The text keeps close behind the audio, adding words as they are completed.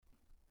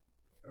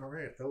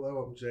right.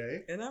 Hello, I'm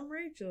Jay. And I'm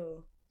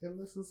Rachel. And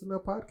this is a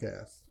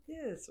podcast.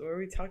 Yes, where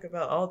we talk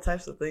about all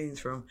types of things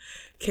from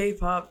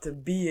K-pop to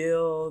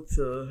BL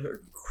to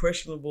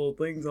questionable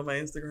things on my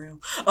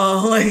Instagram.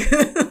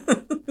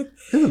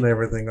 Isn't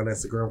everything on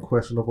Instagram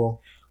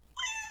questionable?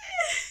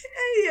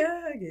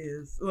 Yeah, I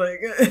guess.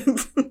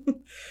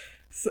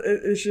 So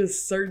it's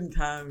just certain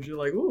times you're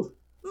like, ooh,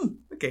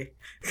 okay.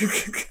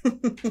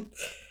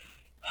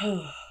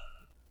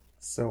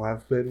 So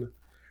I've been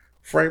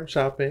frame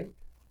shopping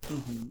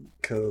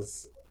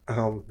because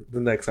the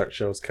next art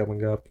show is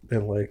coming up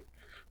in like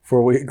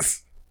 4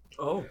 weeks.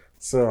 Oh.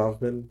 So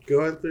I've been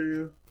going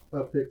through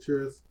my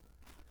pictures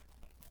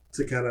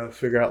to kind of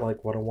figure out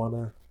like what I want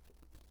to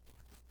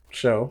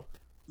show.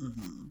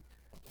 Mm-hmm.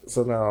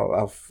 So now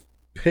I've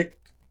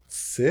picked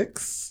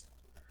 6.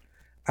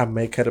 I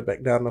may cut it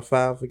back down to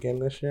 5 again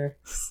this year.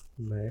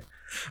 May.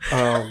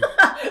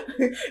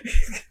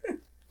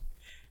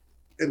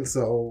 And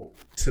so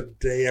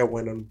today I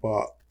went and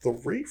bought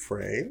 3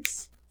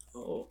 frames.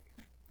 Oh.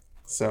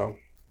 So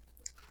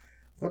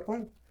that's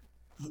fine.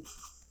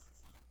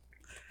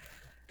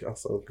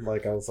 Also,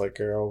 like I was like,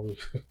 girl,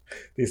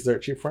 these are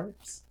cheap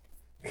frames.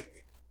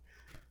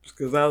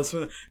 Because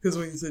when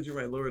you said you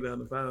might lower it down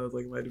to 5, I was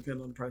like, it might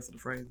depend on the price of the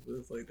frames, but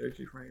it's like they're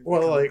cheap frames.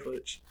 Well, like,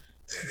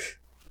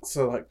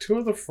 so like 2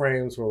 of the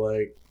frames were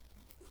like,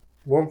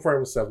 one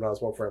frame was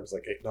 $7, one frame was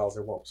like $8,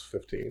 and one was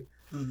 $15.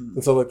 Mm-hmm.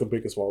 And so like the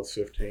biggest one was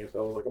 $15. So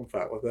I was like, I'm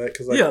fine with that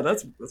because like, yeah,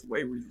 that's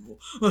way reasonable.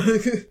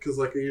 Because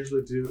like I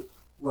usually do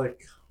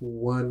like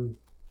one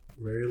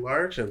very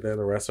large, and then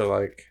the rest are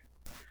like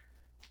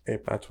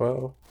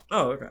 8x12.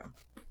 Oh, okay.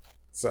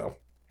 So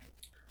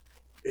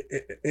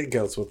it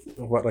goes with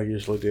what I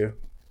usually do.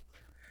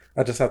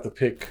 I just have to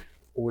pick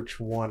which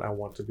one I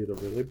want to be the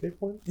really big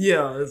one.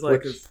 Yeah, it's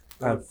like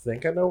I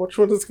think I know which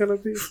one it's gonna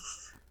be.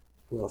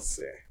 We'll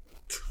see.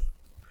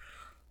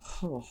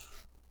 Oh,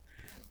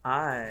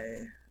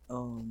 I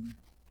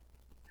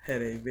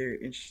had a very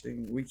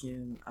interesting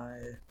weekend.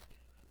 I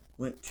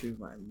went to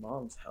my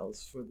mom's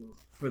house for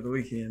the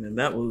weekend, and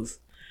it was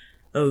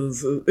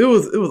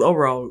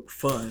overall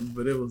fun,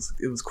 but it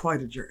was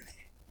quite a journey.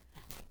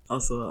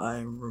 Also, I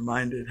am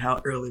reminded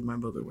how early my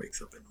mother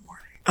wakes up in the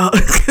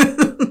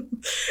morning,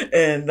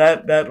 and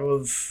that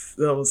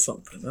was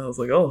something. I was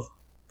like, oh,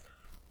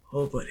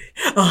 buddy.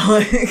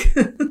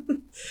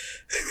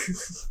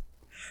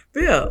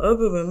 But yeah,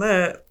 other than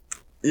that,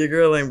 your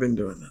girl ain't been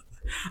doing nothing.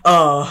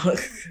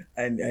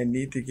 I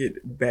need to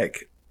get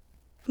back.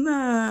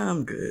 Nah,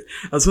 I'm good.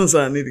 I was gonna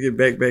say I need to get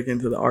back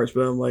into the arts,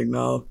 but I'm like,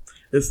 no,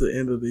 it's the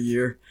end of the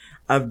year.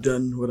 I've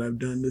done what I've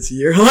done this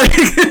year.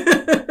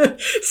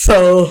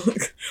 So,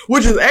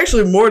 which is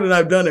actually more than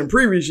I've done in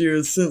previous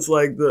years since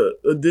like the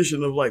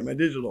addition of like my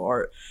digital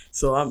art.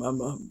 So I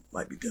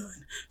might be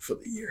done for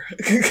the year.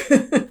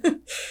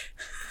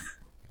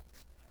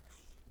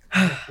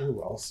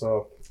 Ooh,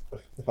 also,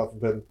 I've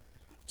been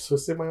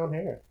twisting my own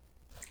hair.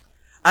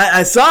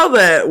 I saw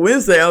that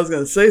Wednesday. I was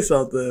gonna say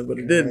something, but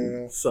it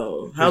didn't.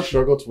 So how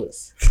struggle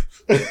twist?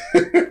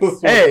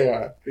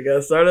 Hey, we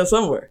gotta start out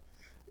somewhere.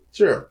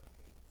 Sure.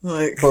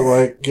 But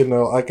like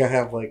like I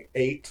have like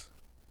 8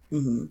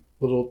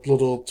 little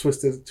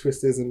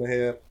twisties in the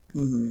head.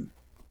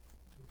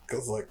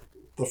 Because like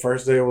the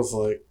first day was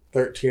like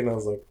 13. I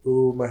was like,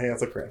 ooh, my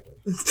hands are cramping.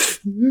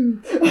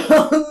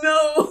 Oh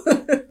no!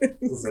 I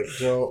was like,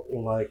 don't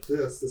like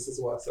this. This is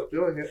why I stopped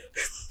doing it.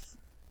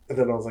 And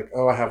then I was like,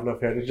 oh, I have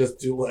enough hair to just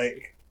do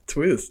like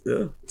twist,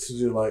 yeah. To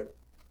do like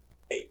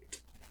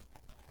 8.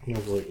 And I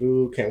was like,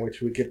 ooh, can't wait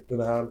till we get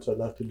down to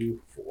enough to do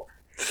 4.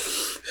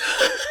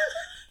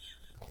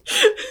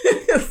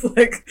 It's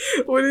like,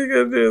 what are you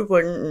gonna do? It's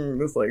like,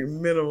 it's like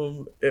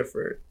minimum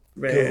effort,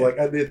 man. Because like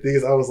I did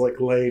these, I was like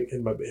laying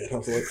in my bed. I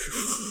was like,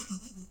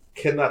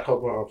 cannot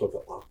hold my arms up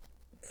that long.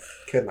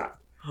 Cannot.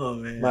 Oh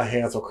man, my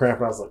hands were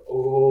cramping. I was like,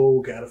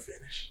 oh, gotta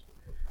finish.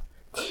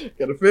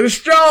 Gotta finish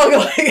strong.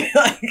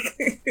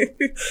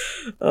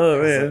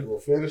 Oh man, like, we'll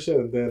finish it,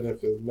 and then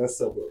if it's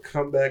messed up, we'll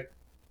come back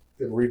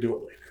and redo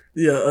it later.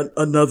 Yeah,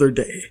 another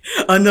day.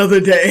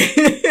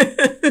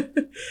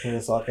 And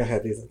it's like I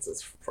had these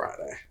since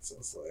Friday, so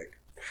it's like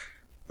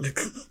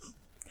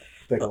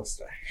they're gonna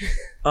stay.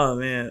 Oh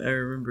man, I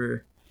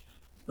remember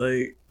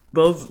like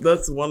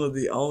that's one of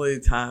the only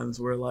times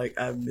where like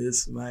I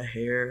miss my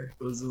hair.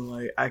 It was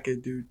like I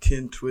could do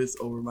 10 twists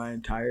over my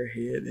entire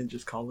head and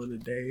just call it a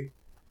day.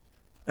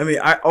 I mean,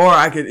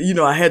 I could,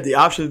 I had the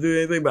option to do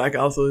anything, but I could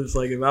also just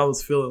like if I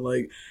was feeling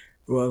like,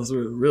 well, I was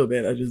real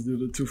bad, I just do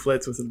the 2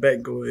 flat twists in the back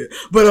and go ahead.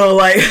 But I was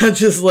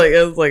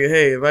like,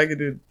 hey, if I could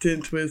do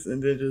 10 twists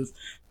and then just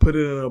put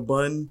it in a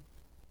bun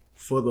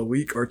for the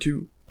week or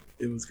 2,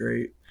 it was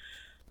great.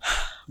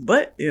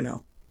 But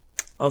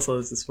also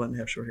it's just fun to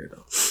have short hair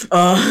though.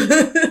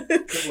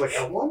 Like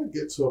I want to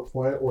get to a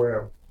point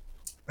where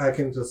I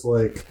can just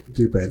like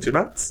do bantu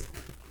knots.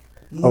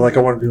 Or like I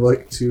want to do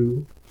like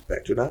 2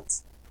 bantu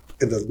knots.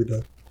 It doesn't be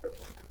done.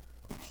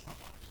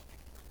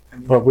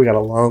 But we got a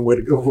long way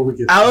to go before we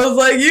get there. I was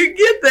like, you can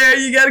get there.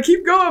 You got to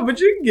keep going, but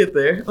you can get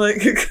there. Like,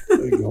 it's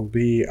going to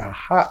be a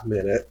hot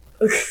minute.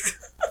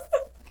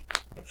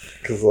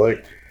 because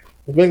like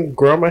I've been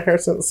growing my hair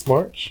since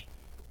March.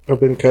 I've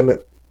been cutting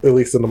it at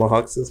least in the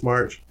mohawk since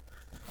March.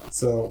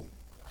 So,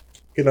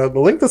 the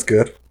length is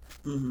good.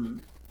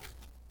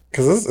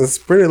 Because it's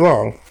pretty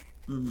long.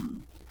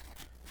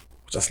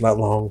 Just not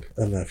long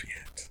enough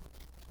yet.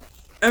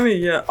 I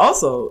mean, yeah.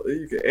 Also,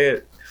 you can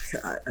add.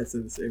 I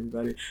said this to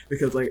everybody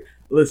because, like,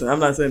 listen, I'm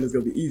not saying it's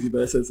gonna be easy,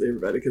 but I said this to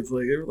everybody because,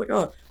 like, they were like,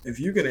 "Oh, if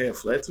you can add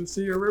flat twists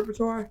to your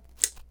repertoire,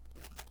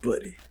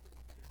 buddy."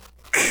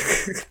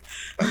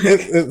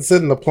 It's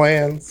in the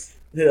plans.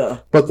 Yeah,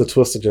 but the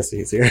twists are just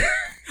easier.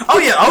 Oh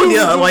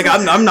yeah. Like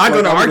I'm not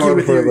going to argue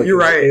with you. Like, you're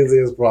right. As easy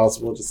as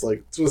possible. Just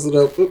like twist it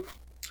up. Whoop.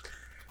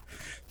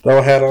 Throw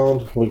a hat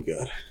on. We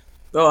good.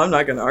 No, I'm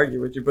not going to argue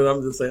with you, but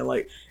I'm just saying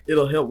like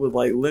it'll help with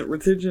like lint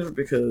retention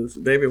because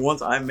baby,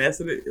 once I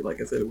mastered it,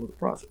 like I said, it was a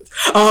process.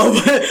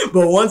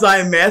 But once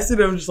I mastered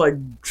it, I'm just like,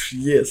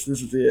 yes,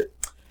 this is it.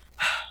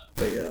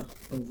 But yeah,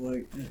 I was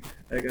like,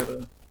 I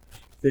gotta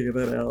figure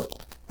that out.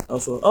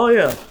 Also, oh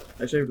yeah,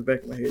 I shaved the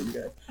back of my head, you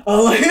guys.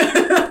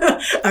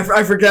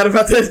 I forgot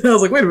about that. I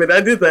was like, wait a minute,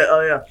 I did that.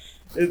 Oh yeah,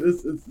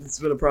 it's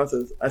been a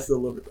process. I still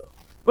love it though.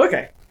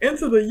 Okay,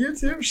 into the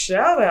YouTube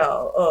shout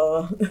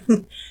out.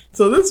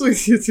 So this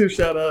week's YouTube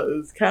shout out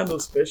is kind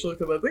of special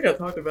because I think I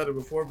talked about it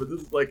before, but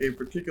this is like a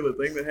particular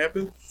thing that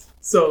happened.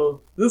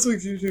 So this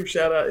week's YouTube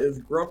shout out is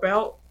Grump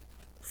Out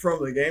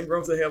from the Game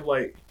Grumps. They have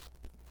like,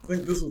 I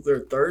think this was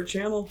their third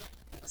channel.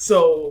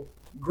 So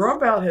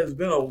Grump Out has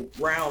been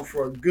around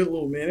for a good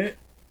little minute,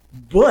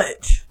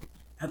 but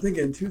I think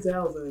in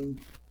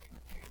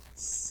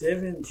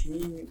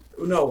 2017,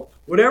 no,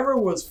 whatever it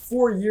was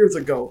 4 years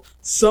ago,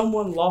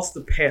 someone lost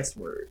the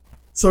password.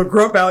 So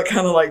Grump Out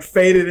kind of like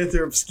faded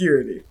into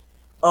obscurity.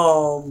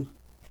 3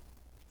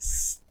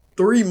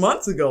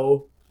 months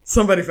ago,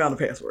 somebody found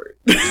the password.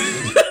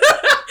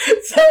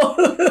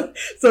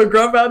 So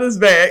Grump Out is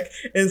back.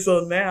 And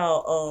so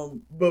now,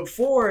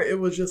 before it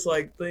was just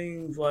like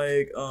things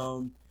like,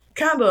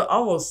 kind of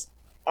almost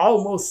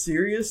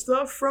serious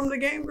stuff from the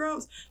Game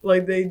Grumps.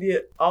 Like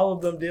all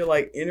of them did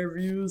like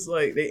interviews,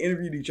 like they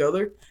interviewed each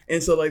other,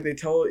 and so like they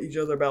told each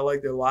other about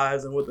like their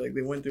lives and what like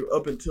they went through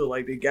up until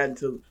like they got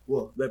into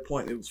that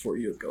point. It was 4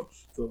 years ago,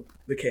 so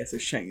the cast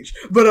has changed,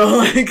 but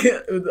like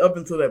up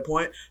until that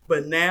point.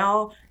 But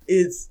now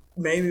it's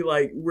mainly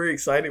like we're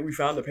excited we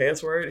found the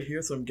password.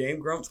 Here's some Game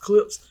Grumps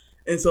clips,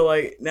 and so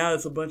like now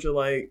it's a bunch of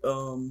like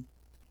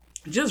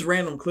just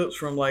random clips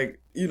from like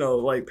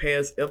like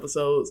past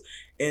episodes.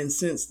 And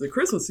since the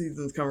Christmas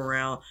season's come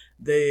around,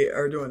 they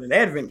are doing an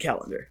advent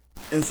calendar,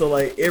 and so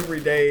like every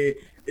day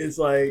is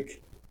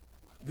like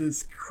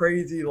this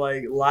crazy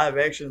like live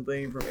action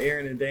thing from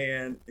Aaron and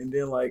Dan, and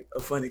then like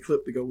a funny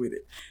clip to go with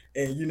it,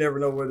 and you never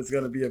know what it's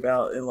gonna be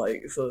about, and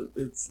like so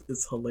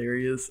it's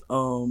hilarious.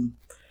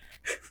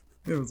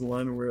 There was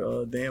one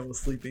where Dan was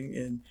sleeping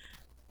and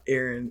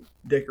Aaron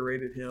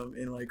decorated him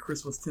in like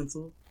Christmas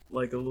tinsel,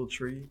 like a little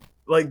tree.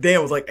 Like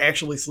Dan was like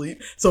actually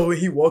asleep, so when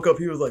he woke up,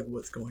 he was like,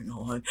 "What's going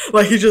on?"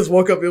 Like he just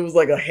woke up. It was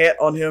like a hat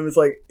on him. It's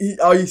like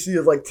all you see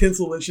is like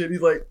tinsel and shit.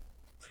 He's like,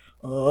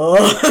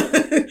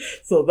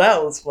 So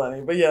that was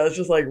funny. But yeah, it's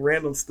just like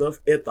random stuff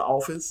at the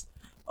office,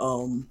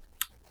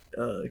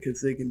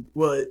 because they can.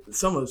 Well,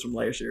 some of it's from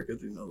last year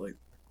because like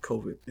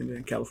COVID and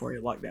then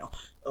California lockdown,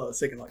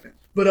 second lockdown.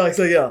 But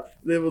so yeah,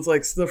 there was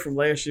like stuff from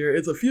last year.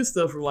 It's a few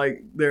stuff from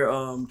like their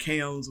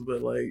cams,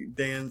 but like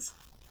Dan's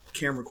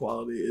camera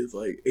quality is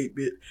like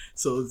 8-bit,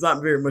 so it's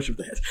not very much of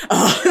that.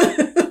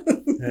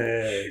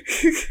 Hey,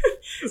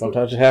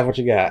 sometimes you have what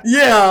you got.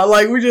 Yeah,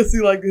 like we just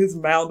see like his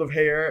mound of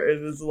hair,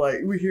 and it's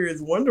like we hear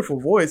his wonderful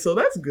voice, so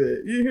that's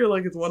good. You hear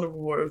like his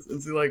wonderful voice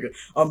and see like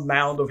a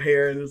mound of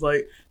hair, and it's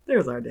like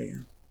there's our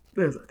Dan,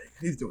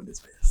 he's doing his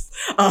best.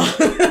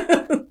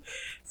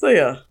 So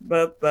yeah,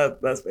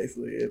 that's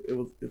basically it.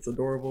 It's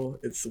adorable,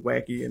 it's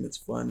wacky, and it's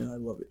fun, and I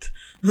love it.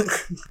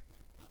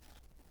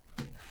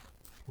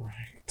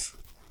 Right.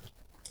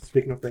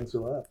 Speaking of things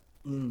we love,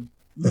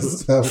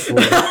 it's time for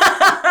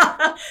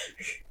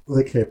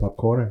the K-pop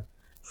corner.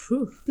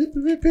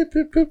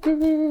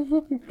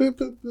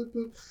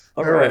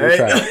 All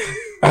right.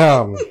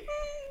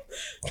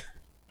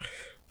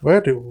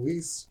 Where do we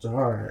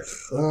start?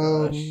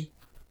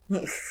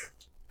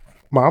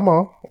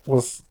 Mama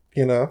was,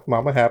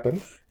 Mama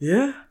happened.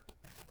 Yeah.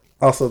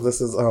 Also, this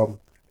is a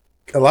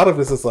lot of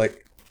this is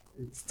like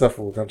stuff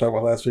we were going to talk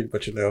about last week,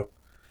 but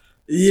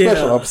yeah.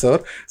 Special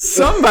episode.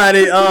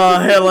 Somebody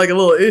had like a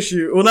little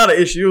issue. Well, not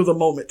an issue. It was a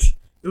moment.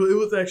 It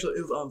was honestly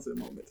a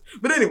moment.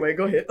 But anyway,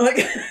 go ahead.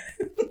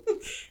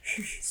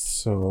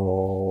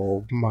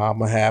 So,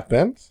 Mama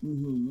happened.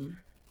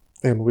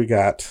 And we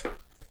got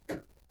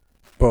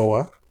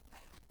Boa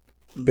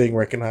being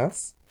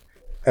recognized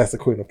as the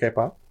queen of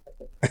K-pop.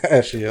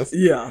 As she is.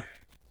 Yeah.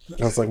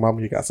 I was like,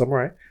 Mama, you got something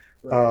right.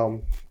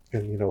 And,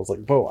 it was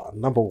like, Boa,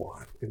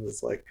 #1. And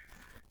it's like,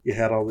 you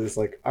had all these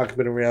like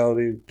augmented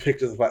reality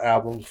pictures of our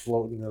albums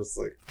floating. And it was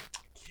like,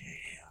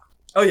 yeah.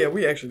 Oh yeah,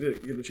 we actually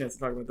did get a chance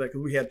to talk about that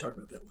because we had to talk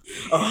about that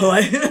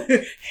one.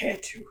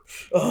 Had to.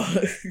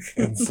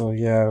 And so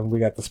yeah, we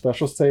got the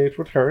special stage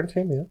with her and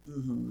Taemin.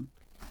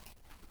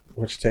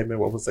 Which Taemin,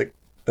 what was like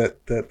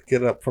that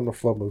Get Up from the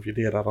Floor movie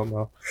did. I don't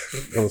know.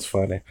 It was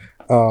funny.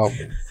 But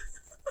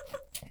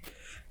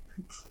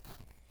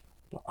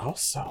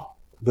also,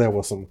 there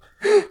was some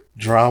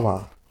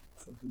drama.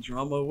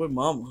 Drama with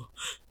Mama.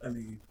 I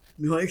mean,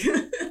 like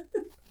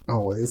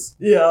always.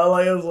 Yeah,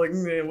 like I was like,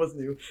 man, what's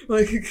new?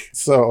 Like,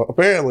 so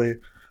apparently,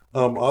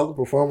 all the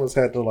performers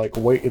had to like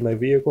wait in their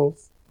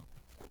vehicles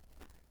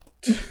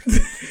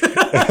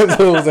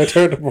until they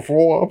turned to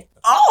perform.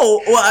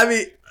 Oh, well, I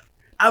mean,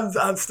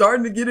 I'm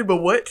starting to get it,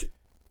 but what?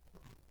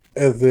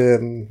 And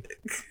then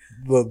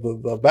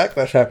the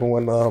backlash happened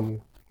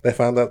when they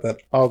found out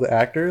that all the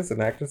actors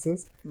and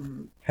actresses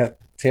had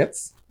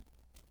tents,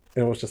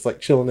 and it was just like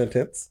chilling in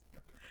tents.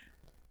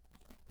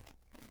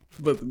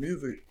 But the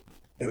music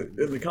in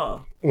the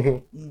car.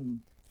 Everybody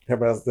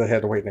else, they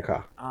had to wait in the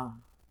car.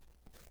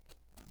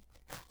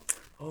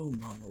 Oh,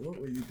 Mama, what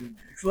will you do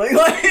next? Like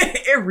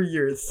every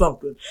year it's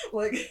something.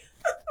 Like,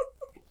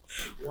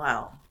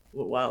 wow.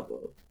 Wow,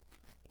 though.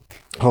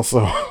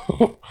 Also,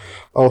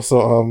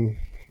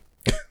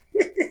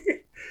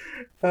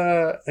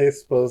 they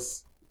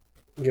supposed,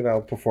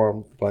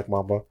 perform Black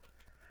Mamba.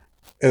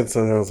 And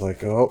so there was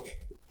like, oh,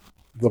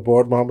 the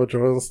bored Mamba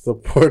joins the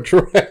bored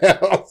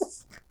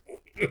Rouse.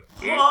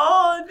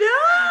 Oh,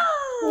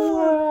 no!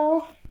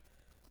 Wow.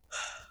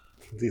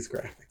 These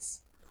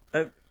graphics.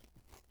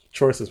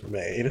 Choices were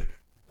made.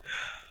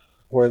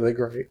 Were they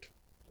great?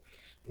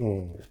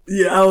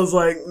 Yeah, I was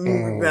like,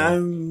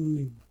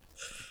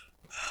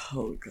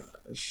 oh,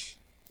 gosh.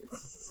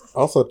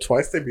 Also,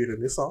 Twice debuted a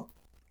new song.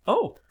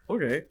 Oh,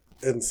 okay.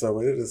 And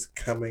so it is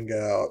coming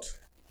out.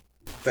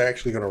 They're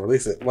actually going to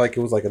release it. Like,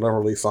 it was like an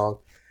unreleased song.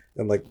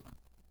 And like,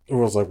 it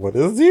was like, what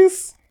is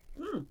this?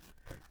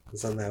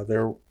 So now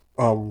they're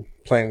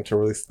planning to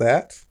release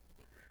that.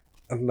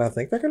 And I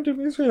think they're going to do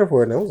music video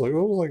for it. And it was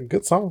like a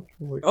good song.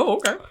 Like, oh,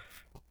 okay.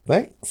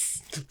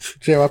 Thanks,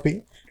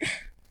 JYP.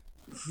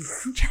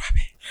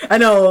 I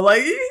know,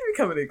 like, he's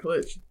becoming a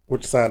clutch.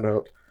 Which side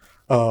note,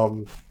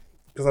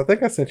 because I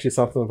think I sent you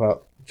something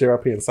about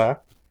JYP and Psy.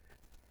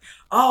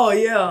 Oh,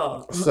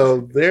 yeah. So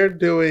they're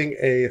doing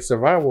a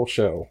survival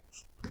show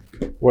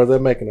where they're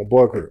making a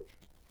boy group.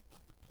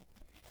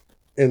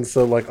 And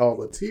so, like, all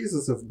the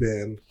teasers have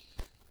been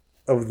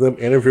of them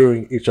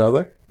interviewing each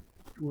other.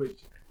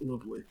 Which,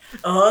 lovely.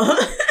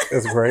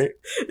 It's great.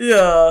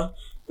 Yeah.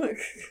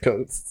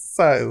 Because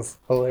Psy is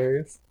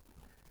hilarious.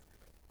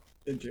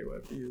 And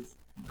JYP is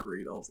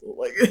great also.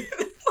 Like,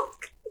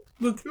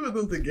 the two of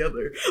them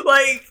together.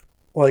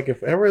 Like,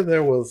 if ever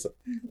there was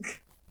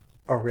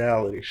a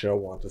reality show I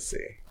want to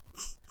see,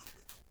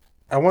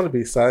 I want to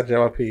be Psy,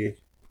 JYP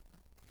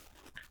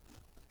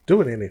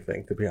doing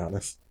anything, to be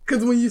honest.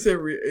 Because when you said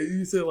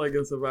like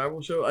a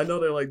survival show, I know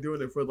they're like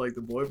doing it for like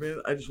the boy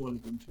band. I just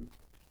wanted them to.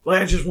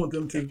 Like, I just want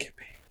them to.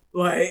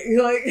 Like,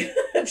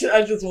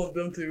 I just want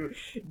them to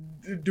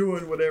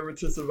doing whatever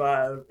to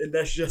survive, and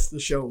that's just the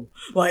show.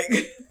 Like,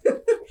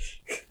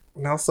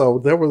 and also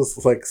there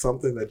was like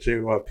something that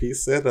JYP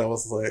said that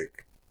was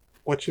like,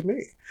 "What you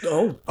mean?"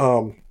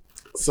 Oh,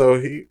 so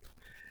it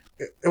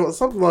was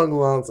something along the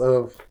lines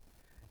of,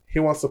 he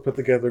wants to put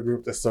together a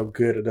group that's so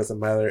good it doesn't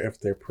matter if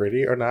they're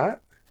pretty or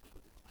not.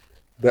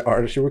 The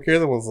artist you were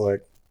hearing was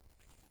like,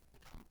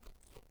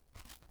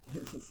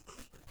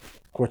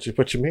 "What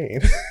you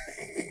mean?"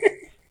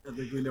 I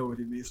think we know what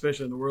he means,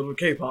 especially in the world of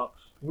K-pop.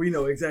 We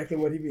know exactly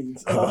what he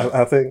means.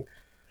 I think,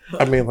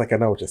 I mean, like, I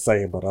know what you're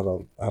saying, but I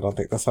don't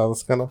think that's how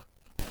it's gonna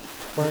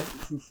work.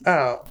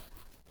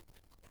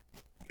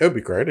 It would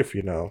be great if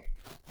you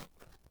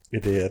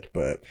did,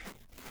 but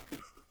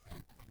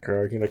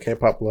girl,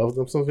 K-pop loves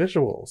them some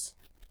visuals.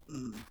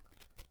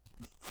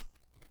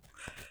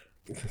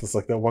 It's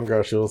like that one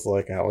girl. She was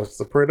like, "I was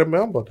a pretty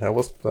member.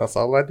 That's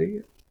all I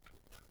did."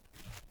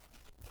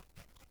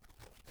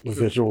 The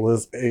visual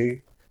is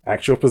a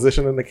actual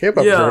position in the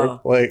K-pop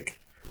group. Like,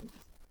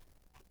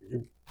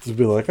 to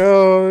be like,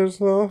 oh,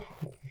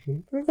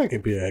 that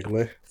could be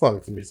ugly as long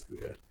as the music is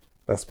good.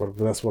 That's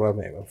what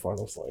I'm aiming for.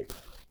 And it's like,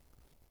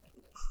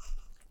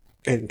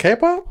 in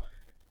K-pop,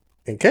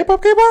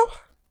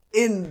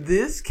 in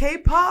this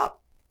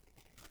K-pop,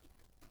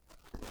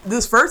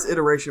 this first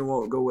iteration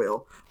won't go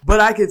well, but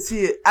I could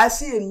see it. I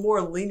see it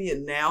more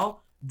lenient now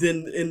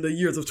than in the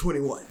years of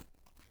 21.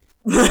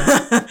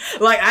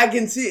 Like, I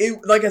can see it.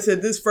 Like I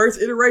said, this first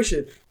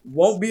iteration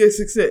won't be a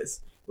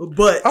success,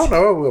 but oh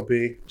no, it will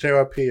be.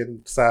 JYP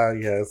and Psy,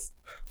 yes,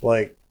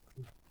 like.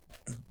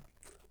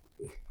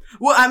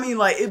 Well, I mean,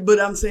 like, but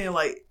I'm saying,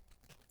 like,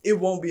 it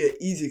won't be an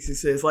easy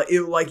success. Like,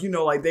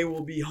 like they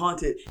will be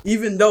haunted,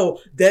 even though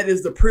that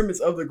is the premise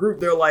of the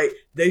group. They're like,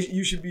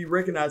 you should be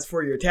recognized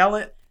for your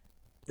talent.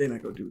 They're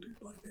not gonna do it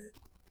like that,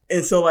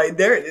 and so like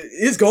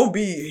it's gonna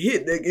be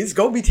hit. It's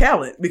gonna be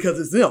talent because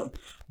it's them,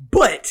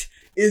 but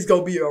it's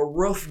gonna be a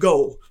rough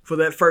go for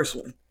that first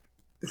one.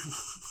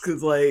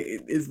 Because like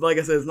it's like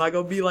I said, it's not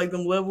gonna be like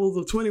them levels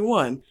of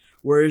 21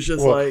 where it's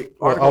just like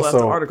article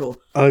after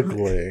article.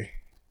 Ugly,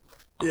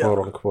 quote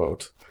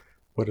unquote.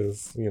 What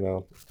is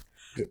that?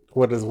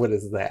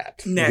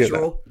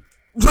 Natural.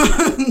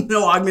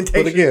 No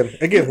augmentation.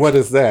 But again, what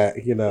is that?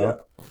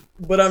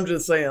 But I'm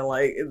just saying,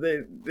 like,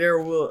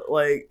 there will,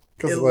 like...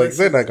 Because, like,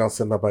 they're not going to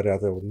send nobody out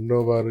there with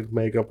nobody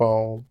makeup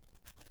on.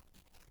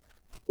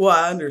 Well,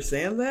 I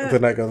understand that. They're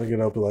not going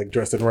to, be, like,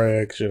 dressed in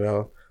rags,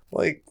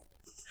 Like,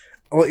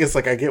 well, it's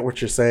like, I get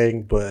what you're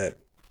saying, but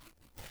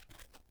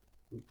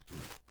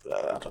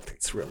I don't think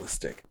it's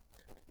realistic.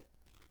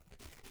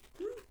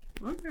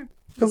 Okay.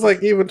 Because,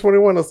 like, even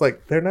 21 is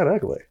like, they're not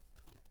ugly.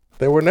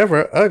 They were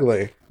never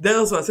ugly.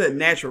 That's what I said,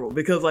 natural.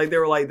 Because, like, they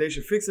were like, they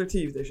should fix their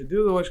teeth. They should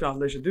do the washcloth.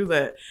 They should do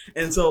that.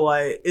 And so,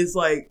 like, it's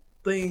like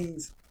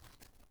things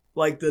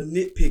like the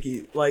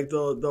nitpicky, like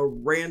the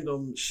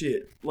random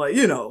shit. Like,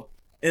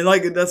 And,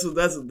 like, that's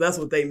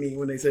what they mean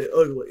when they say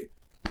ugly.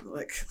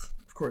 Like,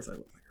 of course I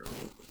look like her.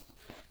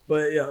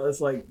 But, yeah,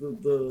 it's like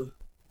the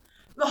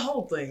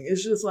whole thing.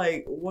 It's just,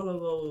 like, one of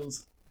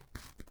those...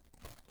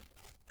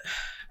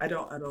 I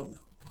don't know.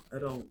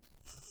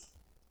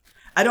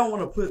 I don't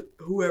want to put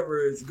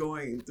whoever is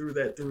going through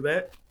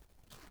that.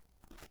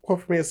 Well,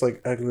 for me, it's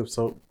like ugly is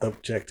so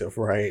objective,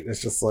 right?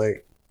 It's just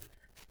like...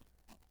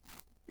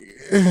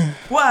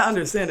 Well, I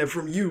understand it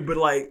from you, but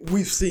like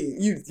you've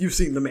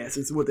seen the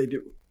masses, what they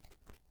do.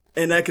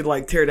 And that could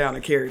like tear down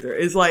a character.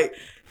 It's like,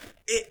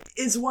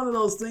 it's one of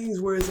those things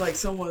where it's like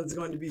someone's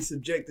going to be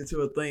subjected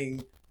to a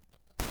thing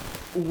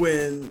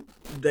when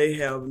they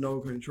have no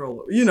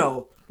control.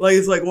 Like,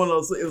 it's like one of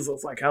those, it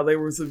was like how they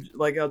were,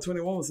 like how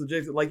 21 was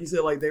subjected, like you said,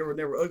 like they were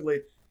never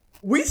ugly.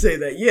 We say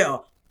that, yeah,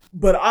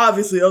 but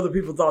obviously other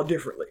people thought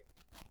differently.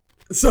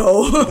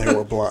 So. They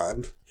were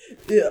blind.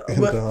 Yeah.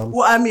 But,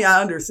 well, I mean,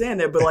 I understand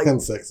that, but like. And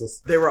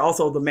sexist. They were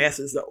also the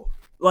masses, though.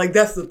 Like,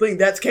 that's the thing.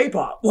 That's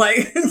K-pop.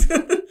 Like,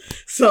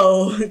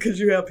 so, because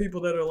you have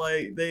people that are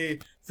like, they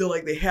feel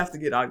like they have to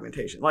get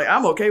augmentation. Like,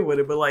 I'm okay with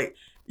it, but like,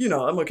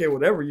 I'm okay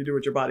with whatever you do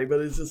with your body,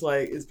 but it's just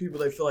like, it's people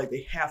that feel like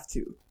they have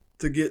to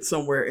get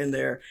somewhere in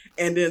there.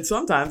 And then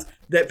sometimes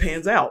that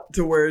pans out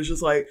to where it's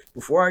just like,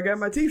 before I got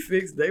my teeth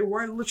fixed, they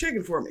weren't the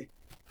chicken for me.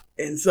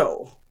 And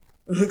so,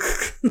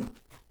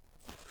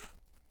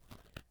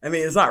 I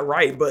mean, it's not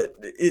right, but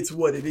it's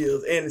what it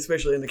is. And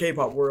especially in the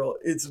K-pop world,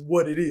 it's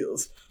what it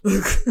is.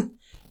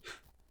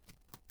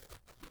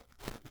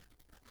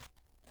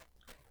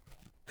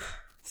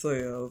 So,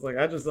 yeah, I was like,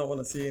 I just don't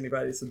want to see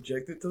anybody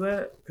subjected to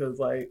that. Because,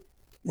 like,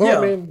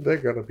 well, I mean, they're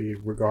going to be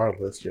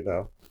regardless,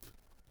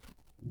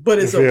 But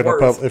it's a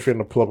worse. If you're in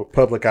the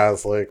public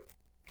eyes, like,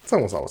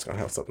 someone's always going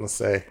to have something to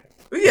say.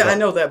 Yeah, I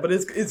know that, but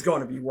it's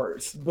going to be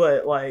worse.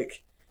 But,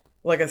 like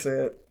I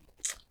said,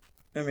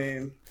 I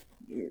mean,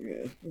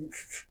 yeah.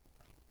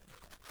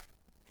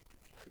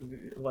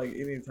 Like,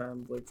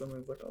 anytime, like,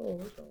 somebody's like, oh,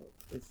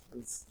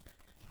 it's...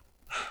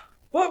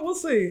 But we'll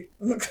see.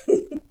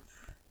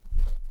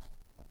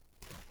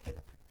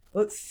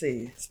 Let's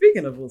see.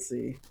 Speaking of we'll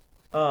see.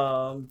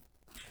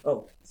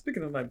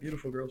 Speaking of my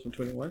beautiful girls from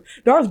 21,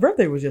 Dara's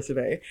birthday was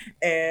yesterday.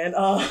 And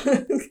a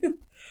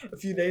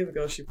few days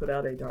ago, she put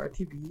out a Dara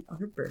TV on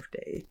her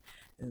birthday.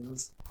 And it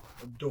was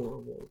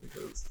adorable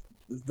because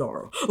it's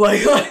Dara.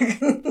 Like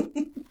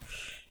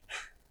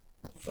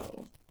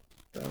so,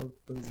 that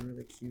was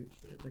really cute.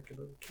 She had like a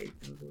little cake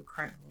and a little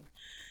crown.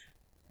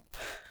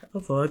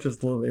 Also, I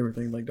just love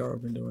everything like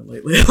Dara's been doing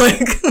lately.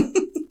 Like,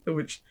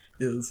 which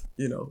is,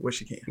 what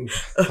she can.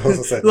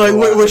 Like,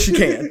 what she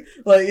can.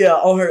 Like, yeah,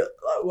 on her,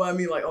 well, I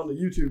mean, like, on the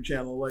YouTube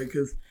channel, like,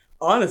 because,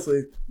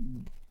 honestly,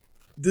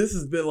 this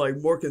has been, like,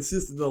 more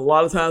consistent than a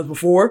lot of times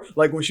before,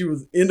 like, when she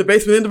was in the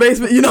basement,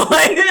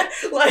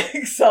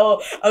 like,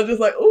 so, I was just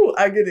like, ooh,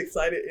 I get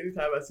excited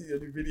anytime I see a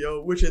new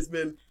video, which has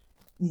been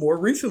more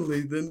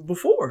recently than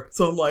before.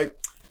 So, I'm like,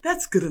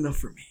 that's good enough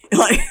for me.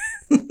 Like,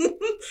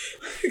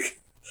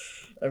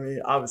 I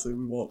mean, obviously,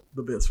 we want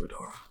the best for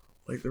Dara,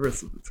 like the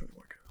rest of the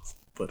 21 girls,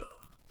 but,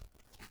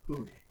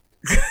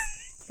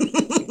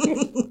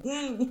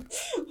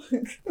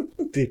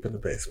 deep in the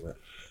basement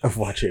of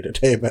Watch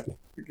Entertainment.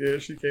 Yeah,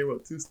 she came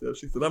up 2 steps.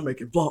 She said, I'm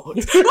making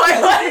vlogs. She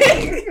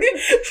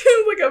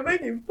was like, I'm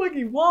making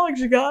fucking vlogs,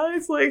 you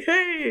guys. Like,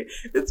 hey,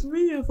 it's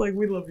me. It's like,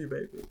 we love you,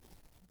 baby.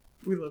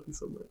 We love you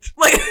so much.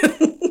 Like,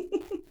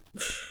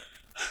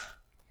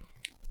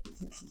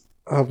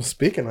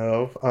 speaking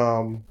of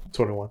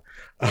 21,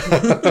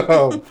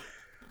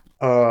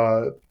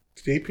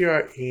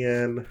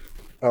 DPRN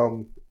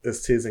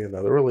is teasing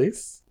another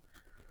release.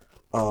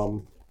 I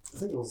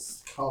think it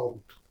was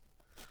called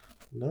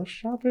No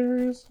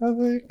Strawberries, I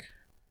think.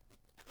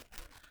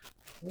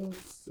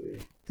 Let's see.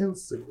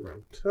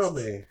 Instagram. Tell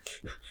me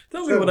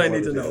what I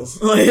need to know.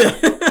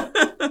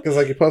 Because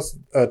like you post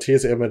a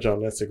teaser image on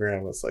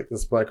Instagram, it's like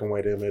this black and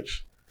white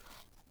image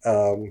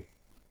of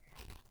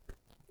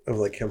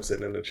like him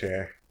sitting in a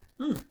chair.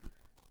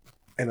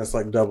 And it's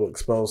like double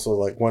exposed, so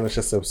like one is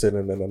just him sitting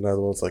and then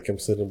another one's like him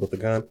sitting with a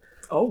gun.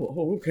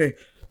 Oh, okay.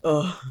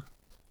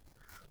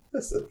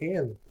 Listen,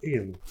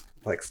 Ian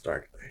likes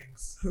dark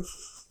things.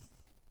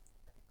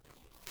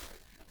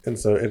 And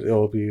so it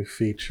will be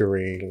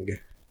featuring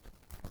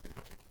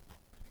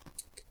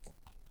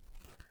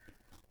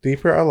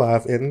Deeper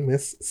Alive in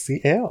Miss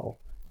CL.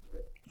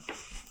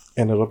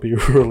 And it'll be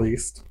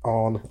released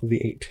on the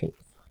 18th.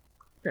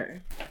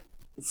 Okay.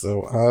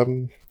 So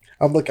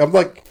I'm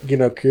like,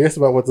 curious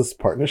about what this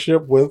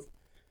partnership with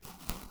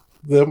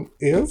them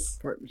is.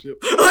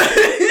 Partnership.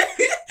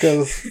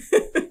 Because,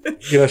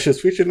 she was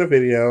featured in the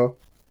video,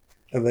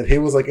 and then he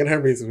was like in her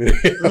music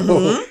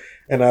video,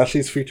 and now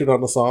she's featured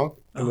on the song,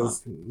 and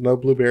there's no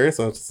Blueberry,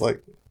 so it's just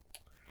like,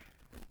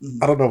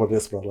 I don't know what it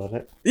is, but I love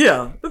it.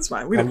 Yeah, that's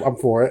fine. I'm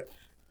for it.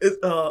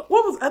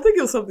 I think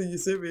it was something you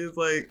sent me. It's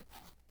like,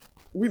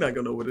 we're not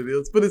gonna know what it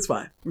is, but it's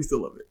fine. We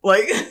still love it.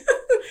 Like,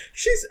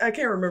 I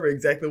can't remember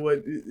exactly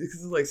what,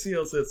 because it's like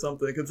CL said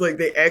something, because like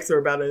they asked her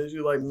about it, and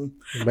she's like,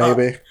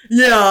 maybe.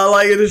 Yeah,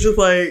 like, it is just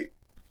like,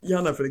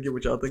 y'all not finna get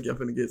what y'all think y'all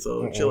finna get,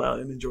 so chill out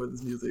and enjoy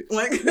this music.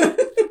 Like,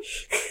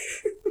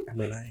 I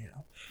mean, I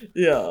am.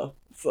 Yeah,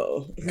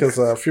 so. Because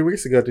a few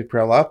weeks ago,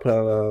 Deprella put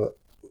out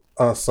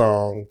a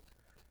song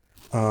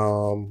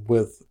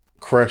with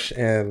Crush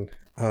and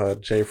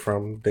Jay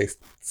from Day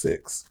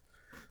 6.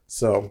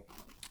 So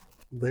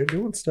they're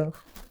doing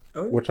stuff,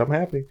 which I'm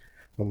happy.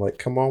 I'm like,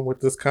 come on with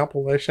this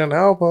compilation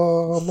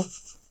album.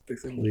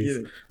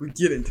 We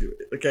get into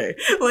it, okay?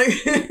 Like,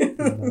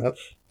 not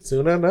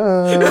soon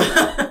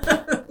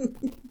enough.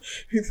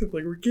 He's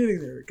like, we're getting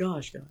there.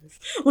 Gosh, guys,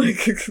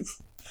 like,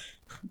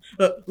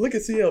 look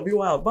at CL, be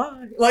wild,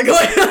 bye. Like,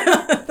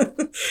 I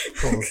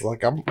was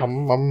like, I'm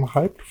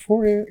hyped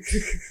for it.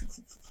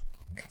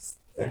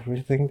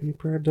 Everything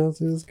Deeper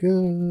does is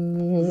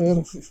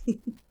good.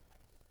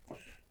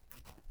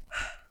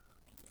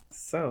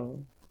 So,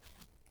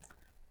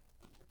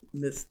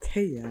 Miss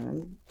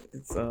Taeyeon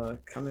is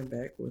coming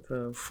back with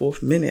her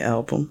 4th mini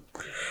album,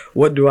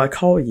 What Do I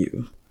Call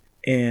You?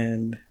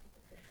 And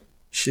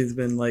she's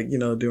been like,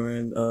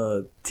 doing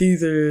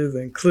teasers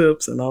and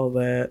clips and all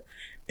that.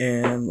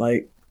 And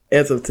like,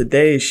 as of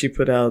today, she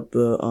put out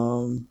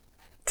the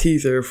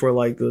teaser for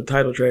like the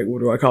title track, What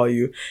Do I Call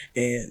You?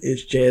 And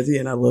it's jazzy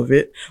and I love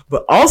it.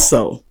 But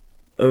also,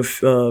 a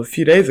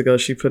few days ago,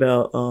 she put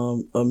out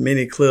a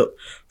mini clip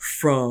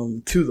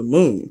from To the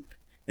Moon.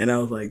 And I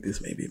was like,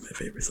 this may be my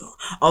favorite song.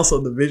 Also,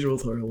 the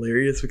visuals are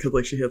hilarious because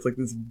like she has like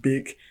this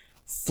big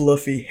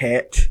fluffy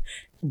hat,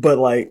 but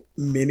like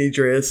mini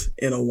dress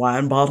in a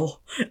wine bottle.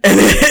 And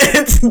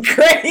it's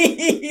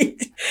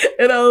great.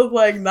 And I was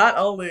like, not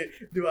only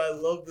do I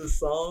love this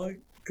song,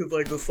 because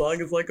like the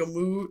song is like a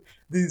mood,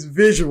 these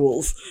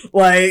visuals,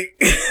 like,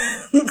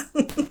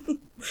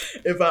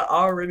 if I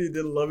already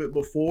didn't love it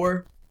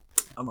before,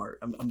 I'm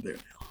there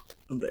now.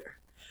 I'm there.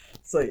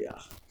 So yeah.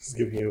 Just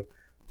giving you,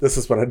 this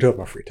is what I do in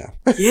my free time.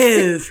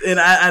 Yes, and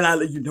I I love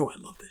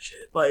this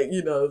shit. Like,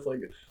 it's like,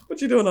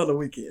 what you doing on the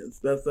weekends?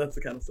 That's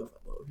the kind of stuff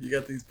I love. You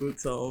got these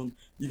boots on,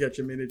 you got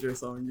your mini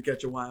dress on, you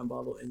got your wine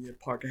bottle and your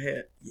parka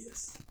hat.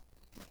 Yes.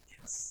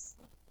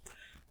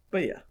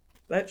 But yeah,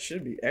 that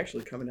should be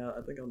actually coming out,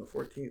 I think, on the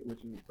 14th,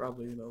 which is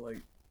probably,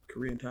 like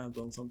Korean time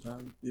zone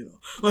sometime,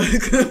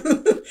 like,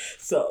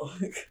 so.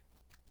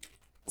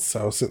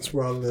 So since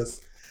we're on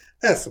this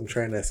SM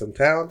train, SM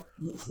town,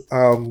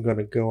 I'm going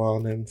to go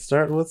on and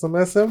start with some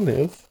SM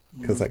news,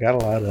 because I got a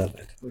lot of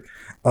it.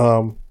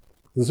 Okay.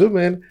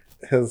 Zoomin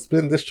has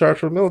been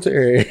discharged from the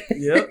military.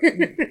 Yep.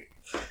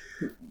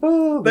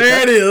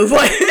 There it is.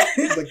 Like,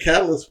 the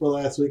catalyst for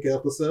last week's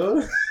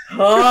episode.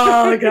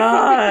 Oh,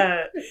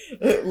 God.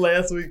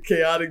 Last week,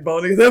 Chaotic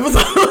Bonings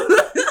episode.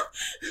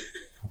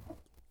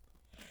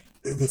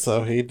 And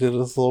so he did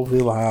this little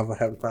be live. I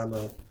haven't found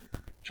a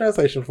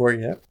translation for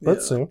it yet,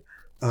 but soon.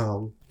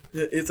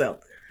 It's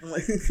out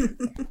there.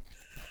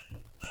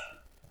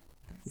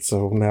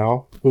 So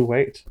now we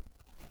wait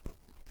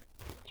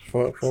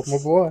for my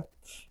boy.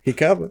 He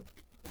coming.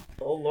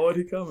 Oh Lord,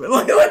 he coming.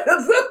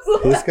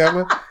 He's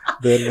coming.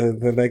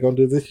 Then they gonna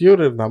do this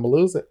unit, and I'm gonna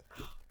lose it.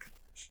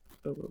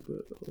 Oh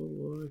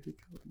Lord, he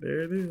coming.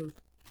 There it is.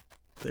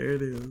 There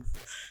it is.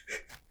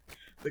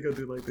 They gonna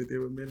do like they did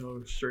with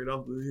Minho, straight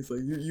off. He's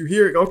like, you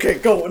hear it? Okay,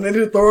 go, and then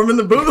just throw him in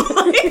the booth.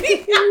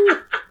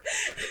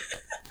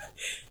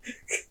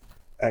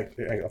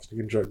 Actually, I also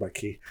enjoyed my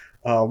key.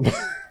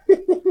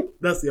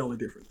 That's the only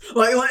difference.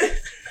 Like,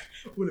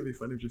 wouldn't it be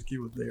funny if just Key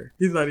was there?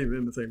 He's not even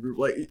in the same group.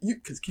 Like,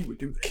 because Key would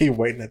do that. Key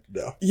waiting at the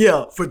door.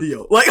 Yeah, for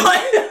Dio. Like he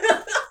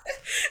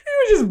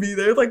would just be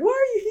there. It's like, why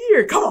are you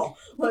here? Come on.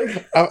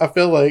 Like, I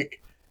feel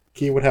like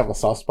Key would have a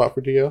soft spot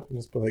for Dio. And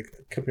just be like,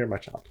 come here, my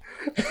child.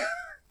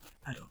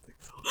 I don't think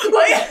so.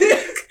 Like,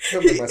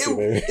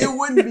 it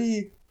wouldn't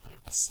be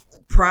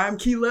prime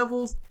Key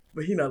levels,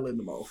 but he not letting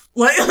them off.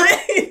 Like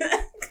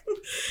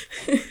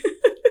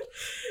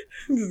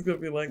I'm just gonna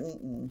be like,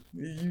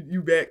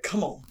 you back?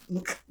 Come on.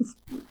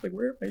 Like,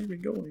 where am I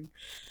even going?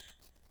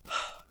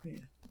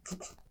 Man.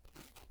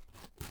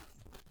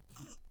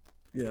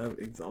 Yeah, I've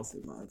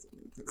exhausted mine.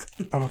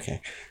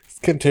 Okay,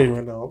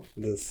 continuing on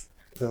this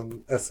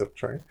SF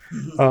train.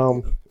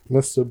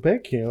 Mr.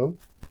 Baekhyun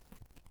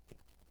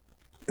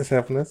is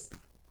having this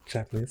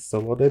Japanese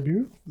solo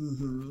debut.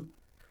 Mm-hmm.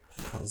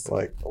 I was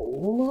like, oh,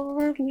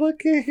 Lord,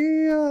 look at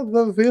here,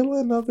 the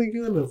villain of the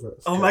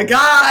universe. Oh my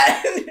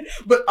God!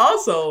 But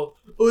also,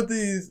 with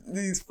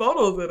these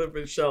photos that have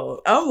been shown,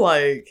 I'm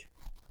like,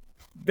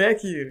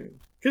 Baekhyun,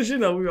 because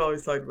we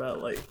always talk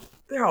about, like,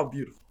 they're all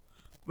beautiful,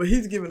 but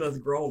he's giving us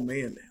grown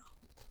man now.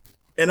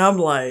 And I'm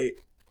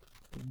like,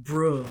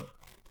 bruh,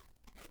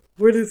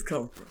 where did this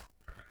come from?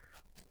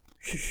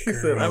 He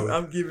said,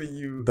 I'm giving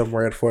you... The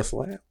Red Force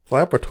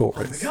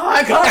Laboratories.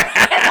 Oh God,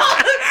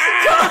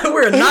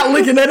 we're not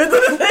looking at it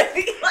the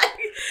thing.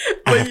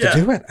 I have to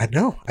do it. I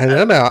know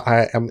now.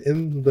 I am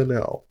in the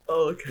know.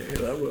 Okay,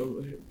 I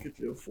will get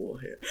you a full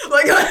head.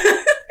 Like,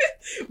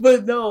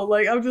 but no,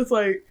 like, I'm just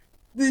like,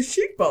 these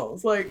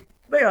cheekbones, like,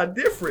 they are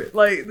different.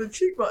 Like, the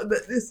cheekbone,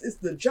 it's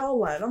the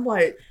jawline. I'm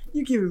like,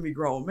 you giving me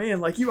grown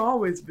man. Like, you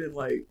always been,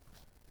 like,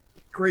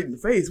 great in the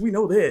face. We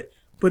know that.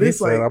 But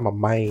it's like, I'm a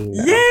man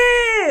now.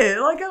 Yeah.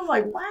 Like, I'm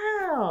like,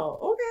 wow.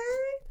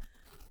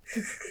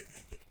 Okay.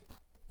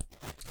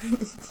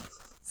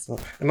 So,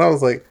 and I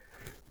was like,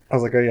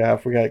 oh yeah, I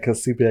forgot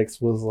because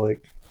CPX was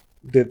like,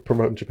 did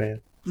promote in Japan.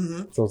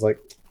 Mm-hmm. So I was like,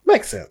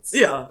 makes sense.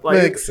 Yeah.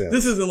 Like, makes sense.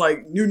 This isn't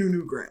like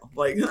new ground.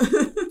 Like,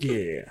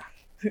 yeah.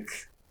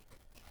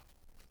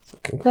 So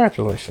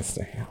congratulations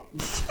to him.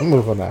 I'm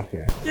moving out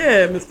here.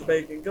 Yeah, Mr.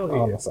 Bacon, go ahead.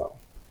 On the song.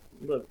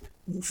 Love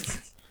it.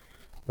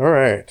 All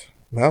right.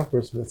 Now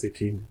for some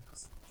SAT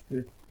news.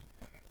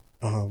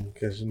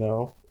 Because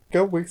a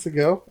couple weeks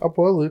ago, our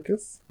boy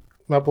Lucas,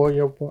 our boy,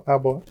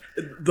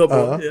 the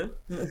boy, yeah.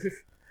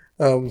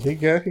 He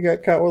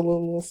got caught with a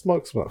little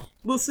smoke.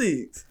 Little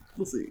seeds.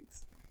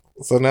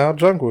 So now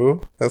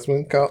Jungwoo has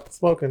been caught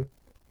smoking.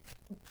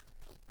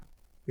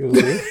 He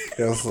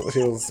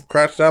was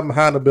crouched down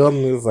behind the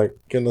building. He was like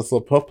getting this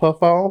little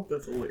puff on.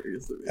 That's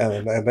hilarious.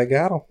 And they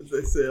got him.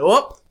 They said,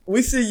 "Oh,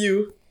 we see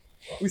you.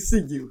 We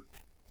see you."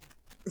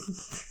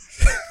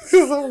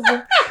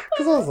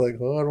 Because I was like,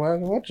 Lord, why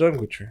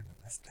Jungwoo training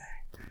this day?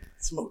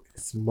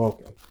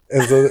 Smoking.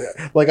 And so,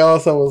 like, I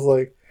also was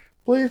like,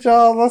 please,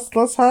 y'all,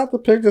 let's hide the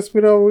pictures.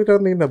 We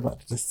don't need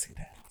nobody to see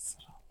that. I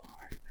said, oh,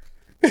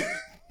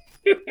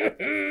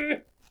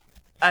 Lord.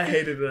 I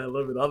hate it and I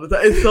love it all the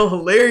time. It's so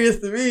hilarious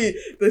to me.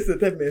 They said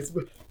that man's.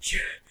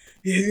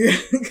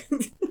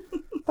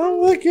 I'm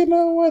like, you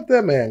know what?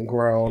 That man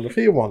grown. If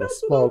he want to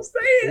smoke,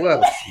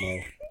 let him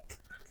smoke.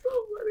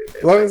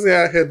 As long as he's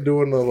out here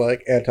doing the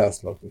like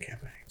anti-smoking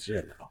campaigns,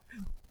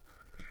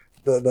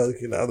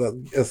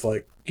 it's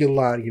like get in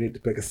line. You need to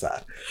pick a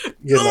side.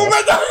 Oh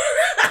my God!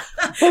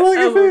 But like,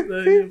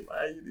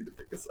 you need to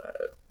pick a side.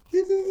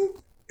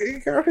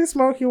 If he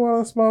smoke, you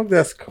want to smoke.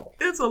 That's cool.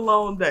 It's a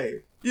long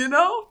day, They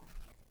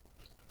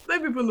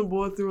be putting the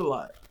boy through a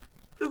lot.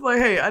 It's like,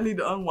 hey, I need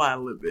to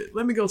unwind a little bit.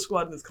 Let me go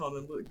squat in this corner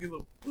and get a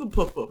little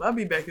puff up. I'll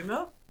be back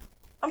enough.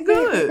 I'm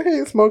good. He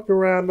ain't smoking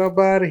around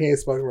nobody. He ain't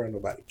smoking around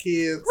nobody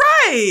kids.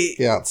 Right.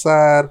 He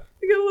outside.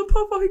 He get a little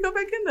puff up. He go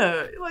back in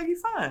there. Like, he's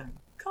fine.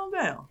 Calm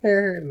down.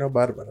 Hey,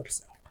 nobody but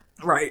himself.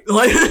 Right.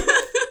 Like,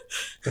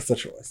 that's a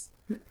choice.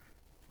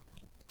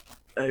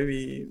 I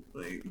mean,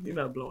 like, you're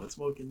not blowing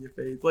smoke in your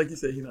face. Like you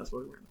said, he's not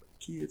smoking around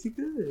kids. He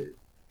good.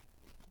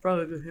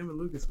 Probably just him and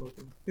Lucas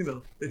smoking.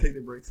 They take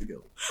their breaks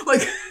together.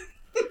 Like,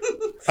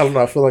 I don't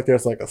know. I feel like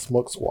there's like a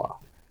smoke squad.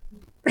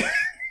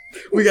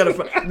 We gotta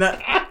find.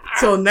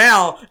 So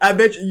now, I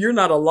bet you're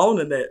not alone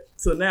in that.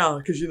 So now,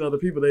 because the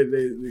people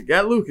they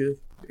got Lucas,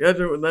 they got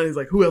Joe, and now he's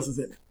like, who else is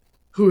in it?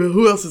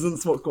 Who else is in the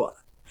smoke squad?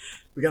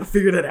 We gotta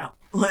figure that out.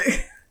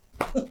 Like,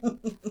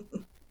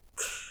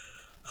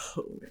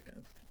 oh man.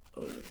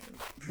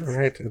 All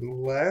right,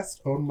 and last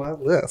on my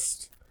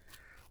list,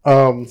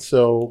 Kara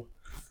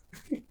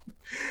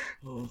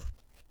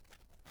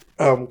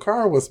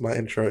was my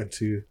intro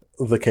into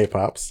the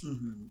K-pops.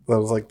 Mm-hmm. That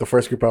was like the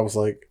first group I was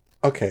like,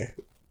 okay.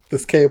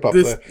 This K-pop,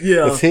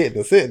 it's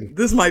hitting.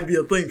 This might be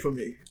a thing for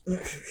me.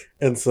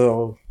 And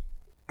so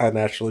I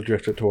naturally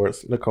drifted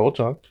towards Nicole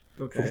Chung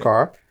from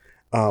Kara.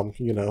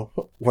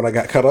 When I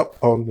got caught up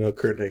on the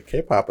current day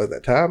K-pop at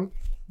that time,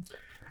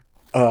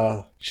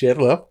 she had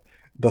left.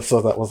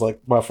 So that was like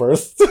my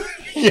first,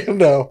 first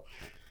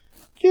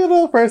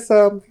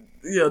time.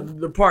 Yeah, the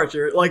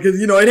departure. Like,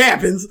 it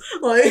happens.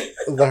 Like,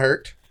 the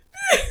hurt.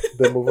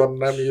 Then move on to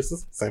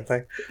non-uses. Same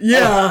thing.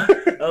 Yeah.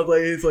 I was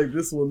like, it's like,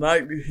 this will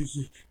not be,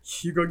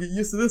 you're going to get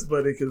used to this,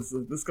 buddy, because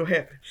this going to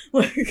happen.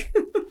 Like,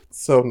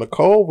 so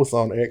Nicole was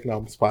on Eric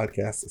Nam's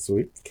podcast this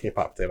week,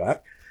 K-Pop Debate.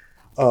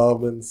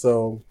 And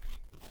so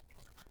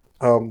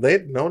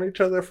they'd known each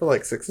other for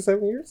like 6 or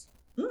 7 years.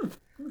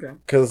 Okay.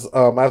 Because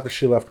after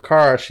she left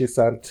Kara, she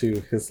signed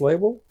to his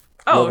label.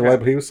 Oh, okay. The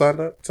label he was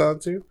signed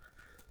to.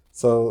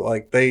 So,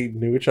 like, they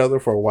knew each other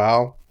for a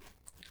while.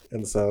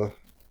 And so,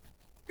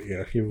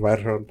 he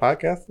invited her on the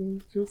podcast,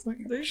 and she was like,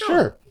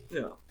 sure.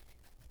 Yeah.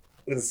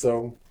 And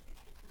so,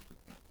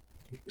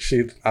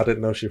 I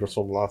didn't know she was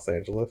from Los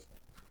Angeles.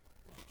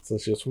 So,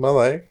 she was from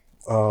LA.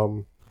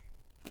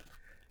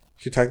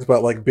 She talked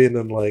about, like, being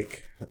in,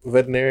 like,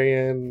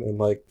 veterinarian and,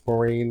 like,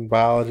 marine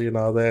biology and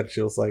all that.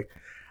 She was like,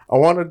 I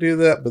want to do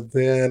that, but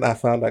then I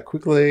found out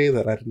quickly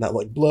that I did not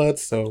like blood,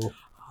 so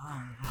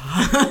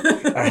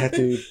I had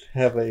to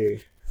have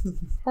a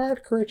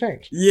hard career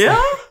change.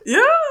 Yeah.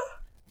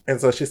 And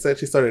so she said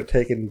she started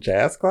taking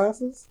jazz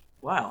classes.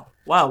 Wow.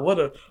 What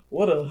a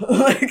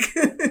like.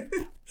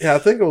 Yeah, I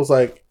think it was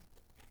like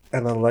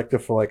an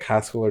elective for like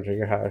high school or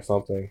junior high or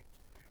something,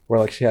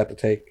 where like she had to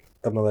take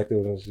an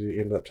elective, and she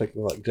ended up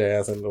taking like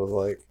jazz, and it was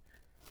like,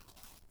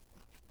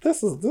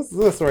 this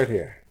right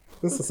here.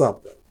 This is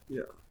something.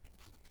 Yeah.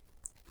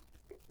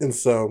 And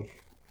so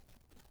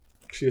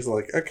she's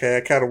like, okay,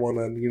 I kind of want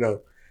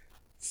to,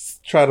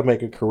 try to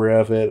make a career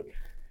of it.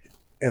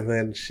 And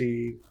then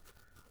she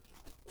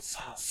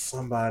saw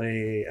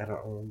somebody, I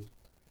don't know,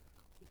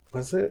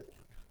 was it?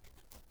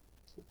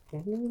 I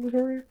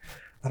don't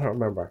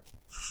remember.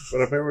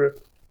 But I remember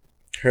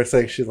her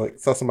saying she like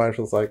saw somebody,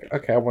 she was like,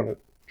 okay, I want to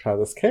try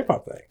this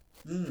K-pop thing.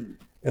 Mm.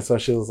 And so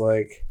she was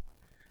like,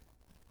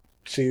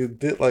 she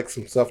did like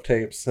some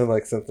self-tapes and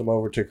like sent them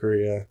over to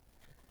Korea.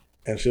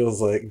 And she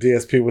was like,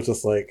 DSP was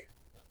just like,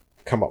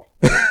 come on.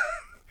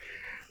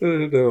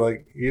 They're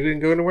like, you didn't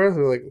go anywhere?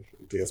 They're like,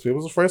 DSP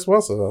was the first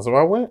one, so that's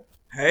where I went.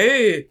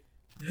 Hey!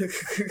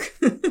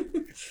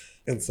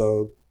 And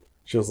so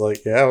she was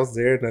like, yeah, I was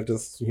there, and I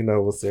just,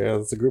 was there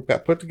as the group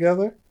got put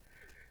together.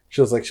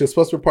 She was like, she was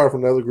supposed to be part of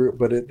another group,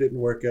 but it didn't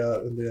work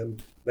out, and then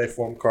they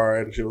formed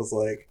Kara, and she was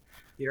like,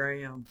 here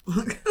I am.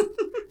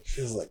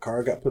 She was like,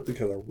 Kara got put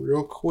together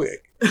real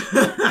quick.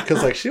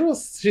 Because like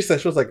she said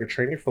she was like a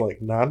trainee for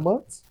like 9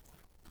 months.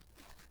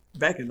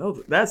 Back in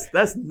those,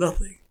 that's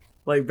nothing.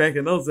 Like back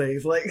in those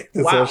days, like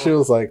and wow. So she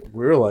was like,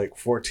 we were like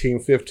 14,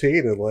 15,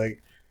 and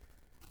like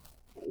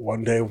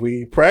one day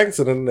we practiced,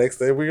 and then the next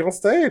day we on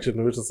stage, and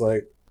it was just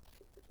like,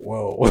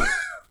 whoa.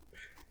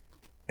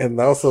 And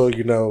also,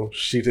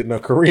 she didn't know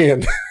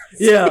Korean.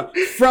 Yeah,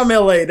 from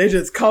LA, they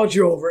just called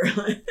you over.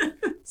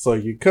 So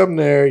you come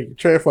there, you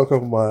train for a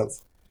couple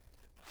months.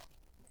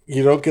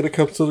 You don't get to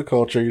come to the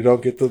culture. You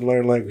don't get to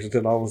learn language. And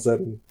then all of a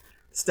sudden,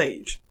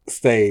 stage.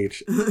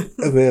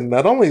 And then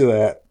not only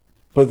that,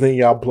 but then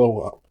y'all blow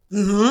up.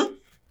 Mm-hmm.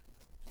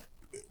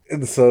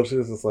 And so she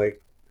was just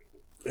like,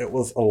 it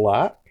was a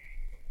lot.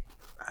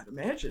 I'd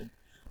imagine.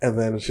 And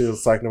then she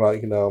was talking about,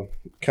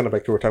 kind of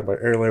back to what we were talking about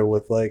earlier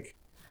with like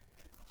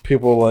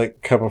people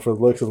like coming for the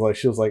looks. And like,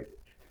 she was like,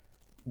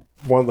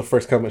 one of the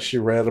first comments she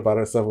read about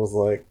herself was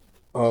like,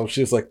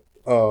 she was like,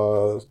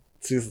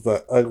 she's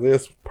the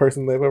ugliest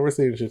person they've ever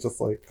seen. She's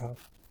just like, oh.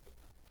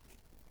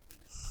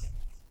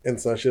 And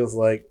so she was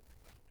like,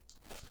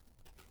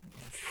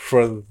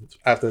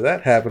 after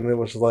that happened, it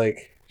was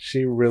like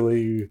she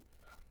really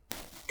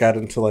got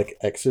into like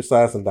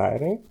exercise and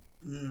dieting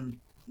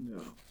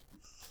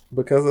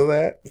because of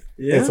that.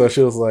 Yeah. And so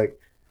she was like,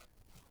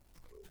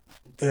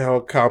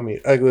 they'll call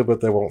me ugly,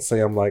 but they won't say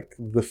I'm like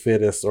the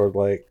fittest or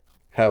like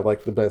have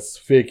like the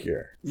best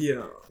figure.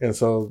 Yeah. And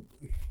so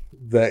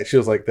that she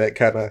was like it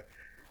got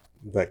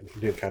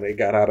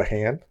out of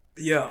hand.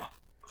 Yeah.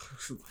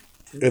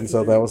 And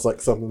so that was like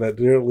something that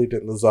really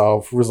didn't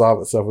resolve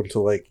itself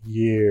until like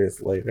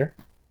years later.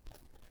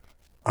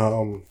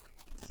 And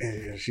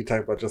she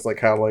talked about just like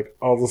how like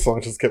all the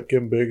songs just kept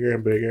getting bigger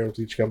and bigger with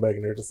each comeback,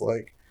 and they're just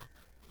like,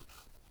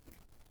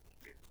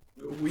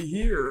 we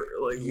hear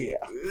like yeah.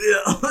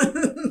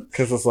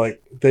 Because it's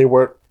like they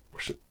weren't.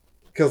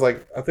 Because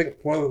like I think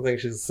one of the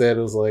things she said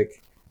was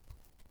like,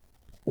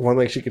 one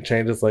thing she could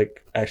change is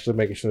like actually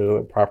making sure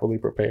they're properly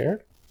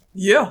prepared.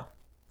 Yeah.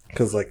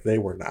 Because like they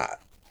were not.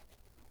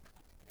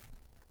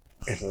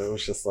 And so it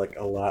was just like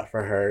a lot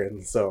for her.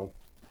 And so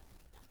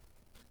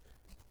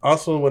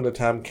also when the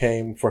time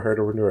came for her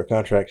to renew her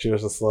contract, she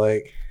was just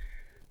like,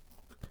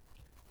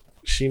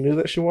 she knew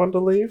that she wanted to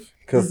leave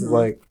because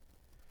like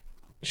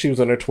she was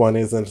in her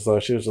 20s, and so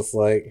she was just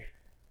like,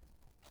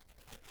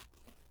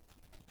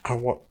 I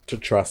want to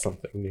try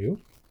something new.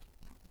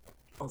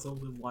 Also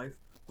live life.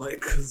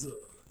 Like, because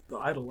the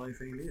idle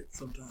life ain't it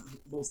sometimes,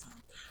 most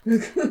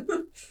times.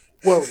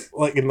 Well,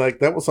 like, and like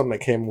that was something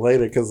that came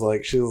later because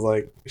like she was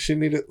like, she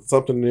needed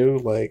something new.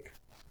 Like,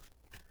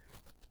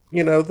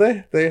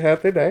 they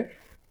had their day.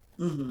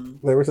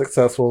 Mm-hmm. They were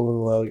successful,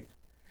 and like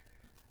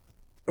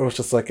it was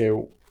just like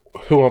who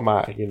am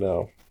I,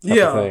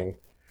 yeah, thing.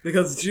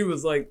 Because she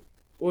was like,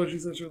 what did you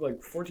say? She was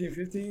like 14,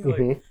 15?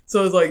 Like,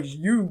 so it's like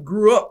you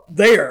grew up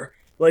there.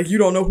 Like, you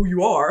don't know who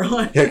you are.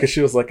 Yeah, because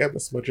she was like, I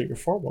miss my junior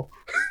formal.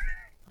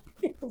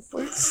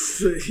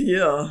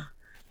 Yeah.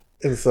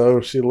 And so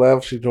she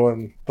left. She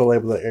joined the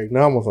label that Eric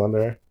Nam was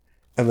under,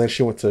 and then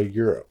she went to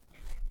Europe.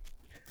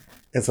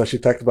 And so she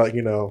talked about,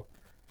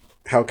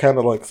 how kind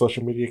of like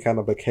social media kind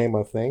of became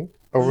a thing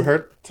over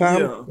her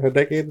time, her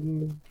decade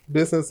in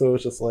business. So it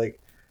was just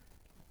like,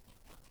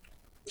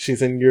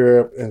 she's in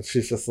Europe, and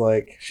she's just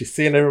like, she's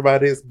seeing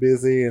everybody's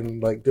busy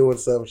and like doing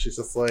stuff. She's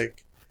just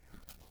like,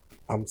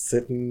 I'm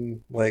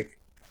sitting like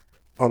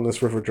on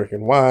this river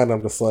drinking wine.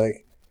 I'm just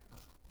like,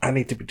 I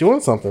need to be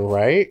doing something,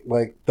 right?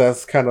 Like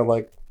that's kind of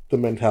like the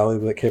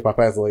mentality that K-pop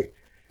has. Like,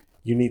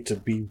 you need to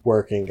be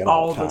working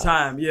all the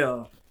time.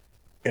 Yeah.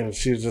 And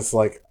she was just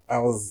like, I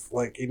was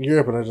like in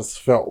Europe, and I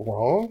just felt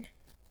wrong.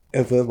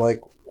 And then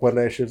like one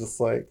day she was just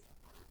like,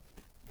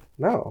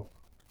 no,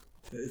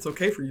 it's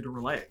okay for you to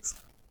relax.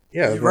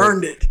 Yeah, you've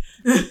earned it.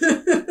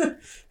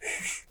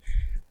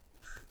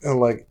 And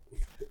like,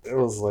 it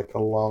was like a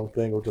long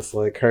thing of just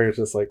like her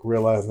just like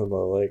realizing that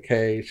like,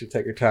 hey, you should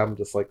take your time and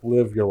just like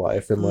live your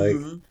life, and like,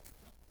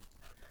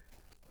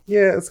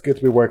 yeah, it's good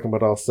to be working,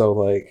 but also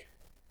like,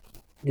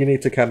 you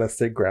need to kind of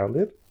stay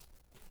grounded.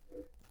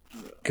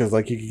 Because,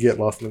 like, you could get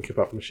lost in the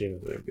kippop machine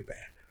and it would be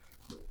bad.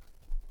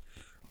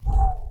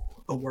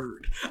 A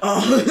word.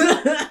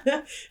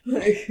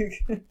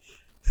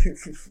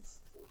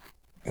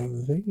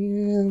 And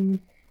then,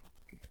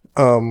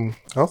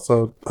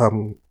 also,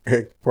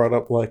 Eric brought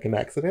up, like,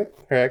 her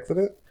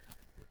accident.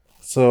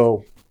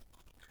 So,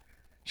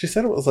 she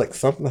said it was, like,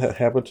 something that had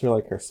happened to,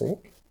 like, her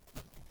sink.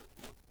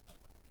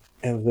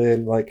 And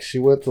then, like, she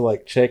went to,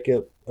 like, check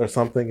it or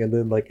something, and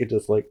then, like, it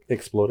just, like,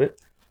 exploded.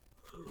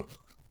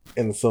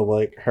 And so,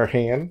 like, her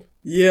hand.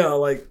 Yeah,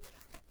 like,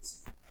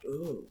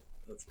 oh,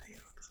 that's bad.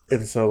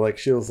 And so, like,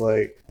 she was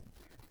like,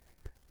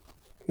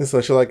 and so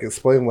she, like,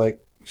 explained,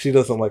 like, she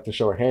doesn't like to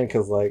show her hand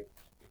because, like,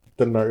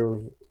 the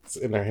nerves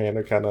in her hand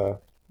are kind of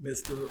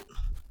messed up.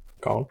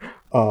 Gone.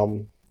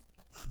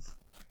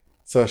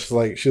 So she's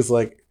like,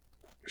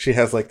 she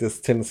has, like, this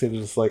tendency to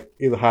just, like,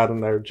 either hide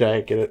in her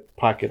jacket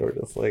pocket or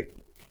just, like,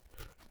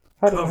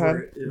 cover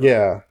it.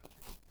 Yeah.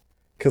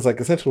 Because, like,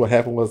 essentially what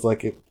happened was,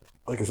 like,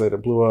 like I said,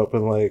 it blew up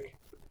and, like,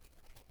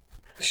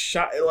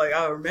 shot. Like,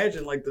 I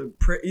imagine, like,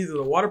 either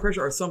the water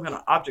pressure or some kind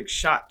of object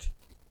shot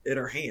at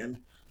her hand.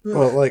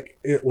 Well,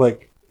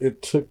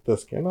 it took the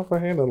skin off her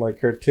hand and, like,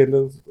 her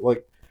tendons,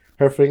 like,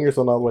 her fingers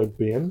on all the way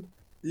bend.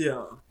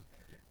 Yeah.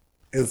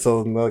 And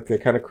so, like, they're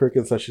kind of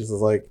crooked. So she's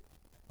just like,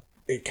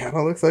 it kind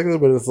of looks like it,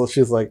 but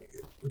she's like,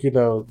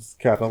 it's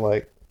kind of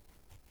like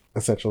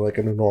essentially like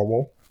a new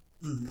normal.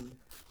 Mm-hmm.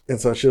 And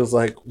so she was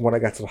like, when I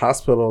got to the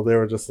hospital, they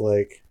were just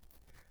like,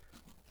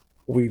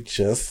 we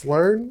just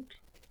learned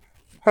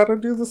how to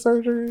do the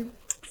surgery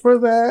for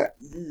that,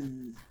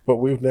 but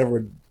we've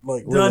never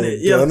like done really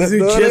it.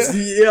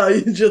 Yeah,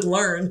 you just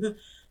learned.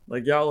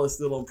 Like, y'all are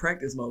still on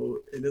practice mode,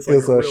 and it's like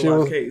a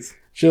real life case.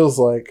 She was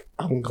like,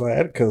 I'm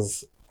glad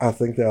because I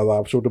think the other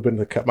option would have been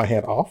to cut my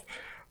hand off.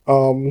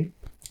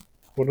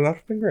 Would not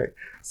have been great.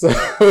 So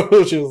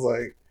she was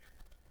like,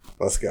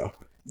 let's go.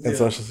 And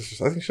so I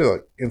think she was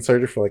like in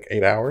surgery for like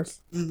 8 hours.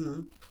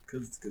 Mm-hmm.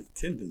 Because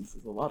tendons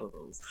is a lot of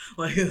those.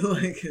 Like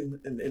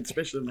and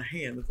especially in the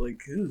hand, it's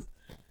like, ugh.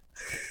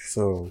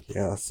 So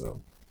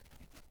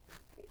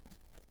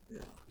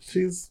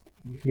she's,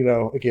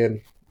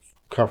 again,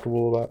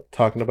 comfortable about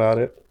talking about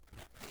it.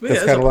 Yeah,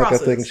 it's kind of like a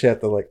thing she had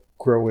to like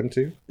grow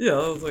into. Yeah,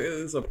 I was like,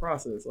 it's a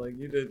process. Like,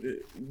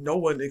 no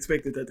one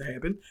expected that to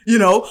happen.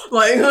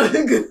 Like,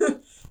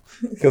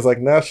 because like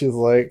now she's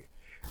like,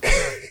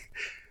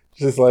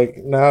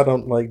 now I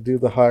don't like do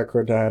the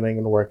hardcore dining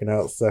and working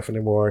out stuff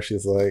anymore.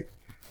 She's like,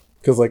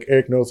 because like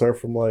Eric knows her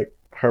from like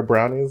her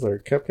brownies or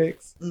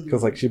cupcakes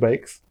because like she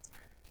bakes.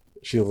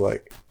 She was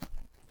like,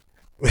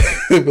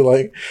 they'd be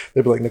like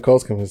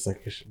Nicole's coming. It's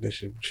like,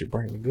 she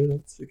bring the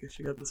goods? Because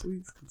she got the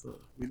sweets. Because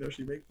we know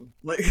she makes them.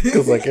 Like,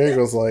 because like Eric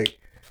was like,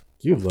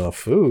 you love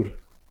food,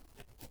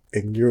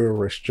 and you're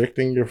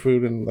restricting your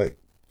food, and like,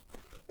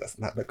 that's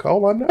not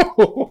Nicole I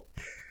know.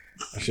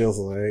 She was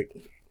like,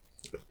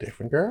 a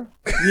different girl.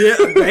 Yeah,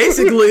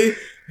 basically,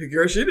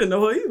 girl, she didn't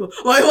know her either.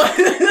 Like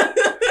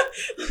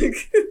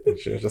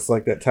she was just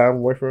like that time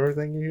away from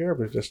everything you hear,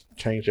 but it just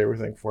changed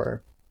everything for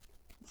her.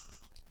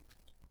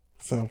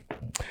 So,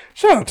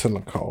 shout out to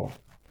Nicole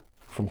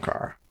from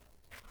Car.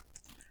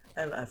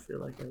 I feel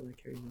like I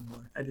like her even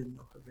more. I didn't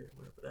know her very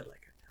well, but I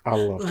like her. I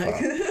love her.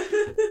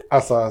 I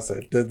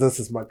said, this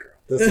is my girl.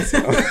 This is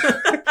her.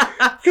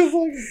 Because,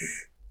 like,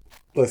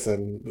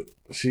 listen,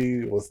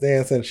 she was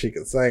dancing, she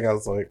could sing. I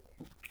was like,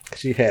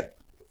 she had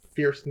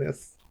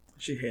fierceness.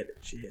 She had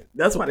it.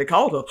 That's why they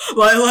called her.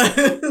 Like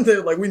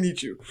they're like, we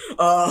need you.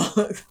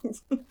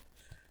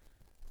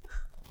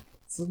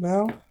 So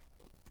now,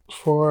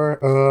 for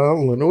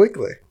Luna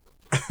Weekly.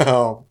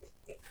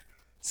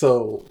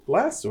 So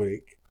last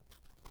week,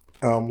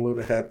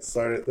 Luna had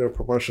started their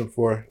promotion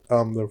for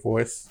their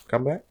voice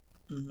comeback.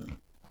 Mm-hmm.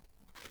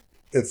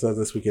 And so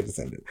this week it just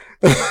ended.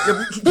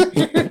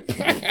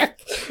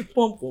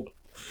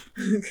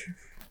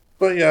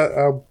 But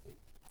yeah,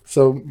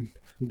 so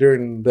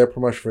during their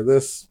promotion for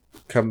this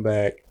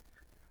comeback,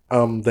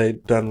 they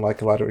done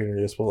like a lot of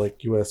interviews with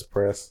like U.S.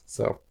 press.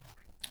 So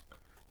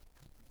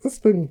it's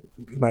been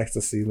nice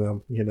to see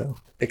them,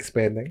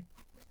 expanding.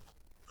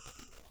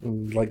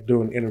 And, like,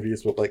 doing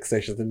interviews with like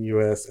stations in the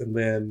U.S. And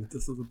then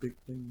this is a big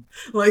thing.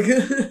 Like,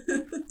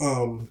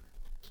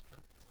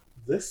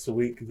 this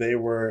week they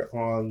were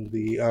on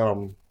the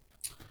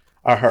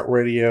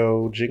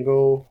iHeartRadio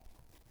Jingle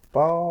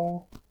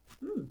Ball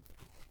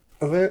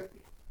event.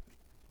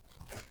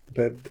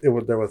 But there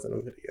wasn't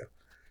a video.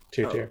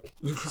 Cheer.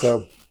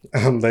 So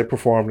they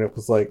performed. It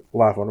was like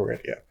live on the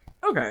radio.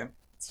 Okay.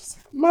 It's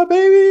like, my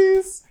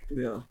babies.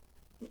 Yeah.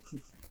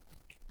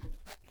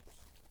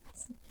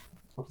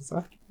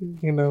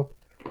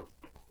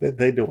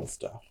 They doing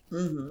stuff.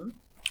 Mm-hmm.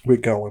 We're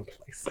going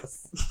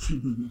places.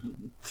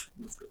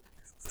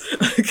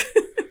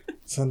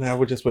 So now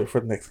we'll just wait for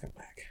the next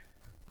comeback.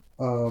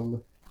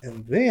 And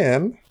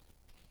then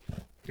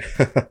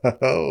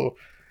Mr.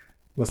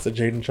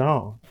 Jaden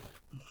John.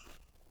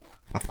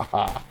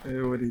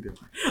 Hey, what are you doing?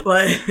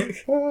 Like,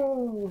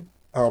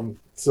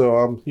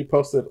 So he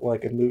posted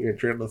like a new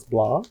entry on this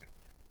blog.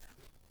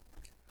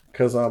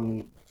 because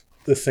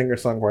the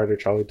singer-songwriter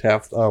Charlie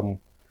Taft,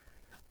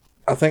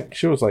 I think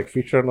she was like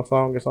featured on a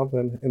song or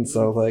something, and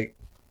so like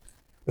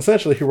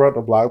essentially he wrote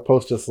a blog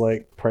post just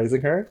like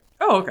praising her.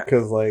 Oh, okay.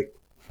 Because like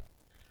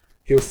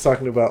he was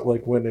talking about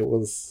like when it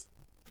was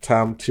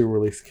time to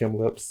release Kim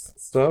Lip's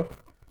stuff.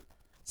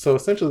 So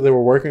essentially they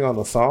were working on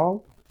the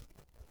song,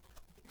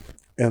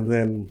 and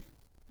then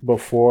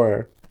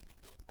before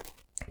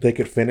they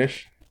could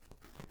finish,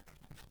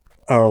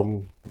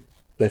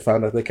 they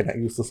found out they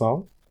couldn't use the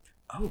song.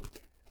 Oh.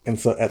 And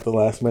so at the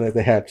last minute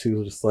they had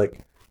to just like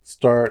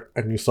start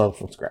a new song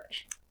from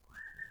scratch.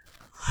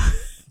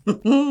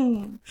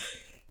 And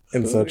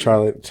so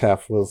Charlie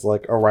Taft was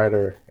like a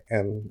writer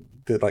and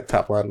did like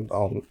top line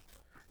on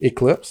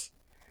Eclipse.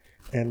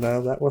 And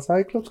that was how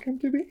Eclipse came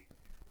to be.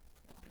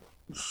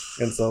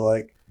 And so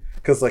like,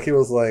 because like he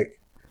was like,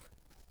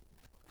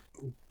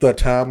 the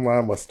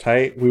timeline was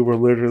tight. We were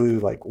literally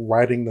like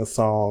writing the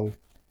song.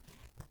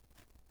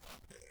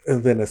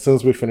 And then as soon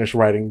as we finished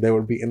writing, they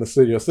would be in the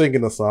studio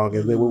singing the song,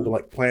 and they would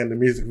like plan the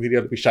music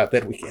video to be shot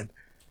that weekend.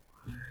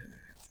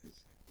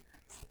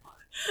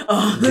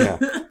 Yeah.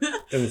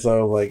 And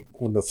so like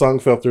when the song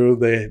fell through,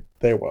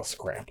 they were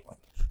scrambling.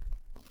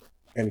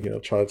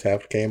 And Charlie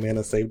Taft came in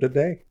and saved the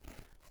day.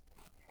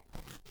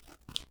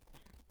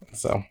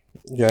 So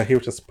yeah, he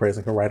was just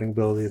praising her writing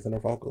abilities and her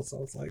vocals. So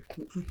I was like,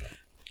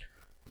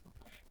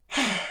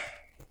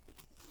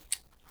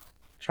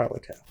 Charlie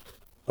Taft,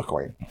 a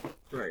queen.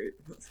 Right.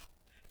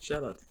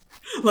 Shout out.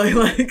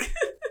 Like.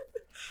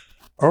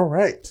 All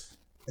right.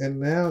 And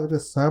now it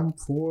is time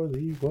for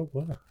the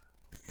what?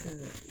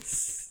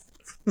 Yes.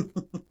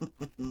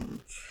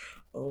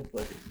 Oh,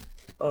 buddy.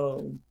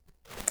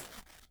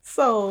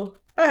 So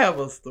I have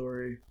a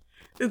story.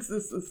 It's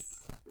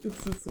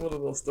just one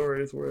of those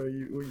stories where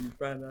you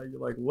find out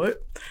you're like,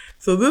 what?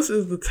 So this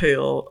is the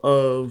tale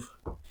of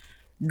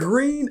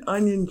Green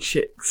Onion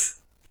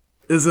Chicks.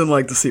 Is in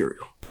like the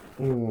cereal.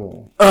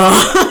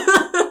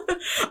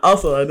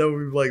 Also, I know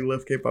we've like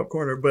left K-pop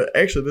corner, but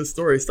actually this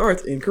story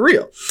starts in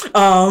Korea.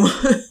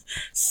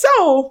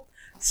 So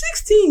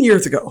 16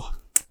 years ago,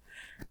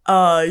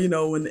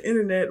 when the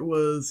internet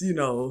was,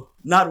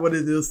 not what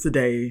it is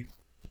today,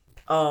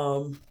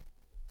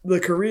 the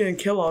Korean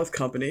Kellogg's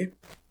company,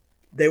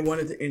 they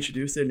wanted to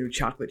introduce their new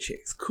chocolate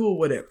chicks. Cool,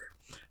 whatever.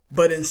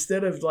 But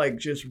instead of like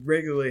just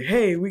regularly,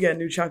 hey, we got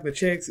new chocolate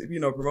chicks,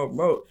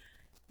 promote,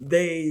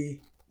 they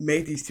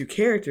made these two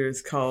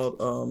characters called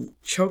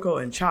Choco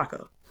and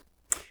Chaka.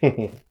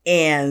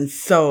 And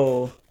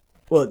so,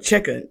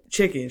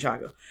 Checky and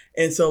Chaka.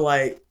 And so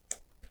like,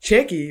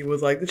 Checky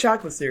was like the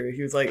chocolate cereal.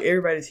 He was like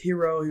everybody's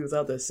hero. He was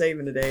out there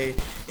saving the day.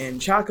 And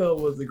Chaka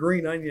was the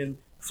green onion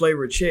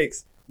flavored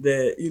chicks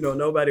that,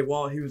 nobody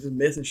wanted. He was just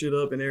messing shit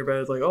up, and everybody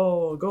was like,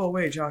 oh, go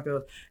away,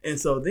 Chaka. And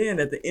so then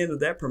at the end of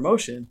that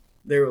promotion,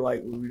 they were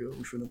like, well, we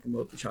finna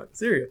promote the chocolate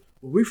cereal.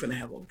 Well, we finna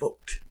have a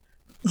vote.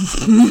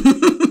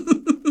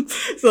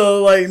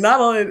 So like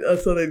not only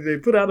so they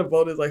put out a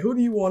vote. It's like, who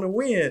do you want to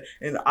win?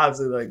 And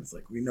obviously like it's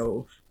like we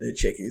know that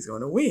Checky's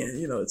going to win.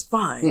 It's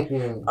fine.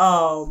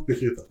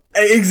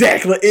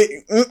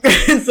 Exactly.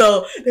 And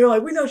so they were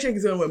like, we know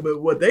Checky's going to win.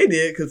 But what they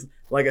did, because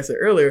like I said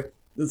earlier,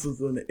 this was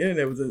when the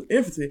internet was in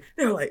infancy.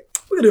 They were like,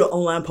 we're gonna do an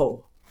online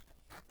poll.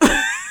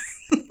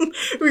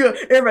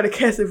 Everybody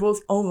cast their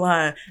votes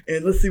online,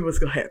 and let's see what's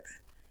gonna happen.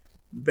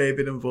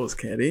 Baby, them votes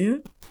came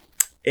in,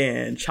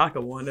 and Chaka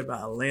won it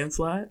by a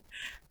landslide.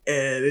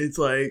 And it's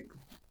like,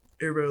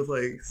 everybody was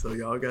like, so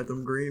y'all got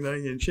them green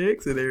onion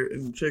chicks? And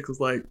the chicks was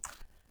like,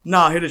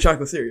 nah, here the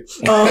chocolate cereal.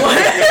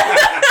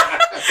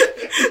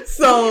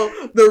 So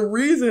the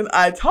reason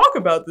I talk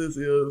about this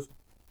is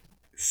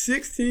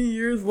 16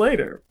 years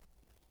later,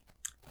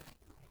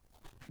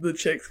 the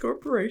Chex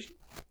Corporation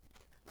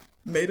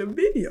made a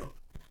video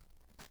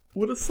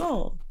with a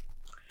song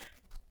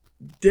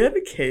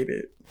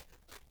dedicated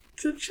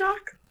to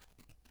Chaka.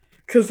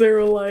 Because they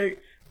were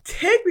like,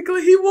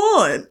 technically he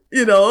won,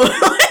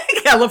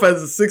 I love how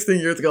this is 16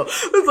 years ago.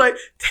 It's like,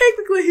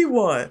 technically he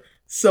won.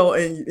 So,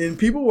 and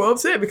people were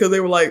upset because they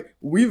were like,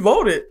 we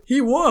voted, he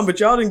won, but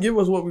y'all didn't give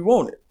us what we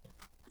wanted.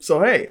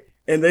 So, hey.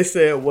 And they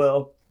said,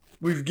 well,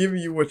 we've given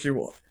you what you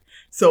want.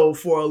 So,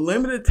 for a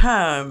limited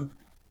time,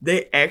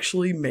 they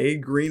actually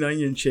made green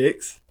onion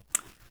chicks.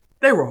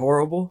 They were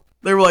horrible.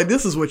 They were like,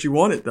 this is what you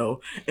wanted, though.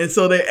 And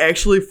so they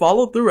actually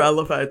followed through. I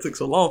love how it took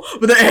so long.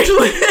 But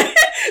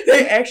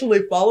they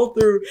actually followed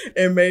through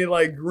and made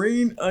like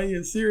green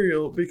onion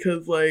cereal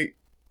because like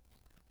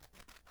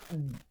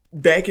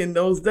back in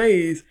those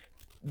days,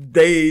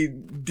 they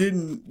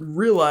didn't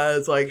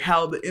realize like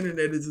how the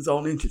internet is its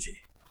own entity.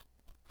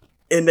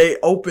 And they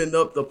opened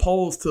up the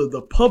polls to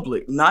the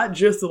public, not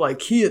just to like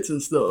kids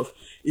and stuff,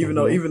 even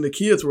though even the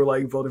kids were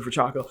like voting for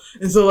Choco.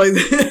 And so like,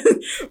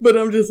 but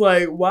I'm just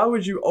like, why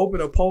would you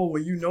open a poll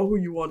when you know who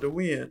you want to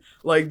win?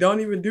 Like,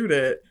 don't even do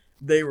that.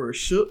 They were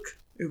shook.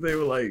 They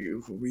were like,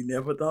 we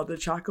never thought that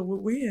Choco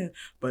would win,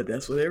 but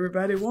that's what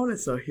everybody wanted.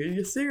 So here's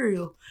your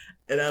cereal.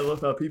 And I love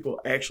how people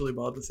actually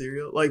bought the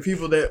cereal. Like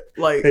people that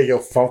like, hey, your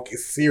funky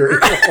cereal.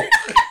 Like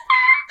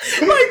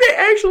they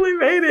actually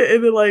made it.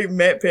 And then like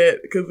Matt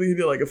Pat, because he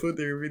did like a food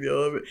theory video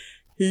of it,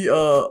 he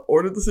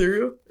ordered the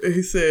cereal and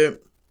he said,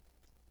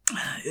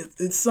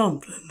 it's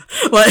something.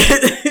 Like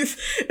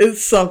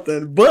it's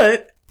something,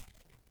 but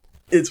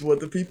it's what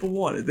the people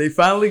wanted. They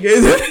finally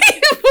gave the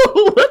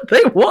people what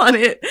they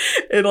wanted.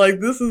 And like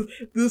this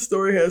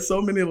story has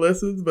so many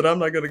lessons, but I'm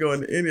not gonna go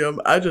into any of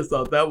them. I just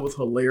thought that was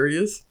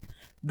hilarious.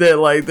 That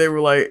like they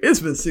were like, it's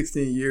been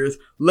 16 years.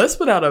 Let's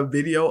put out a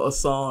video, a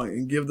song,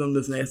 and give them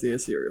this nasty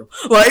ass cereal.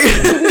 Like,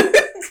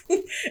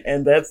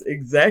 and that's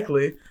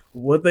exactly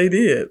what they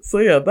did. So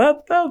yeah,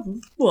 that was a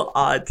little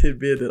odd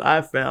tidbit that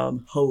I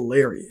found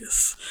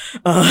hilarious.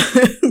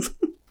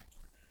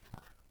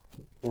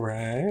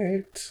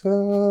 Right.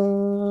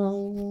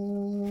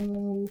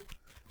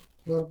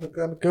 What I'm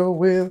gonna go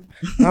with?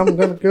 I'm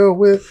gonna go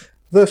with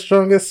the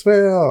strongest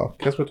smell,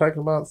 because we're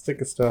talking about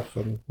sticky stuff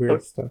and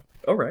weird stuff.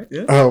 All right,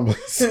 yeah.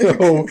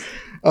 The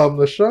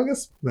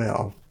strongest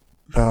smell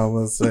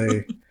was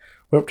a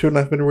webtoon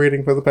I've been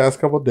reading for the past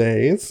couple of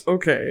days.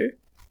 Okay.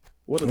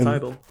 What a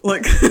title.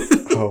 Like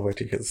oh, wait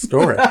to hear the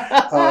story.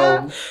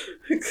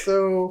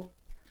 So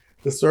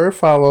the story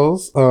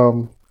follows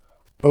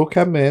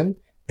Okamen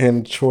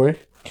and Choi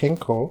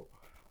Kenko.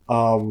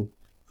 So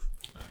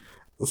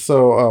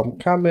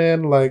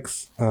Kamen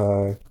likes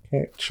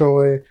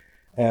Choi,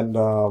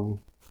 and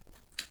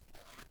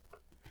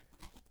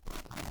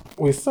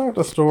we start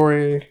the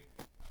story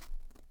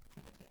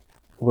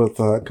with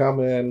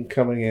Kamen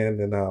coming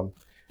in and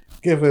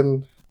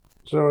giving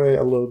Choi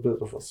a little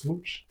bit of a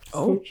smooch.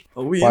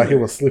 While he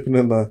was sleeping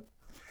in the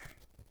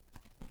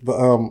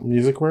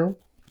music room.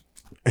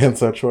 And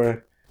so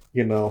Choi,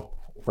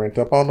 ranked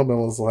up on him and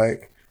was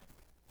like,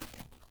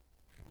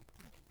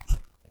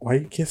 why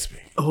you kiss me?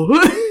 Oh.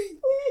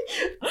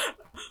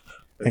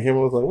 And him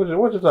was like,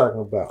 what you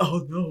talking about?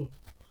 Oh, no.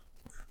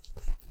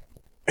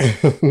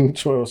 And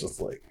Choi was just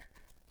like,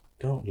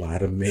 don't lie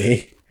to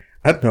me.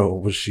 I know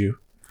it was you.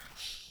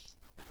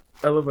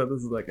 I love how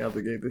this is like out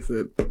the gate. They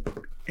said,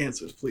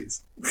 answers,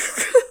 please.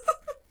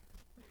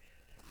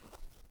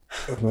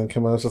 And then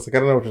Kim was just like, I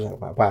don't know what you're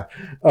talking about. Bye.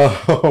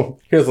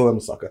 Here's a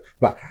lemon sucker.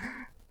 Bye.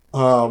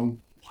 Wow.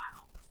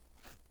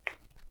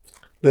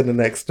 Then the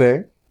next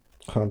day,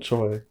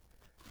 Choi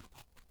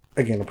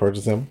again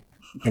approaches him,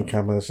 and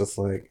Kamen is just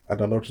like, I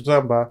don't know what you're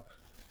talking about.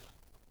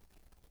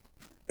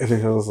 And he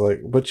was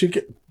like, but you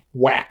get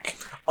whack.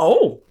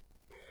 Oh.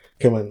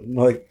 Kamen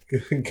like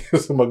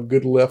gives him a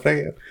good left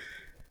hand.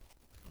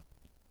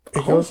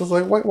 And he was just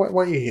like,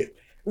 why you hit?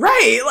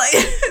 Right, like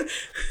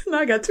now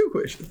I got two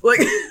questions. Like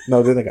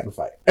no, then they got in a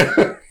fight.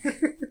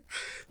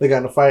 They got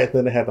in a fight, and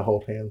then they had to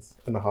hold hands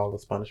in the hall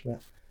as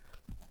punishment.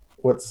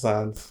 What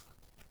signs?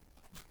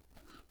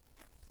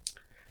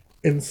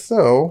 And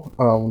so,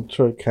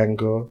 Choi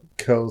Kenko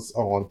goes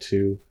on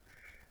to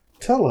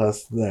tell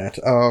us that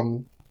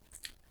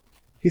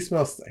he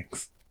smells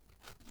things.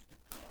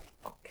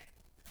 Okay.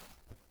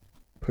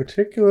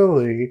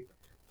 Particularly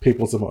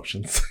people's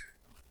emotions.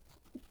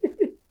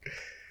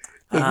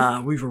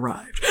 We've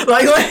arrived.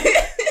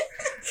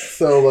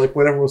 So, like,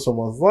 whenever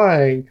someone's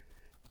lying,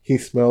 he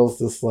smells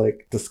this,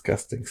 like,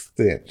 disgusting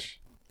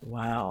stench.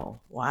 Wow.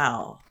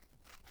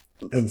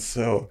 And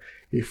so,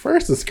 he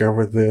first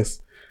discovered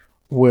this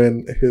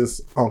when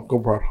his uncle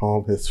brought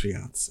home his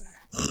fiance.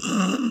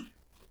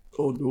 Oh,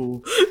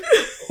 no.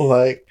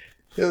 Like,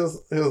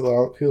 his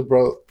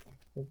brother...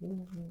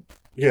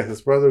 Yeah,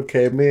 his brother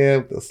came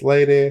in, this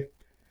lady.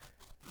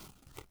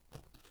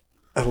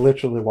 I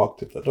literally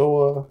walked in the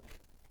door.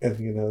 And,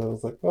 it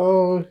was like,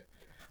 oh,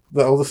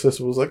 the older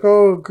sister was like,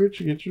 oh, good,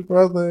 you get your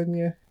brother and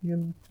you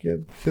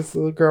get his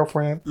little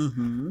girlfriend.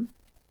 Mm-hmm.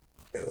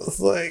 It was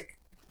like,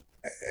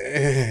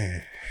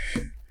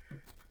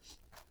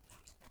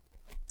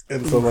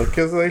 And so, like,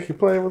 cause like he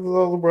played with his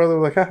older brother,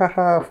 like, ha ha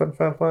ha,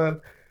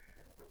 fun.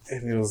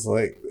 And he was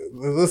like,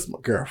 this is my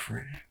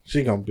girlfriend.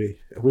 We're gonna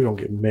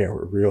get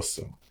married real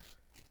soon.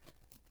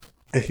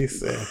 And he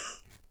said,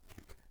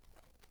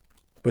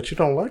 but you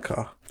don't like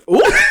her. Ooh.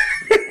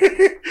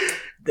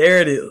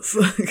 There it is.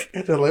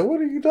 And they're like, what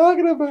are you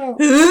talking about?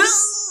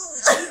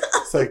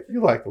 It's like,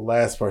 you like the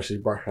last person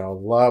you brought her a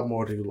lot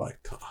more than you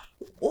liked her.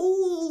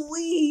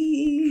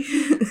 Ooh-wee.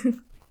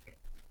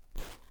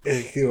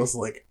 And he was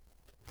like,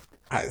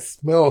 I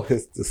smell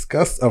his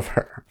disgust of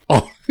her.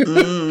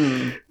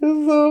 And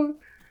so,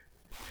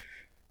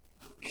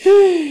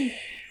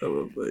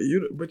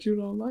 but you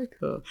don't like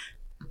her.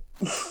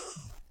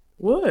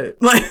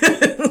 What? Like,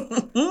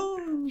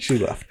 she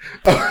left.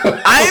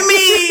 I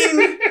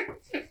mean...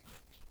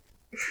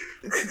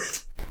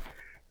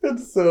 And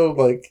so,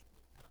 like,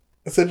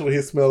 essentially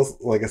he smells,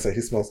 like I said,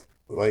 he smells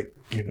like,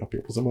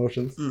 people's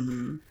emotions.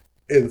 Mm-hmm.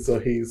 And so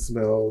he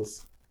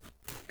smells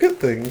good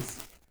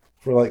things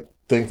for, like,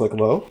 things like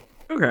love.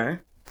 Okay.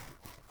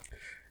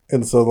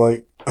 And so,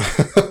 like,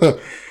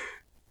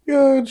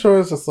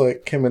 Troy's just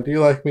like, Kim, do you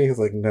like me? He's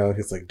like, no.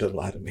 He's like, don't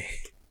lie to me.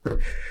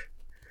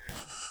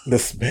 The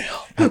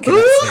smell. I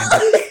cannot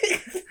stand it.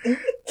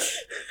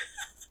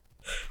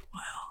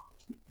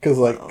 Because,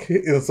 like,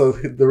 so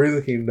the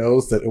reason he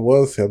knows that it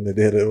was him that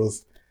did it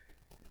was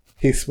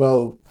he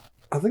smelled,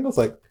 I think it was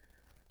like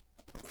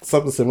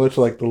something similar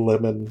to like the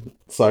lemon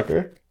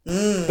sucker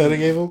that he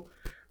gave him.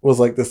 Was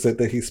like the scent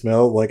that he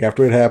smelled like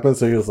after it happened.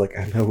 So he was like,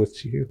 I know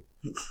it's you.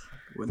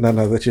 And I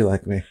know that you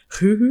like me.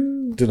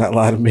 Do not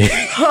lie to me.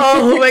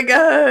 Oh my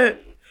God.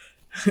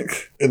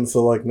 And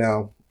so like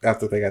now,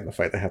 after they got in the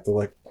fight, they have to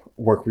like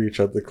work with each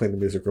other to clean the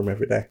music room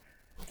every day.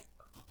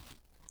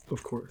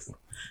 Of course.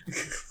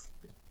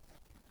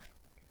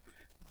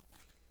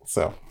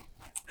 So.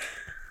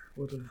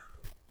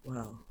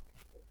 Wow.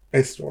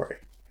 A story.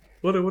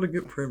 What a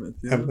good premise.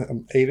 You know?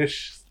 I'm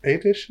eight-ish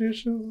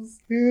issues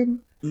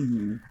in.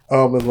 Mm-hmm.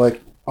 And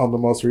like on the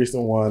most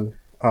recent one,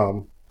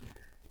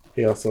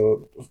 he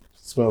also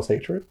smells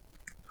hatred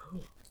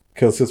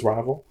because his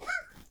rival.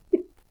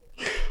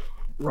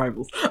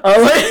 Rivals.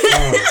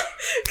 Oh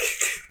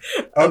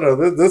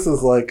no, this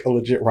is like a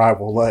legit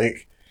rival.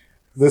 Like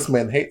this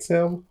man hates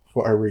him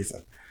for a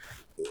reason.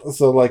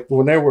 So like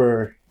when they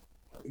were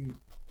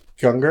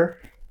younger,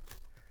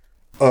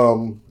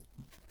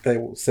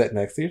 they sat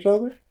next to each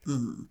other.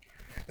 Mm-hmm.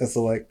 And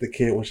so, like, the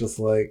kid was just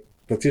like,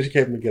 the teacher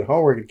came to get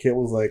homework, and the kid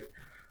was like,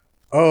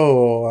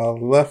 oh, I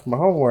left my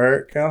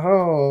homework at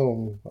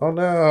home. Oh,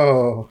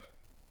 no.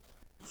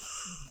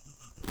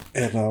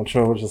 And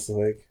Troy was just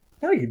like,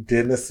 no, you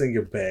didn't. It's in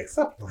your bag.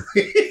 Stop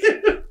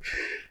lying.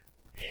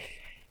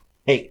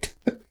 Hate.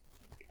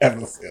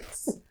 Ever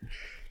since.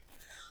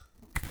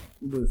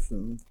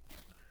 Listen.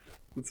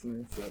 This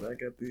man said, I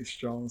got these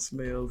strong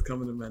smells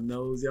coming in my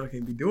nose. Y'all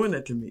can't be doing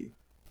that to me.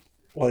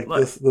 Like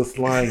this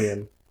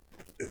lion,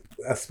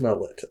 I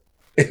smell it.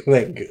 It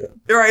ain't good.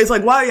 Right? It's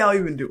like, why y'all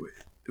even do it?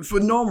 For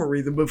normal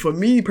reason, but for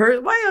me,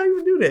 why y'all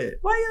even do that?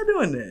 Why y'all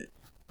doing that?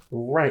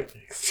 Right.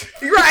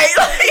 Right?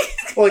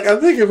 Like, I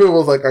think if it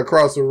was like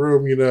across the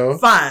room, you know,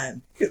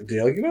 fine.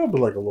 Deal, you know,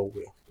 but like a little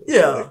bit.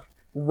 Yeah.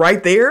 Like,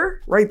 right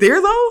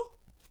there though.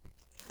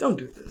 Don't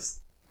do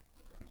this.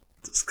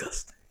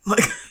 Disgusting.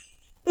 Like.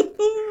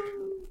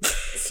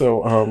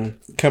 So,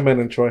 Kamen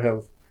and Troy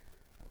have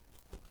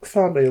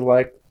found a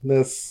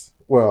likeness.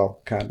 Well,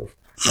 kind of.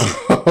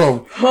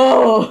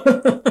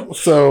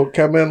 So,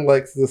 Kamen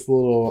likes this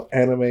little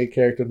anime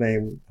character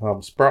named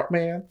Sprout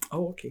Man.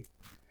 Oh, okay.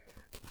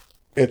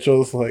 And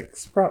Troy's like,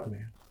 Sprout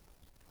Man.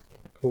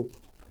 Cool.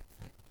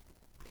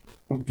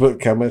 But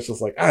Kamen's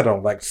just like, I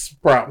don't like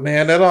Sprout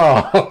Man at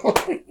all.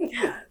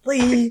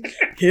 Please.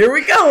 Here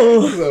we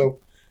go. So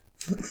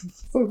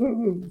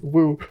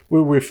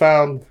we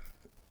found,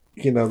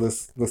 you know,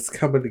 this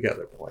coming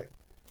together point.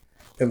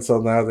 And so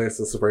now there's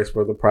this race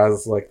where the prize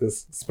is like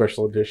this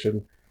special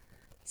edition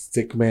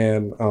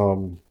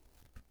Stickman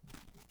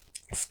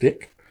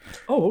stick.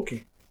 Oh,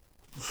 okay.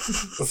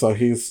 So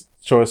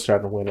Troy's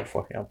trying to win it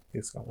for him.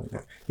 He's gonna win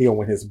it. He's gonna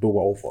win his boo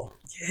over.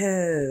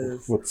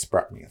 Yes. With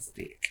Sprout Man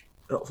stick.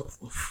 Oh,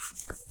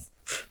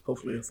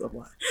 hopefully it's up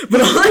line. But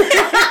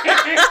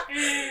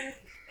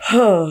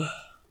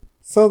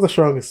So the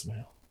strongest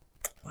smell.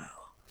 Wow.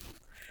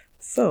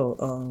 So,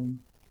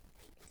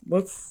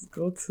 let's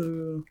go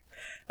to.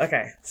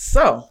 Okay,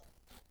 so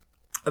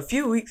a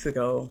few weeks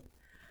ago,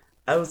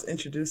 I was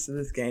introduced to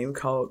this game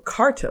called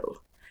Carto,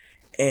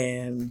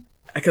 and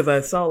because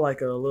I saw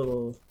like it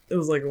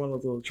was like one of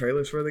those little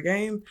trailers for the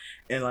game,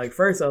 and like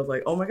first I was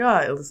like, oh my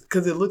god,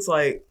 because it looks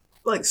like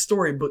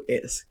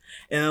storybook-esque,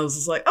 and I was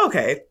just like,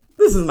 okay,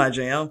 this is my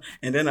jam.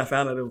 And then I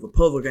found out it was a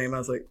puzzle game. I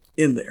was like,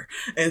 in there.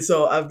 And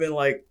so I've been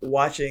like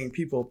watching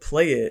people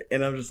play it,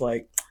 and I'm just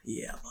like,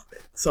 yeah, I love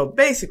it. So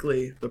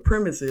basically, the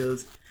premise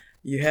is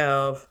you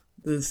have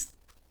this,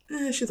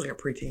 she's like a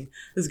preteen,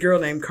 this girl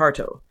named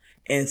Carto.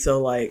 And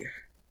so like,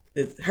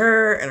 it's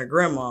her and her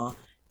grandma,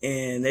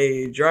 and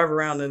they drive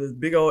around in this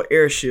big old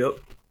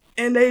airship,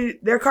 and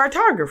they're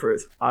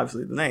cartographers,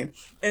 obviously the name.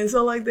 And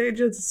so like, they're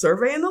just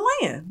surveying the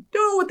land,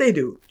 doing what they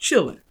do,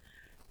 chilling.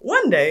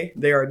 One day,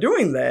 they are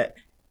doing that,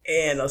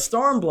 and a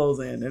storm blows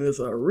in, and it's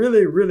a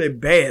really, really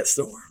bad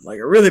storm, like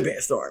a really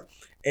bad storm.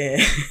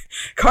 And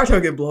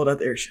Carto get blown out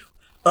the airship.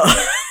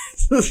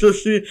 So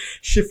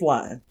she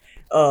flying.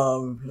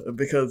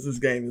 Because this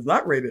game is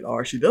not rated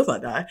R, she does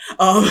not die.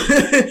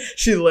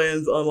 She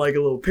lands on like a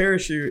little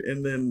parachute,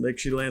 and then like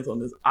she lands on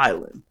this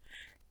island.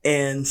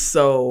 And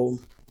so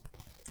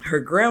her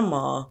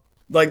grandma,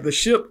 like the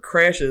ship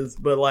crashes,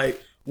 but like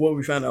what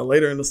we found out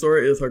later in the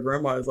story is her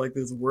grandma is like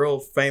this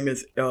world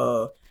famous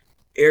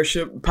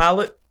airship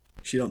pilot.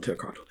 She don't tell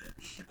Carto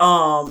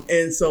that.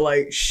 And so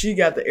like she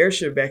got the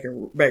airship back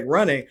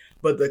running,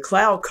 but the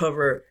cloud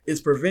cover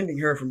is preventing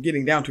her from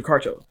getting down to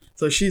Carto.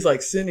 So she's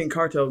like sending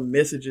Carto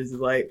messages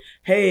like,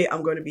 hey,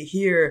 I'm going to be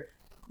here.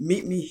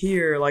 Meet me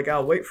here. Like,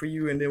 I'll wait for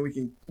you, and then we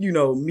can,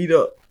 meet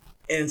up.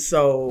 And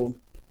so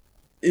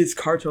it's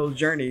Carto's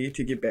journey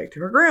to get back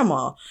to her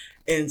grandma.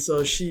 And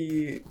so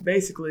she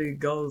basically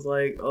goes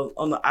like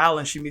on the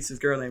island. She meets this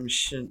girl named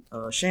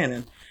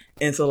Shannon.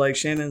 And so like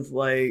Shannon's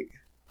like,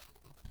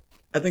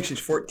 I think she's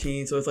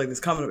 14. So it's like this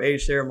coming of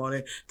age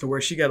ceremony to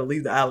where she got to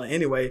leave the island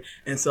anyway.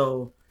 And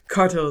so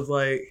Carto's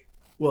like,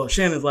 well,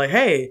 Shannon's like,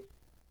 hey,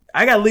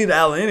 I got to leave the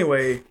island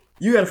anyway.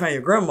 You got to find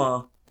your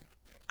grandma.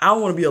 I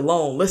don't want to be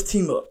alone. Let's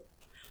team up.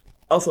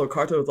 Also,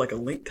 Carto is like a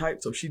link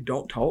type, so she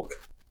don't talk.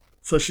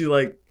 So she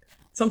like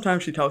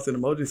sometimes she talks in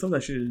emojis,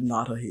 sometimes she just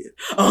nod her head.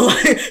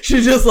 Like,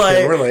 she's just like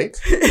can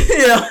relate.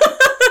 Yeah.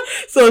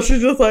 So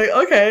she's just like,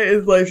 okay,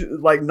 it's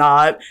like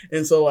nod,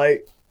 and so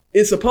like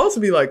it's supposed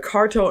to be like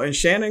Carto and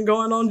Shannon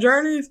going on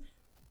journeys.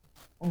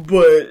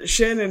 But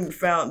Shannon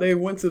they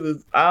went to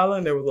this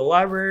island. There was a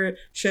library.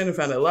 Shannon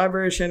found that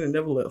library. Shannon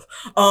never left.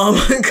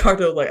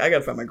 Carter was like, I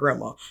gotta find my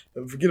grandma.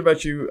 Forget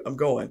about you. I'm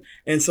going.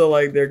 And so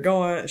like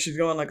she's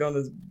going like on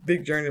this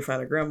big journey to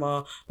find her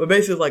grandma. But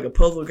basically it's like a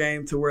puzzle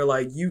game to where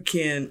like you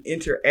can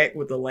interact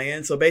with the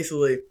land. So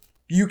basically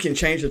you can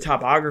change the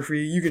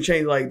topography. You can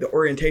change like the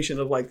orientation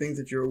of like things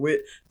that you're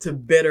with to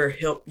better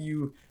help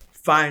you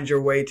find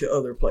your way to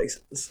other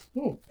places.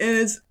 And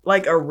it's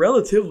like a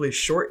relatively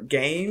short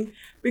game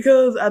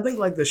because I think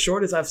like the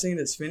shortest I've seen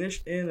it's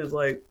finished in is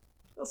like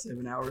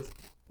 7 hours.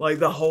 Like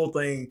the whole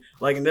thing,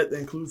 like, and that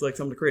includes like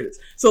some of the credits.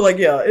 So like,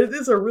 yeah,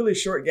 it's a really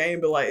short game,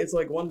 but like it's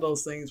like one of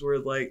those things where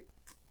it's like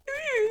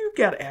you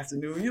got an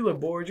afternoon, you look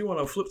bored, you want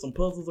to flip some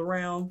puzzles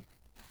around,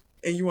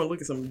 and you want to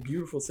look at some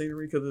beautiful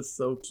scenery because it's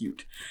so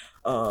cute.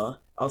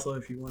 Also,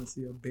 if you want to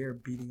see a bear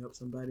beating up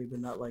somebody, but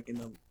not like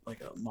in a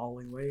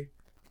mauling way.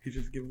 You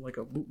just give him like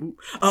a boop boop.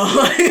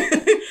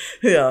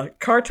 Yeah,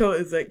 Carto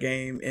is that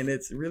game, and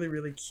it's really,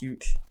 really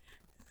cute.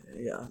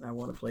 Yeah, I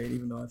want to play it,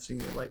 even though I've seen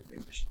it like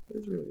English.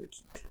 It's really, really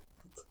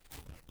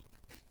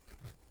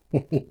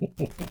cute.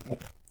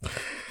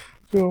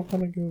 Do I want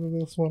to go to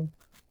this one?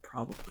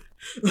 Probably.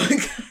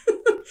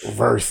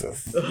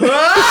 Versus.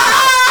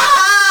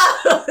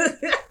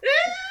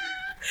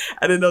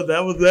 I didn't know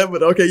that was that,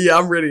 but okay, yeah,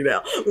 I'm ready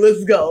now.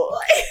 Let's go.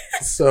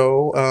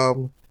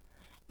 So,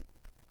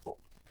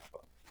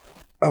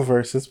 a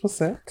Versus was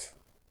set.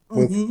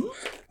 With,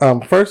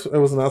 first, it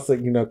was announced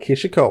that,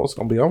 Keisha Cole was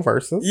going to be on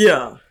Versus.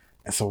 Yeah.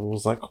 And so it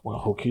was like, well,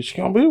 who Keisha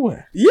going to be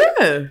with?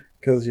 Yeah.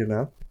 Because,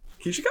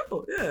 Keisha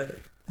Cole, yeah.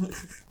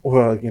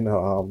 Well,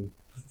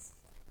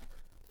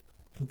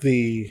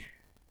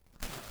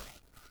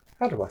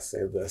 how do I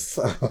say this?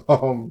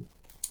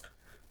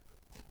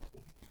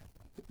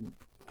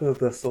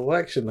 The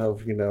selection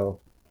of,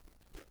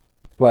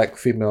 Black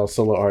female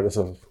solo artists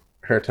of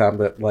her time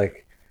that,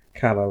 like,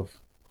 kind of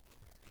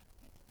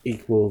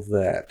equals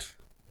that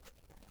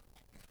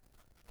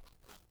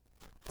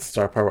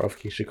star power of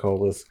Keisha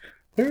Cole is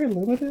very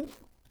limited.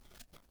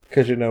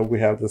 Because, we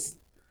have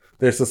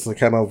there's this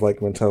kind of,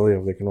 like, mentality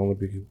of there can only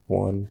be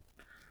one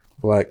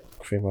Black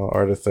female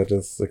artist that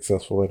is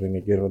successful at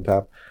any given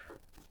time.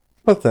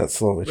 But that's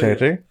slowly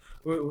changing.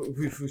 Yeah,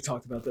 we've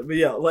talked about that. But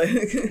yeah,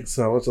 like...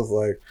 So it's just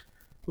like,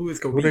 who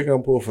they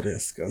going to pull for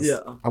this? Because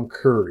I'm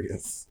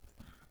curious.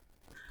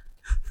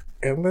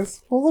 And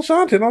this was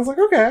Ashanti, and I was like,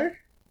 okay.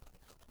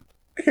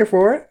 I'm here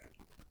for it.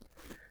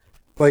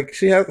 Like,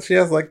 she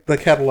has like the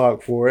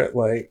catalog for it.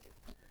 Like,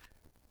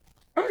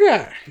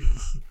 okay,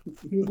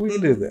 we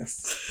can do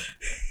this.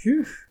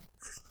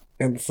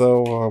 And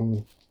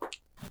so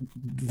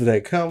the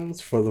day comes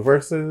for the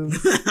Versus.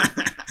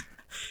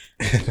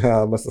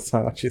 And Mr.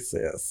 Sanchi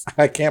says,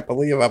 I can't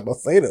believe I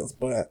must say this,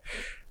 but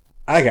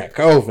I got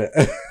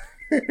COVID.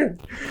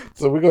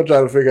 So we're going to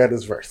try to figure out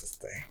this Versus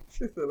thing.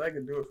 She said, I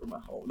can do it from my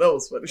home. That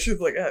was funny. She's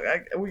like,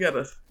 we got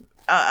to...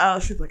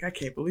 she's like, I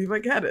can't believe I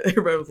got it.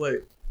 Everybody was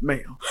like,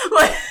 ma'am.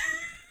 Like,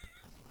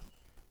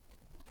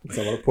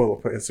 so I'm going to pull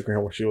up her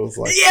Instagram where she was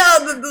like... Yeah,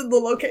 the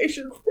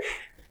locations.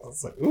 I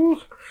was like, ooh.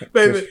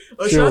 Baby.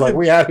 She was like,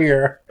 we out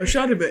here.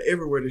 Ashanti been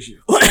everywhere this year.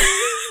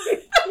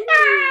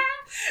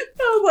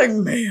 I was like,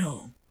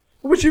 ma'am,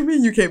 what you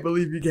mean you can't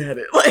believe you got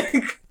it?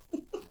 Like...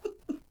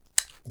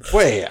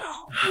 Well,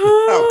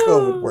 how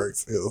COVID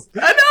works is...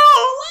 I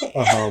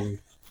know!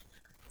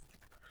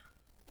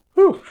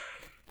 Whew.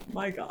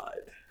 My God.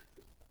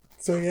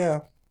 So yeah,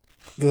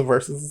 the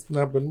Versus has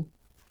now been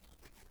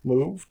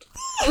moved,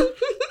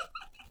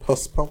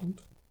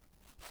 postponed.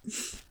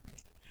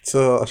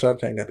 So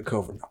Ashanti ain't got the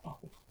COVID now.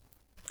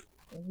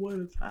 What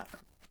a time!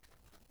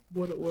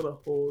 What a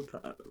whole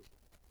time!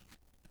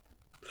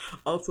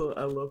 Also,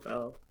 I love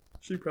how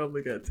she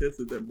probably got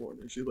tested that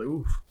morning. She's like,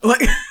 oof,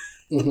 like, like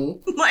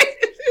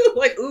she was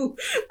like, ooh.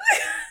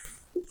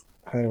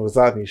 And it was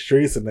out in these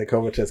streets, and that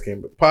COVID test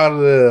came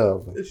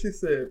positive. And she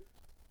said,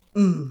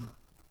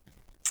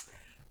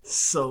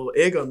 so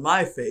egg on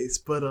my face,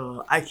 but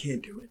I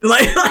can't do it.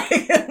 Like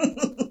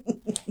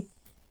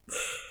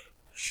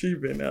she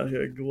been out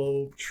here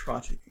globe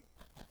trotting.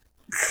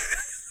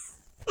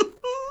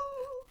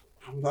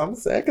 I'm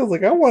sad because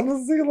like I want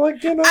to see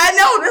like I know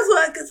that's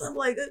why because I'm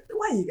like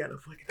why you gotta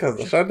fucking because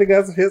Ashanti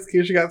got some hits,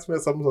 Keisha got some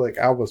hits. I'm like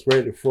I was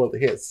ready for the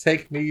hits.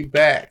 Take me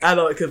back. I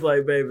know because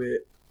like baby,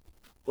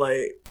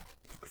 like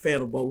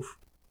fan of both.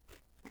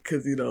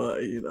 Cause I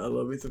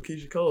love me some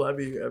Keisha Cole. I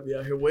be out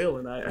here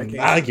wailing. I can't.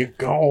 Now you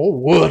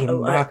gone? What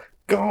am I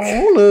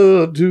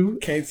gonna do?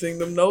 Can't sing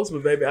them notes,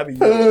 but baby, I be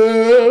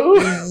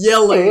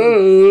yelling.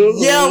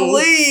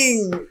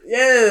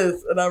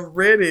 Yes, and I'm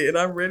ready.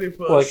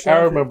 For like I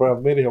remember a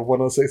video of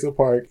 106 in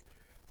Park.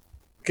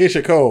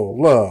 Keisha Cole,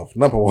 love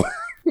 #1.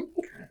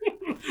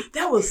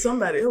 That was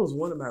somebody. It was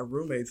one of my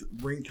roommates'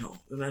 ringtones,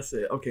 and I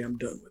said, "Okay, I'm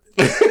done with it."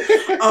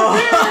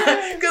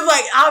 Because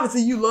like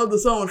obviously you love the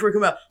song when it first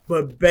came out,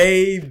 but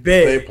baby,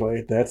 they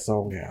played that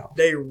song out.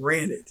 They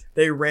ran it.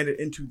 They ran it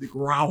into the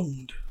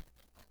ground.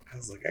 I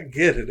was like, I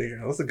get it.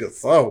 That's a good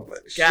song, but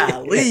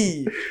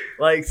golly,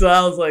 like so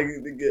I was like,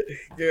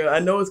 girl, I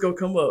know it's gonna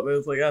come up. It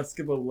was like I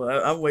skip over.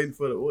 I'm waiting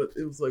for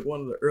it was like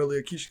one of the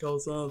earlier Keisha Cole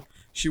songs.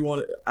 She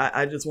wanted.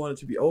 I just wanted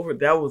to be over.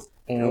 That was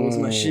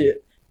my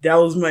shit. That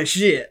was my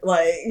shit.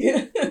 Like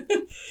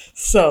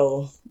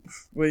so.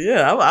 But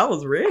yeah, I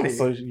was ready.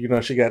 So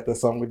she got the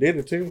song we did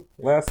it too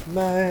last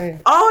night.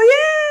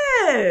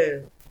 Oh yeah.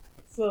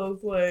 So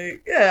it's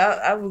like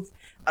I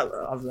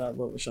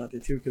love Ashanti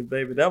too because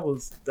baby that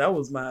was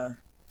my. I'm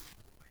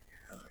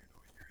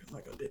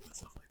not gonna date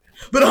myself like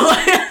that, but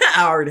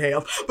I already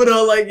have. But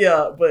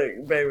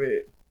but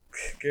baby,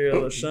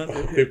 girl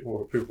Ashanti.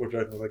 People were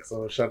trying to like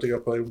so Ashanti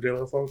got play with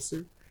Dylan songs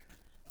too.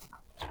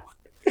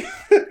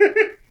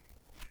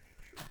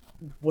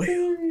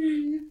 Well,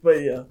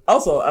 but yeah.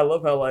 Also, I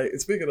love how like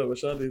speaking of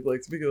Ashanti,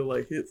 like speaking of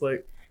like hits,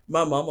 like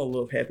my mama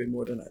love Happy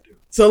more than I do.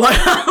 So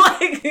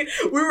like,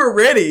 we were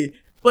ready,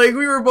 like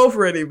we were both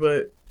ready,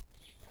 but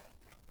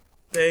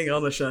dang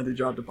on Ashanti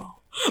dropped the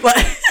ball.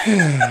 Like,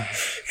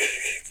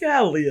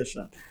 golly,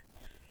 Ashanti.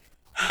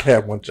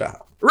 Have one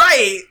job,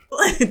 right?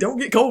 Like, don't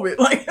get COVID.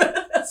 Like,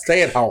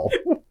 stay at home.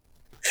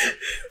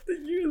 The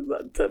year is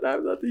not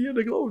the year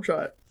to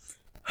globetrot.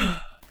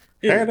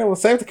 And it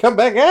was safe to come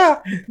back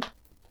out.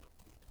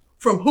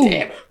 From who?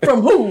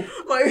 From who?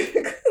 Like,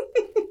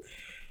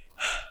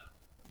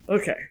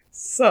 okay,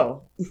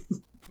 so,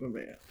 oh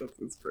man,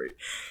 that's great.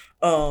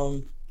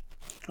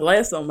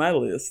 Last on my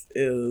list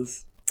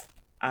is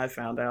I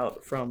found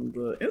out from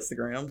the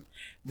Instagram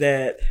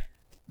that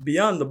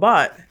Beyond the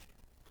Bot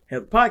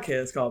has a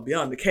podcast called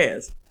Beyond the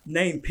Cast,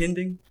 name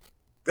pending.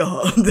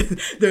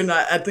 They're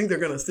not. I think they're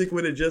gonna stick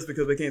with it just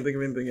because they can't think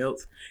of anything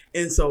else.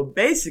 And so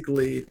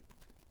basically.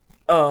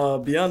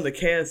 Beyond the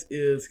Cast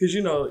is because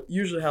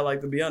usually how like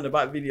the Beyond the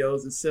Bot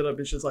videos is set up.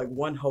 It's just like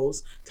one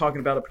host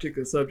talking about a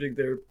particular subject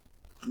they're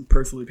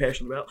personally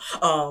passionate about.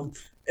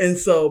 And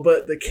so,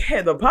 but the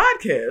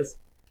podcast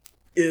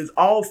is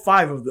all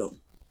 5 of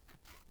them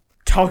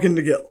talking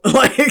together,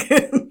 like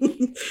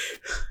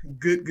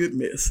good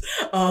miss.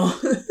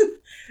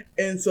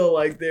 And so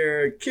like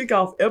their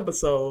kickoff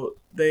episode,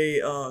 they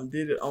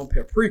did it on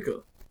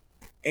Paprika,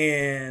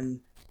 and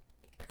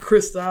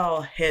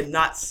Crystal had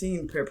not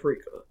seen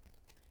Paprika.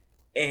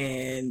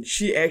 And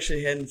she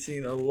actually hadn't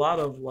seen a lot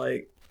of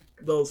like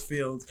those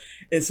films,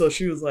 and so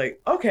she was like,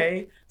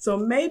 "Okay, so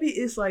maybe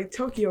it's like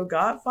Tokyo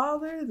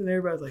Godfathers," and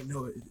everybody's like,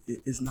 "No,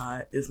 it's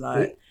not.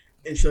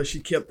 And so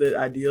she kept that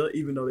idea,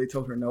 even though they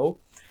told her no.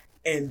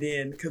 And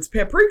then, because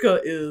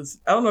Paprika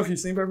is—I don't know if you've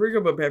seen Paprika,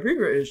 but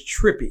Paprika is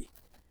trippy.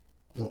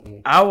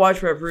 Mm-mm. I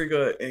watched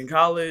Paprika in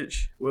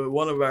college with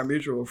one of our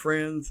mutual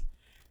friends.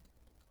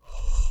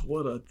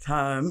 What a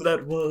time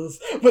that was.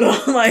 But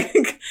I'm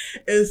like,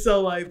 and so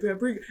like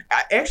Paprika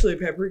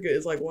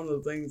is like one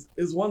of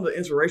the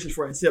inspirations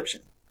for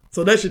Inception.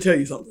 So that should tell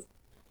you something.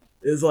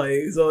 It's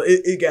like, so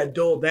it got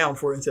dulled down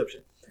for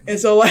Inception. And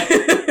so like,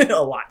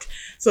 a lot.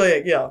 So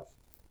yeah,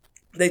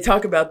 they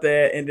talk about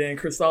that, and then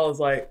Crystal is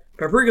like,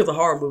 Paprika's a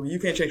horror movie. You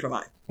can't change my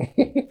mind.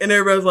 And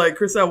everybody's like,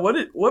 Crystal,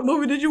 what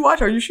movie did you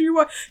watch? Are you sure you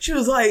watched? She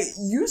was like,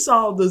 you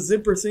saw the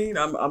zipper scene.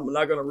 I'm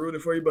not gonna ruin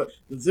it for you, but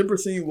the zipper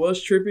scene was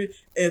trippy.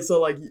 And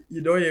so like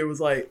Yodoye was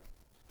like,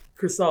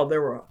 Crystal,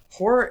 there were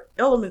horror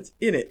elements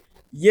in it.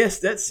 Yes,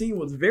 that scene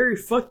was very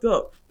fucked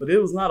up, but it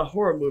was not a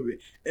horror movie.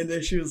 And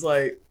then she was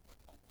like,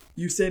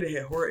 you said it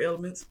had horror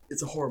elements.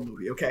 It's a horror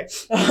movie, okay?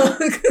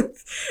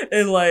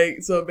 And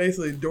like, so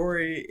basically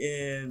Dory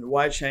and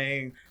Wai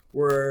Chang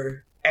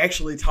were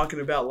actually talking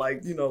about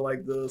like,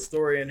 like the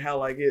story and how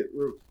like it,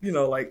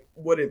 like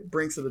what it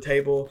brings to the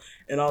table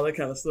and all that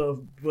kind of stuff.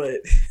 But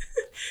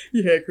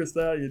you had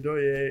Crystal,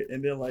 Yodoye,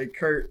 and then like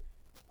Kurt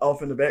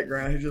off in the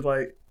background. He's just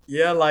like,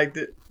 yeah, I liked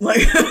it.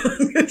 Like,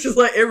 it's just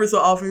like every so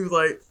often he was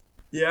like,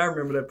 yeah, I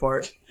remember that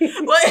part. Like,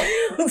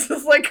 it was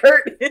just like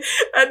Kurt.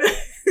 And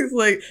he's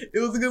like, it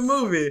was a good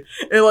movie.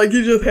 And like,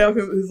 you just have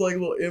his like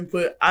little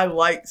input. I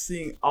like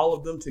seeing all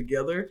of them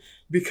together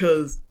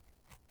because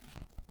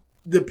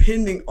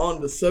depending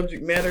on the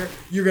subject matter,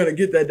 you're going to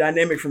get that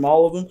dynamic from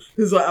all of them.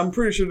 Because like, I'm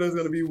pretty sure there's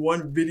going to be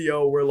one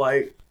video where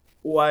like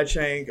Wai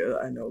Chang,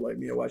 I know like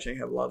me and Wai Chang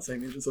have a lot of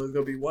same interests. So there's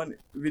going to be one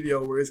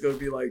video where it's going to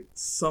be like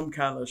some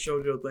kind of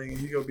shoujo thing. And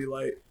he's going to be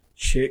like,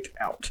 checked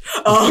out.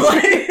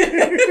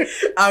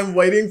 I'm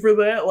waiting for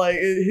that. Like,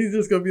 he's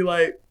just gonna be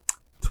like,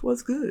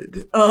 "What's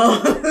good?"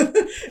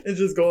 And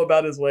just go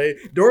about his way.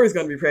 Dory's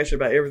gonna be passionate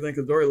about everything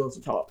because Dory loves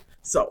to talk.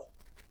 So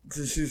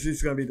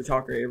she's gonna be the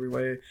talker every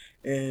way,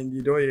 and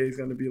Yodoye is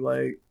gonna be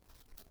like,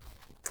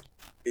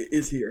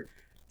 "It's here."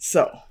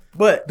 So,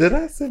 but did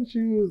I send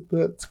you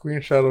that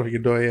screenshot of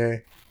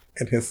Yodoye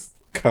and his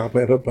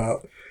comment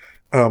about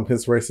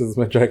his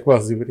racism in Dragon Ball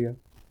Z video?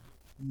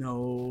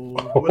 No,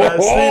 but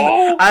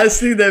I've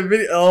seen that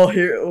video. Oh,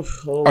 here. Oh,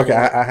 okay,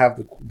 I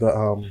have the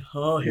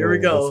oh, here we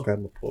go.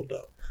 kind of pulled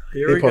up.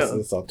 Here we posted go.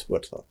 this on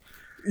Twitter.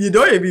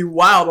 You'd be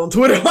wild on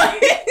Twitter.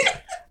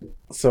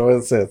 So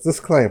it says,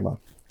 disclaimer.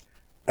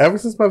 Ever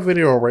since my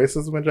video on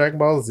racism in Dragon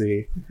Ball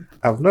Z,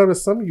 I've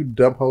noticed some of you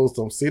dumb hoes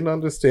don't seem to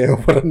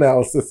understand what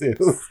analysis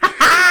is.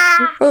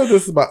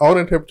 This is my own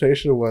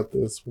interpretation of what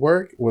this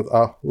work with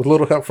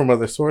little help from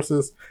other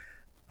sources.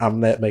 I'm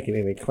not making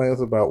any claims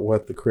about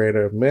what the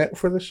creator meant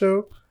for the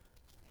show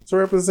to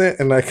represent,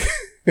 and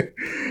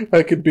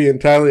I could be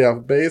entirely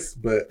off base,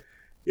 but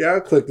y'all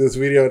click this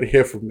video to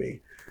hear from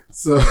me.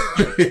 So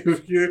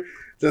if you're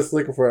just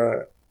looking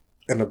for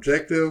an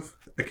objective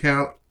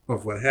account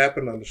of what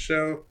happened on the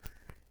show,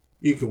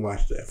 you can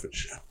watch the effing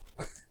show.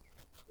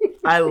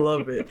 I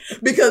love it.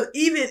 Because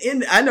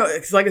even I know,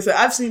 cause like I said,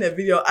 I've seen that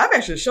video. I've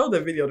actually showed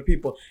that video to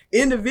people.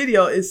 In the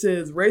video, it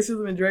says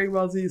racism in Dragon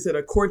Ball Z. It said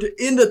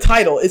in the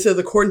title, it says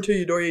according to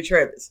Midoriya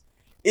Travis.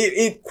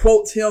 It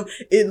quotes him.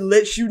 It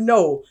lets you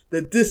know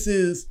that this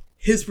is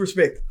his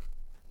perspective.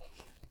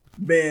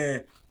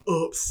 Man,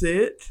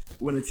 upset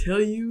when I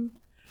tell you.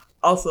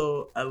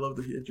 Also, I love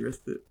that he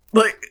addressed it.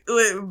 Like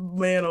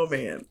man, oh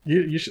man.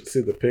 You should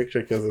see the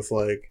picture because it's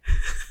like,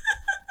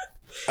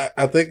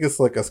 I think it's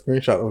like a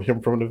screenshot of him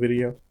from the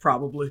video.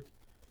 Probably.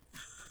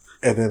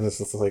 And then it's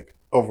just like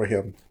over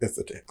him, it's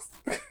the text.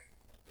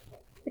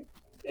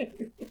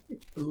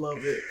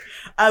 Love it.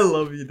 I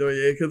love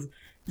Midoriya because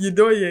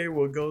Midoriya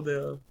will go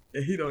there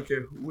and he don't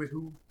care with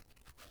who.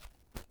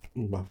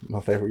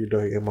 My favorite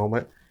Midoriya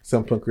moment.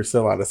 Some punker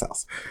sell out his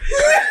house.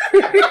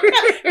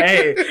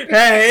 Hey.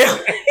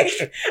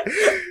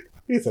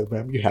 He said,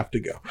 ma'am, you have to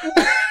go.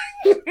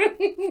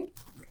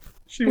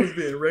 She was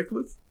being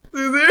reckless.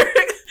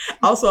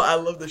 Also, I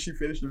love that she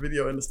finished the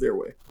video in the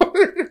stairway.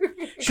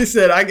 She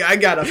said, I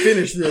gotta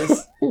finish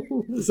this,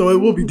 so it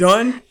will be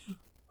done.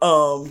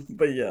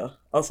 But yeah.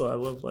 Also, I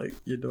love like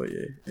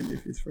Midoriya and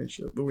Luffy's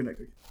friendship, but we're not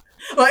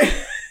gonna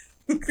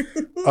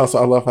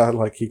Also, I love how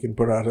like he can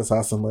put out his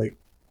house and like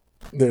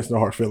there's no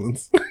hard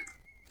feelings.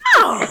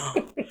 Oh,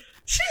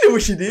 she knew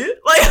what she did.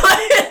 Like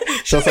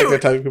just like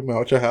that time you come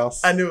out your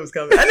house. I knew it was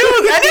coming. I knew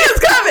it was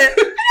coming.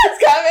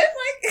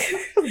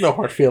 Like there's no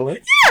hard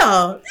feelings.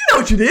 Yeah, you know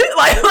what you did.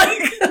 Like.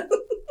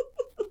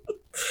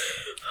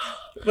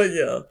 But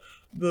yeah,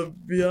 the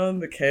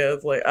Beyond the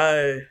Cast, like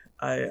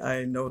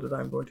I know that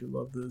I'm going to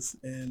love this,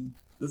 and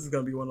this is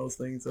gonna be one of those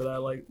things that I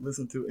like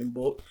listen to in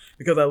bulk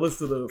because I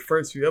listened to the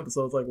first few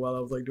episodes like while I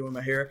was like doing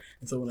my hair,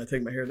 and so when I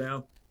take my hair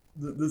down,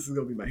 this is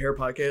gonna be my hair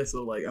podcast.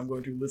 So like I'm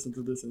going to listen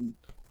to this in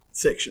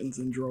sections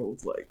and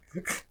droves. Like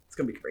it's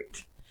gonna be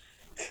great.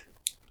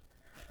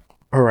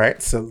 All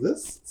right, so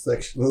this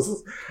section,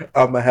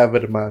 I'm gonna have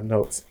it in my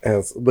notes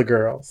as the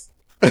girls.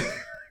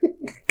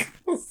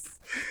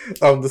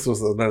 This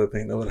was another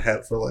thing that I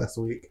had for last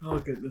week. Oh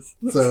goodness!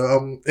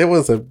 So it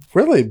was a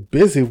really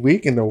busy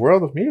week in the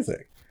world of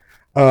music.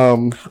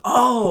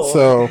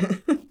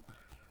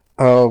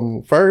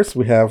 First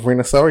we have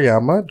Rina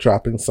Sawayama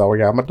dropping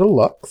Sawayama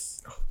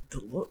Deluxe.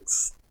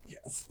 Deluxe.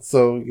 Yes.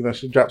 So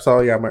she dropped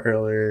Sawayama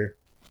earlier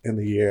in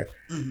the year,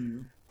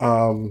 mm-hmm.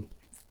 And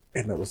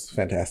it was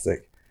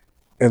fantastic.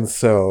 And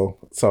so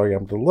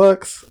Sawayama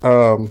Deluxe.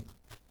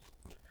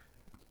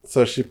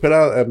 So she put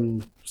out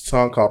a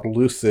song called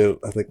Lucid,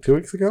 I think 2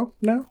 weeks ago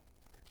now.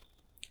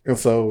 And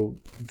so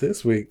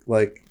this week,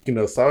 like,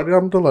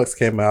 Sawayama Deluxe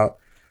came out.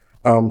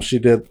 She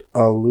did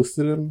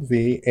Lucid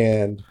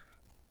MV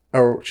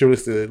she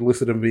released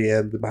Lucid MV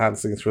and the behind the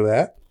scenes for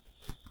that.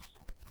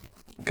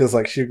 Because,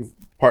 like, she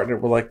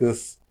partnered with, like,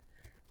 this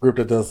group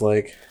that does,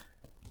 like,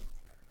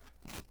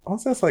 I want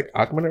to say it's, like,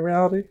 augmented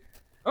reality.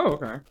 Oh,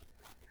 okay.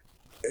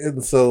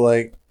 And so,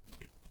 like,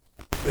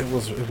 it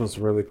was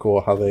really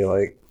cool how they,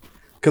 like,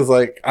 because,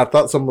 like, I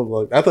thought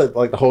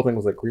the whole thing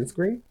was, like, green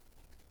screen.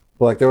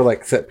 But, like, there were,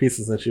 like, set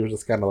pieces and she was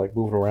just kind of, like,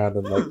 moving around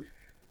and, like,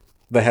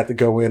 they had to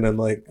go in and,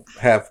 like,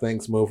 have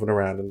things moving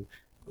around and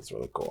it was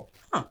really cool.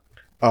 Huh.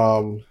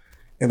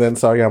 And then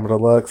Sawayama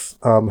Deluxe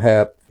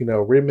had,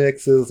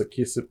 remixes,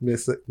 acoustic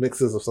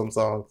mixes of some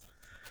songs.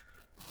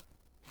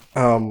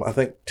 I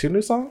think 2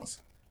 new songs.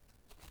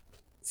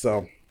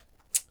 So,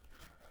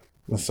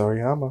 Miss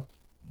Sawayama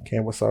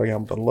came with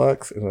Sawayama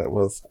Deluxe and it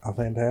was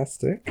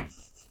fantastic.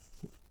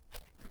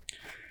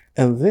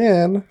 And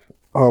then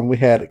we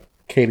had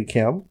Katie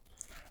Kim.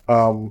 I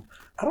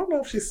don't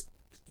know if she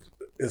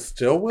is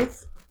still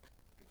with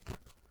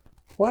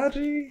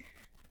YG,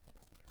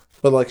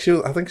 but like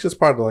I think she's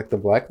part of like the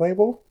Black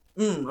label.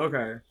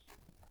 Okay.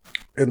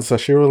 And so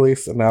she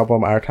released an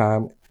album, Our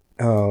Time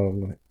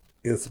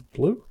Is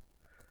Blue.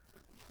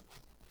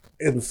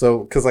 And so,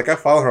 because like I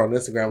follow her on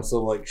Instagram,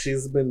 so like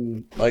she's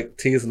been like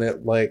teasing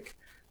it, like,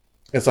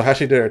 and so how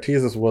she did her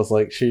teases was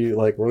like she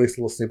like released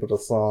a little snippet of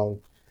the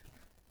song.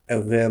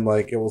 And then,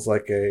 like, it was,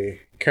 like, a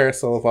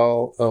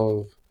carousel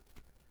of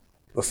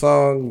the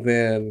song.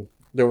 Then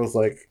there was,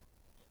 like,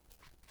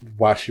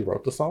 why she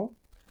wrote the song.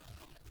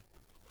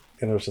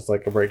 And it was just,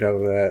 like, a breakdown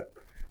of that.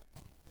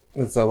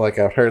 And so, like,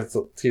 I've heard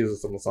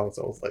teasers of the song,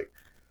 so I was like,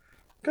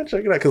 gotta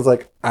check it out. Because,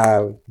 like,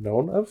 I've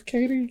known of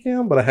Katie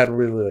Kim, but I hadn't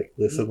really, like,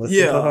 listened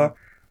to her.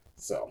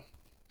 So,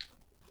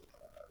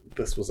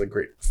 this was a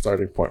great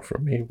starting point for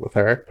me with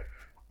her.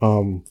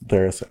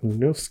 There's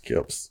new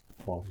skips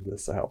on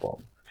this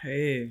album.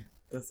 Hey,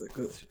 that's a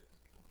good shit.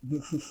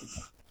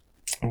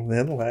 And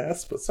then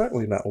last, but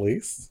certainly not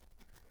least,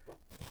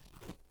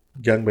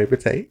 Young Baby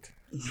Tate.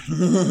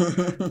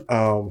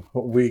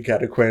 We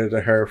got acquainted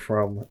to her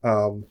from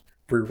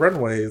Free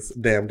Runway's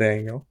Damn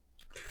Daniel.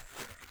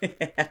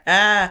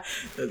 The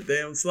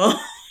damn song.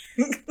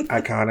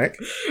 Iconic.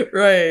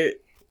 Right.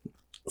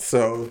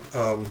 So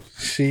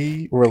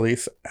she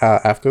released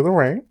After the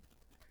Rain.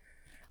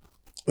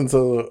 And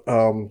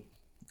so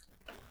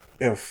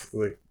if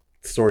the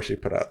story she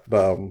put out,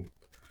 the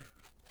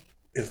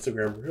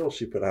Instagram reel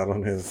she put out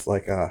on his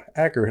like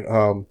accurate,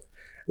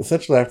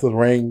 essentially After the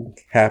Rain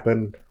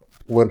happened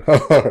when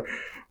her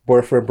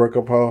boyfriend broke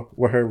up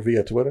with her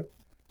via Twitter.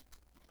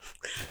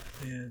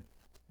 Yeah,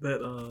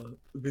 that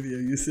video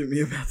you sent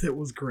me about that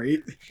was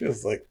great. She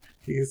was like,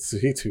 he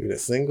tweeted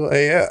single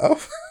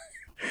AF.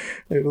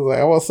 He was like,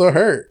 I was so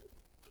hurt.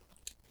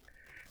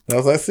 And I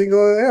was like,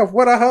 single AF,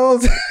 what a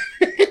hoes.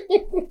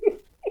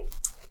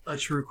 A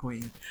true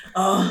queen.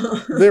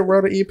 They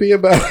wrote an EP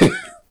about it.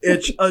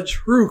 It's a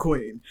true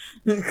queen.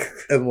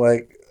 And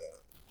like,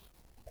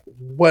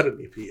 what an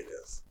EP it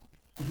is.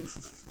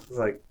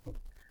 Like,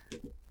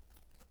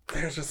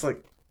 there's just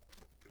like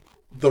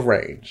the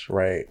range,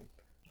 right?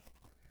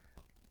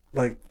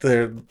 Like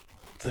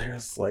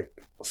there's like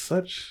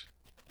such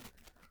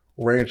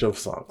range of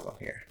songs on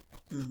here.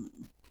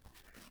 Mm-hmm.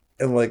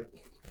 And like,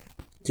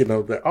 you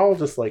know, they're all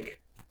just like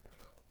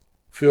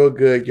feel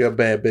good, you're a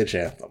bad bitch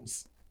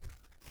anthems.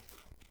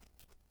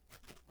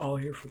 All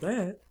here for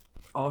that.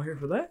 All here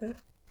for that.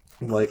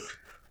 Like,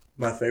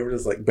 my favorite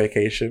is like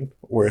Vacation,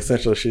 where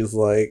essentially she's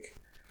like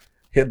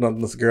hitting on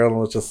this girl and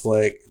was just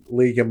like,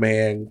 leave your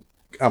man,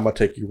 I'm gonna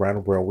take you around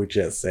the world. We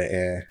just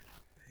say,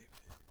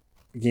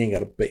 you ain't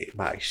gotta bait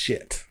my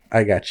shit.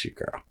 I got you,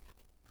 girl.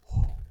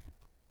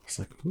 It's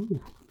like,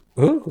 ooh.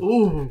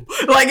 Ooh.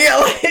 Like, yeah,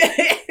 like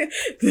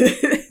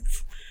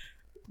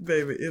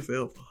baby, if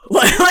ever.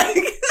 Like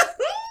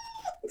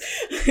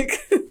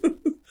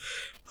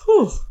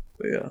whew,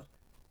 yeah.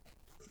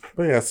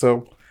 But yeah,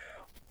 so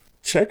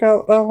check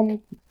out the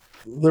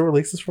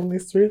releases from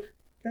these three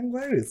young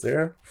ladies.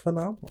 They're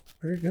phenomenal.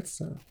 Very good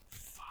stuff.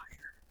 Fire.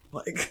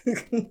 Like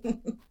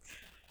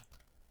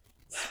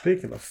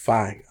speaking of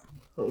fire.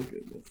 Oh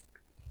goodness.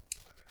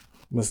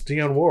 Miss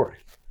Dionne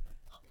Warwick.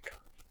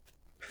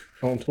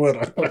 On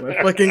Twitter. Oh my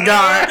fucking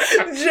God.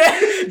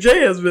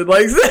 Jay has been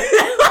like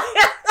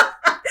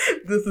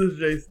this is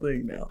Jay's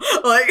thing now.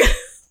 Like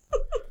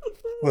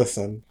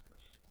listen.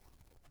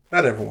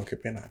 Not everyone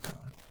could be an icon.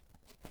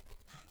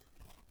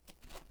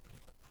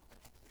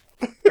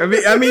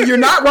 I mean, you're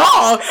not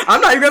wrong. I'm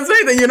not even gonna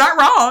say that you're not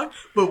wrong.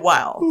 But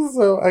wow.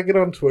 So I get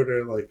on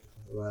Twitter like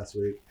last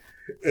week,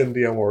 and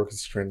Dionne Warwick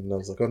is trending. And I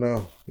was like, oh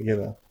no, you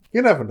know,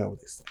 you never know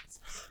these things.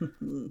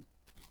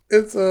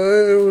 It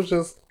was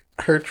just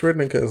her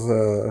trending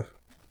because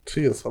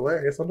she is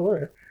hilarious on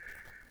Twitter.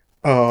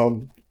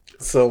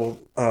 So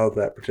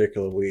that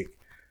particular week,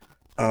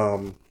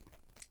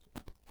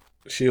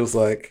 she was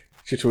like,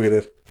 she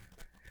tweeted,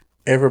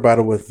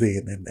 "Everybody with the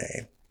in their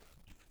name,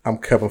 I'm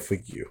coming for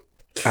you.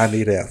 I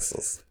need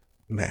answers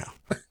now."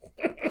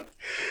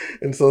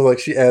 And so like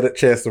she added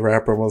Chance the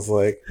Rapper and was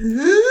like,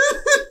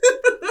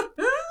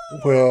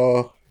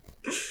 well,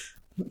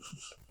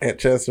 and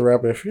Chance the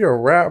Rapper, if you're a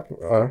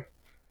rapper,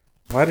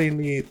 why do you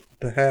need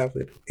to have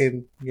it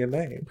in your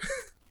name?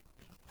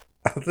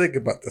 I think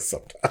about this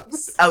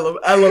sometimes. I love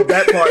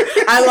that part.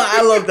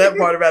 I love that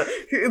part about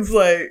it. It's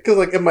like, because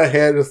like in my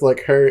head, it's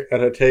like her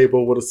at a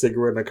table with a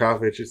cigarette and a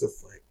coffee, and she's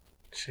just like,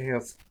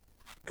 Chance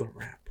the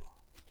Rapper.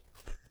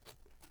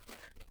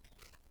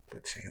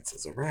 But Chance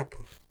is a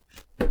rapper.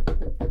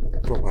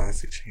 But why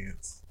is he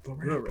Chance the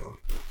Rapper?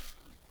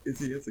 Is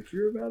he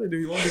insecure about it? Do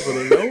you want people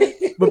to know?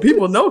 But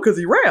people know because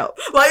he rap.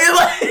 Like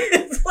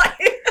it's like.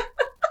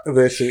 And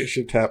then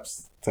she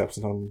taps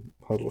it on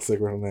her little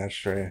cigarette on the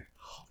ashtray.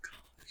 Oh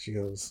God. She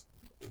goes,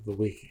 The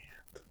Weeknd.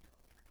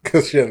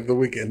 Because she had The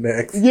Weeknd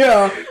next.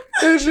 Yeah.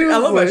 And she was I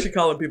love like, how she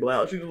calling people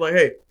out. She was like,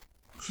 hey.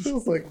 She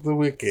was like, The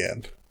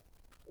Weeknd.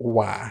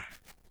 Why?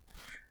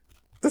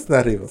 It's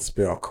not even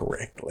spelled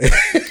correctly.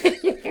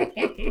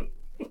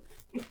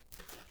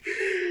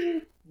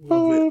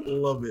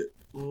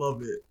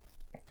 Love it.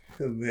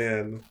 And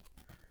then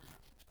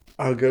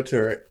I'll go to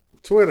her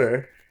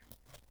Twitter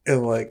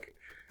and like,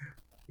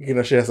 you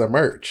know, she has her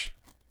merch.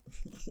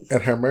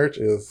 And her merch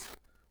is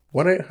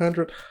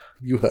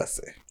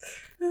 1-800-YOU-HUSSY.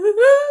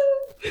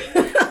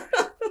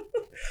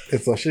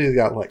 And so she's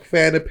got like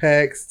fanny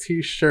packs,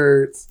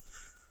 t-shirts,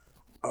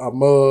 a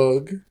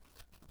mug.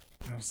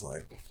 I was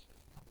like,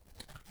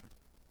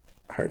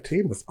 her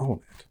team is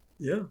on it.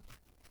 Yeah.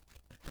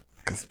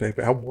 Because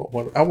baby, I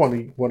want a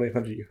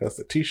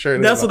 1-800-YOU-HUSSY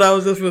t-shirt. That's what I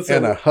was just going to say.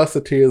 And a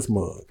Husseteers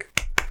mug.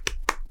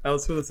 I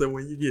was going to say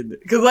when you getting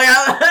it. Because like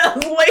I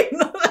was waiting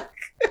on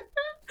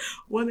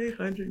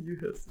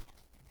 1-800-YOU-HUSSY.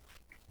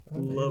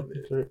 Love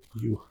it.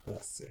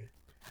 YOU-HUSSY.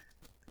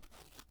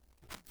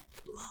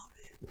 Love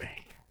it. Man.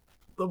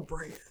 The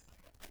brand.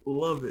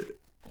 Love it.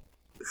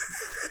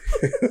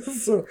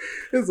 so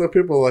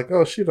people are like,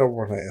 oh, she don't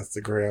want an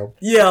Instagram.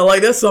 Yeah,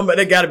 like that's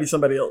somebody. That got to be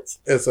somebody else.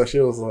 And so she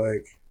was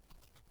like,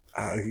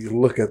 you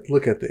look at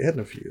the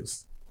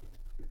interviews.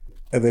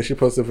 And then she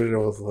posted a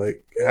video. Was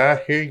like, I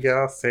hear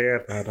y'all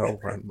saying I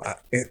don't run my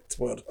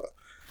Twitter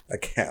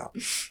account.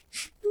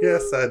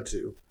 Yes, I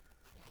do.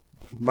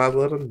 My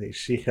little niece,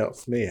 she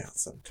helps me out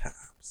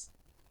sometimes,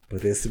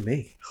 but it's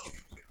me.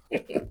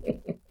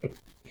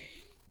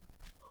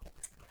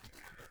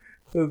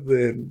 And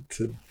then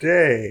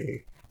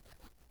today,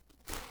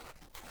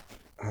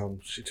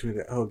 she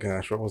tweeted, oh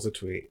gosh, what was the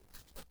tweet?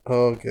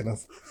 Oh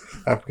goodness,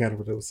 I forgot,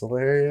 but it was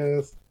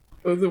hilarious.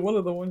 Was it one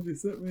of the ones you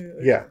sent me?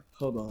 Yeah.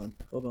 Hold on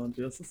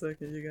just a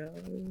second, you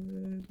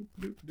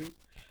guys.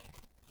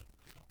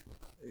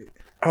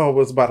 Oh, it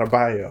was about a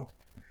bio.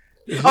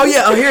 Oh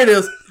yeah, oh here it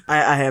is.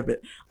 I have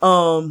it.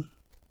 What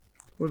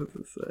does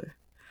it say?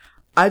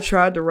 I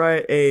tried to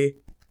write a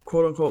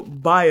quote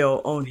unquote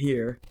bio on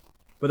here,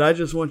 but I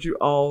just want you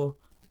all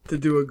to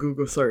do a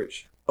Google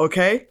search.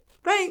 Okay?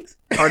 Thanks.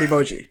 Heart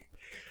emoji.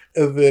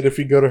 And then if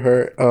you go to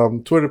her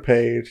Twitter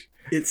page,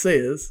 it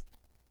says,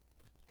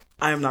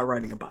 I am not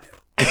writing a bio.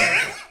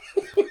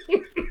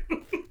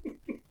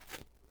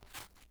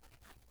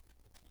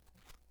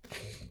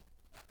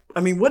 I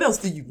mean, what else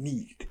do you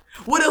need?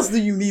 What else do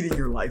you need in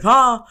your life,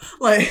 huh?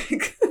 Like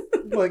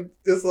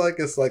it's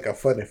like a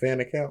funny fan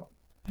account,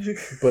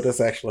 but it's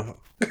actually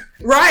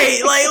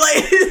right.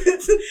 Like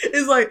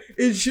it's like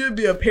it should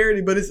be a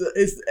parody, but it's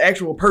the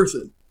actual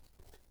person.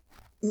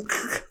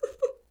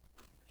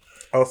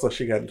 Also,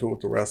 she got into it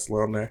with the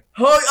wrestler on there.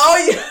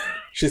 Oh yeah.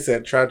 She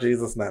said, "Try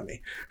Jesus, not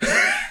me."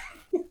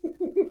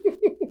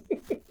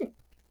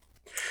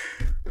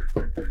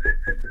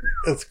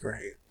 It's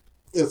great.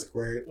 It's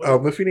great.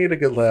 If you need a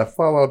good laugh,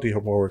 follow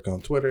DM Warwick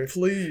on Twitter.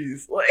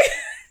 Please. Like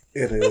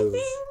it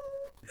is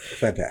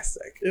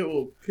fantastic. It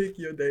will pick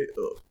your day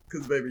up.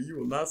 Because, baby, you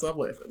will not stop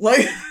laughing.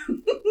 Like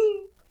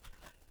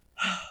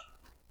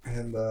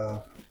and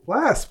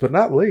last but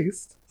not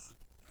least,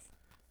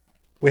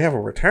 we have a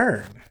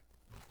return.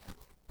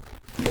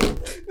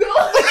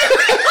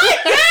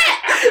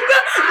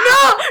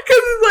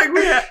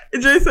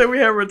 Jay said we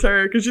have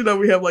return because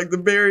we have like the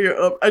barrier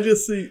up. I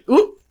just see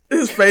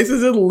his face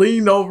is just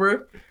leaned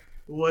over.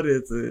 What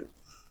is it?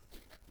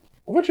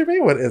 What you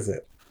mean? What is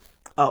it?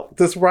 Oh,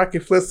 this Rocky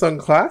Flintstone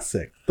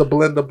classic, the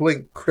Belinda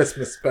Blink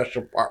Christmas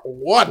Special Part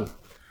 1.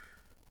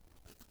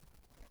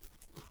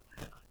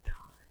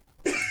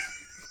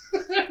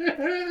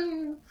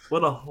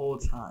 What a whole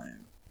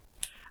time,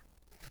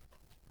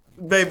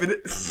 baby!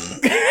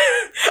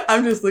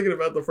 I'm just thinking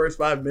about the first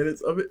 5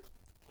 minutes of it.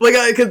 Like,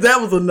 because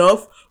that was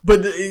enough,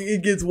 but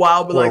it gets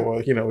wild. But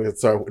it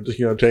started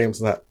with,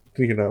 James not,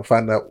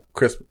 find out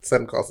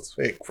Santa Claus is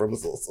fake from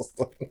his little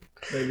sister.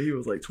 Maybe he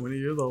was like 20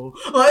 years old.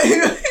 Like,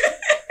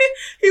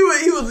 he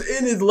was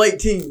in his late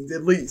teens,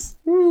 at least.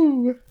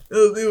 It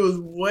was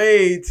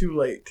way too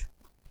late.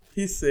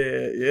 He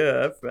said,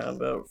 yeah, I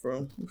found out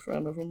from my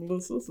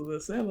little sister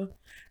that Santa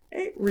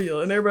ain't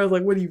real. And everybody's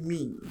like, what do you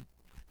mean?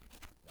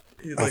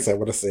 I said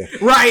what I said.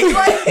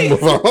 Right.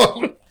 Move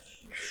on.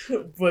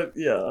 But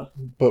yeah.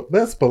 But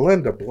Miss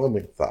Belinda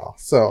Blumenthal.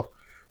 So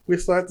we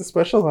start the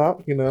special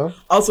out,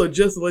 Also,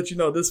 just to let you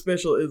know, this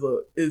special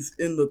is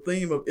in the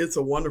theme of It's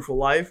a Wonderful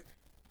Life.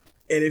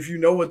 And if you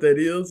know what that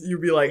is, you'll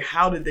be like,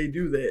 how did they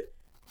do that?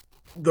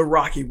 The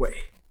Rocky way.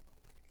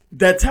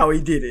 That's how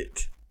he did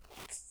it.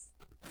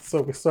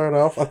 So we start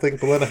off, I think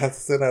Belinda has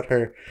to send out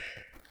her,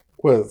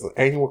 what is it,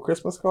 annual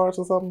Christmas cards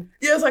or something?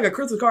 Yeah, it's like a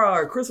Christmas card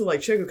or a Christmas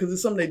like checker because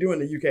it's something they do in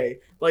the UK.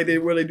 Like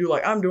where they do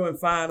like, I'm doing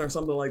fine or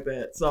something like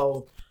that.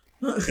 So...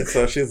 And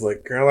so she's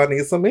like, girl, I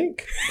need some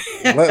ink.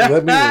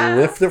 Let me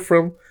lift it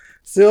from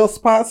Sills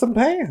Pots and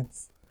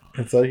Pans.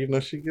 And so,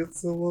 she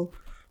gets a little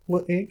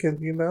ink and,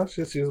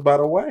 she's about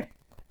away.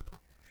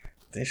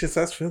 Then she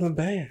starts feeling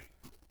bad.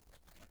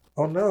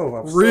 Oh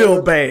no.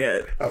 Real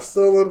bad. I've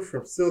stolen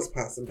from Sills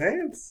Pots and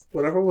Pans.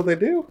 Whatever will they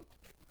do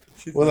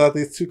without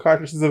these 2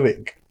 cartridges of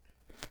ink?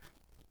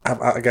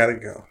 I gotta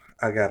go.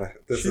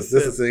 This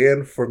is the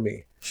end for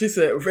me. She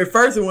said, at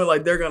first it went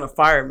like, they're going to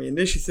fire me. And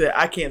then she said,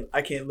 I can't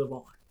live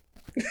on.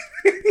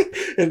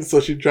 And so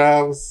she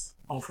drives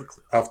off a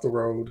cliff, off the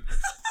road,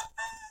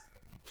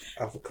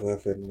 off a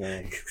cliff, and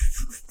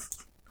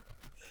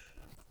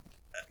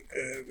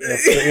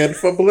that's the end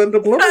for Belinda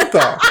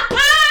Blumenthal.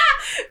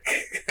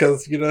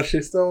 Because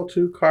she stole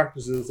 2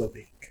 cartridges of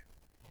ink,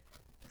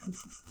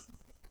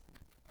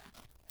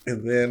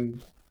 and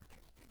then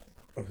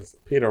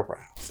Peter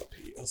Rouse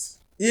appeals.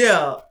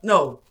 Yeah,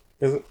 no,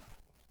 is it?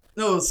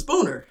 No, it was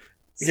Spooner.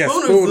 Yeah,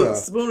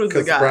 Spooner's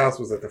the guy. Rouse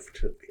was at the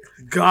fertility.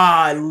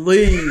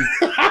 Golly.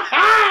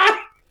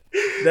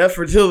 That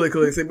fertility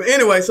clinic. But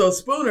anyway, so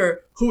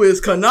Spooner, who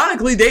is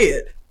canonically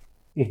dead,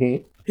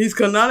 he's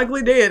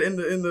canonically dead in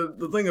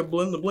the thing of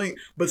Belinda Blink,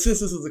 but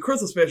since this is a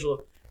Christmas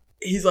special,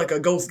 he's like a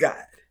ghost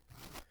guide.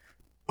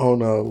 Oh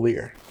no,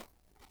 Lear.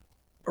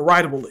 A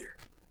rideable Lear.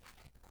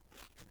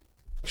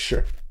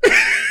 Sure.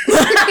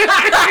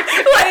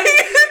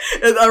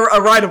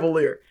 A rideable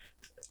Lear.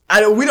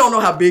 We don't know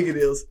how big it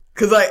is.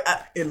 Because, like,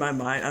 in my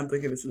mind, I'm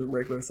thinking this is a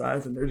regular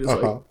size, and they're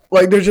just,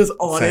 like, they're just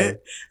on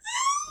it.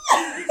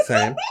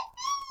 Same.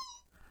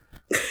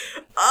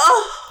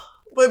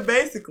 But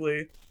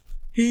basically,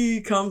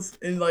 he comes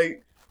and,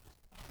 like,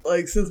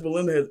 since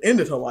Belinda has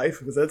ended her life,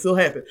 because that still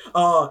happened,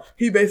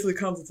 he basically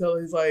comes to tell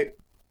her, he's like,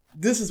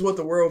 this is what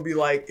the world would be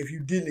like if you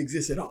didn't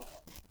exist at all.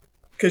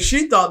 Because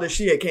she thought that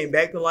she had came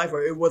back to life,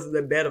 or it wasn't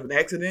that bad of an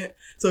accident.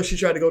 So she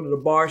tried to go to the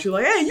bar. She's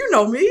like, hey, you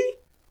know me.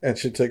 And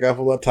she took off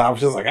a little top.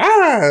 She's like,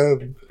 ah.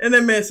 And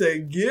that man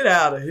said, get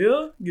out of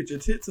here. Get your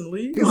tits and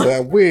leave. He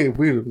said, we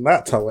do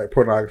not tolerate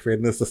pornography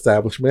in this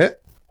establishment.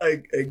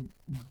 A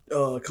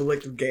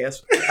collective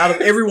gasp out of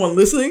everyone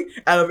listening,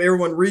 out of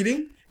everyone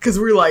reading. Because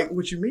we're like,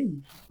 what you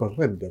mean?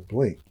 Belinda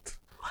blinked.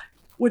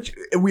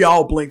 We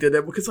all blinked at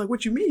that because, like,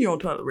 what you mean you don't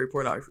tolerate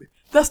pornography?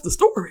 That's the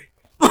story.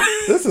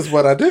 This is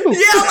what I do. Yeah,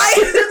 like,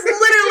 that's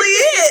literally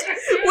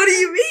it. What do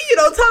you mean you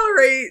don't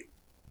tolerate?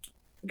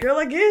 Girl,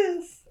 I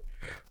guess.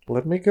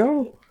 Let me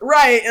go.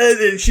 Right.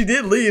 And she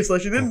did leave, so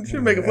she didn't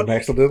make a fun. And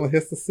accidentally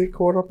hits the seat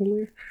cord on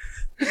the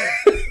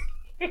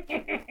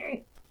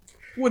leg.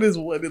 What is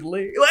wedded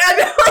leg? Like, I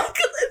know, like,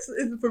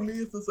 it's for me,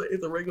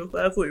 it's a regular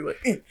size sleeve.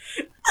 Like,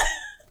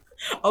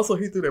 also,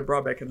 he threw that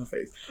bra back in her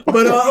face.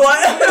 But,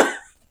 like,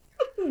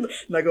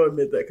 not gonna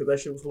admit that because that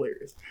shit was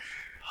hilarious.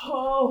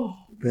 Oh,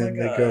 then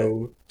they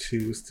go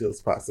to Steel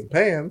Pots and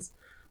Pans,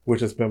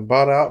 which has been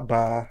bought out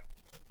by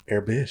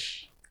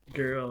Airbish.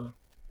 Girl,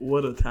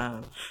 what a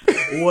time.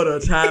 What a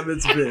time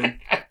it's been.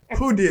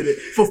 Who did it?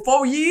 For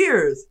 4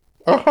 years.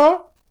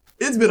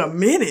 It's been a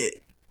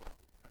minute.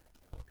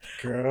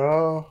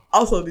 Girl.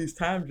 Also, these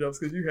time jumps,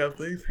 because you have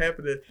things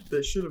happening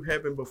that should have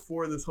happened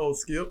before this whole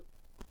skip,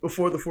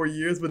 before the 4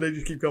 years, but they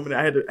just keep coming.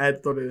 I had to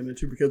throw that in there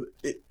too because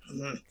it...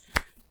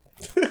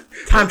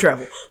 time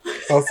travel.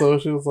 Also,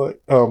 she was like,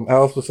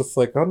 Alice was just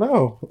like, oh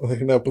no, like,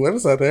 no,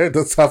 Belinda's not there.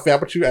 Does Top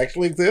Aperture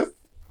actually exist?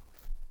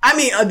 I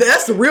mean,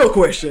 that's the real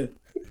question.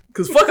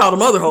 Because fuck all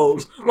them other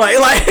hoes. Like,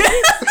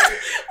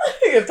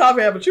 if Top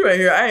Aperture ain't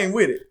here, I ain't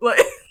with it. Like,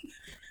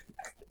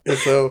 and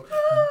so,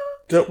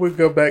 don't we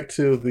go back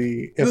to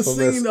the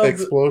infamous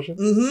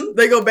explosion?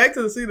 They go back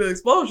to the scene of the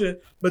explosion,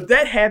 but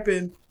that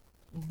happened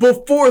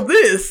before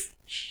this.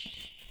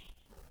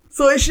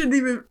 So it shouldn't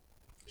even...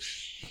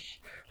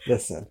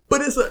 Listen.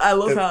 But I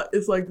love how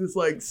it's like this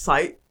like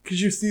sight,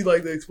 because you see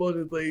like the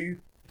explosion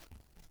thing.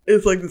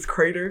 It's like this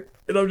crater.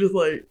 And I'm just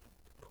like,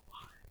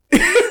 why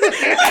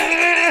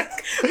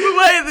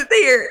is it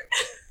there?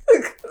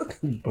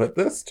 But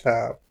this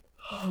time,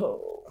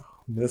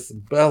 Miss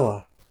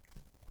Bella,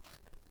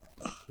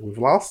 we've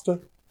lost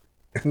her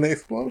in the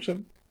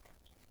explosion.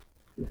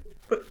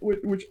 But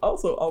which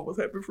also almost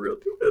happened for real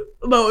too.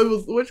 No, it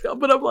was Witchcraft.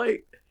 But I'm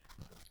like,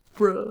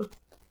 bruh,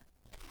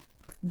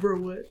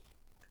 what?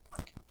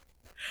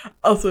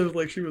 Also, it was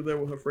like she was there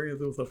with her friends.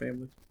 It was her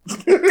family. She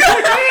was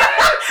like,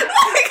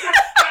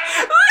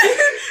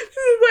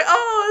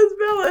 oh, it's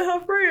Bella and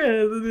her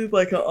friends. And it's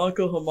like her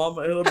uncle, her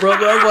mama, and her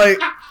brother. I was like,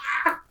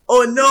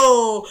 oh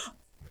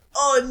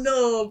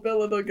no,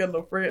 Bella don't got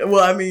no friends.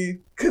 Well, I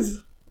mean,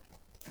 because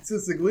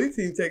since the Glee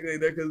team technically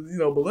there, because, you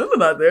know, Belinda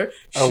not there.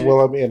 Oh,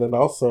 well, I mean, and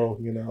also,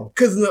 you know.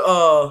 Because,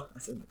 I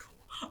said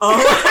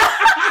Nicole.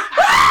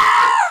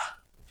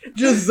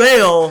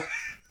 Giselle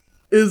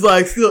is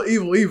like still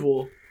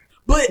evil.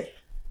 But,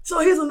 so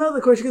here's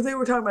another question, because they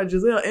were talking about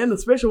Giselle and the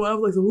special one. I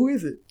was like, so who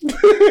is it?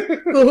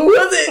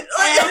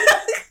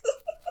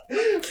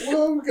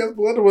 Well, because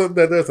Belinda was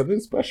that there's a new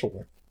special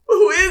one.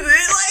 Who is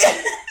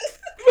it?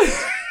 Like,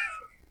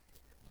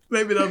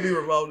 maybe that'll be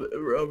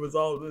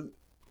resolved in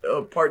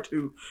part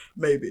 2.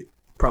 Maybe.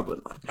 Probably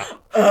not.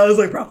 I was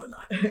like, probably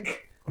not.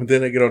 And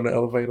then they get on the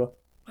elevator.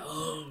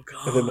 Oh,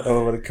 God. And then the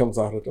elevator comes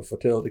out at the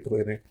fertility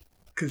clinic.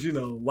 Because, you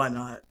know, why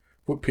not?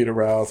 With Peter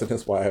Rouse and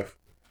his wife.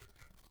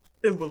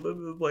 And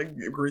Belinda's like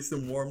greased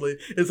him warmly.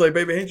 It's like,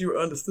 baby, ain't you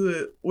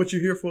understood what you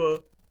here for?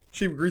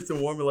 She greased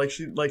him warmly like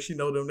she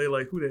know them. They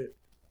like, who that?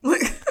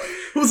 Like,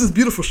 who's this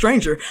beautiful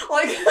stranger?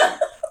 Like,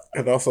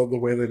 and also the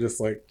way they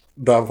just like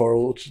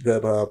divulge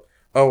that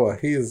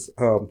he's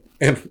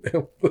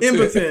impotent.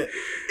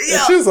 Yeah.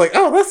 And she was like,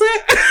 oh, that's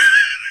it.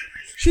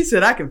 She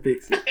said, I can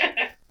fix it.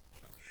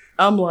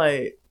 I'm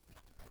like,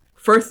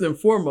 first and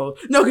foremost,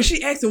 no, because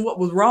she asked him what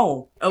was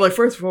wrong. I'm like,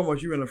 first and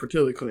foremost, you're in a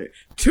fertility clinic.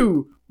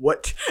 2,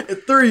 what?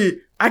 And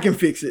 3, I can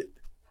fix it.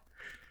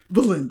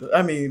 Belinda,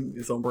 I mean,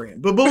 it's on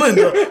brand, but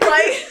Belinda,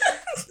 like.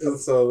 And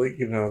so,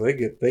 you know, they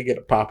get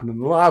it popping in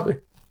the lobby,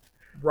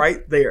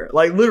 right there,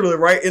 like literally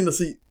right in the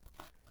seat.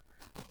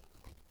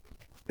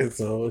 And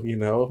so, you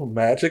know,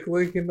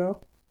 magically, you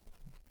know,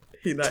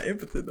 he's not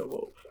impotent no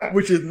more,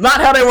 which is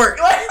not how they work.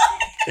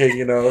 And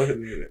you know,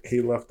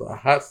 he left a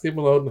hot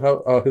steamer load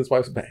in his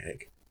wife's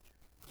bag.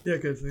 Yeah,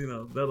 because, you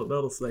know,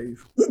 that'll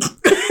save.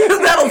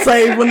 That'll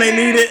save when they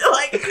need it.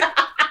 Like,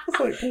 it's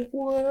like,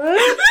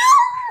 what?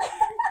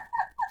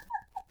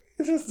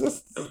 It's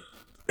just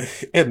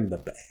in the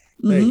bag.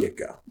 There you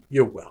go.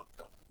 You're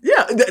welcome.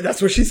 Yeah,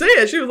 that's what she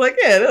said. She was like,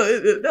 yeah,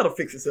 that'll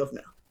fix itself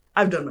now.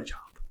 I've done my job.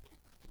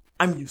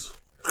 I'm useful.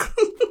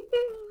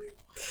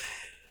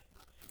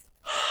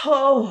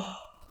 Oh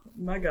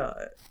my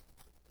God.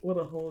 What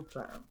a whole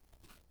time.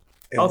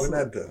 And also,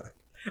 we're not done.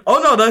 Oh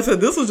no, that's it.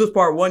 This was just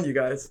part 1, you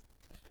guys.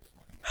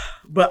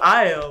 But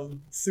I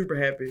am super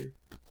happy.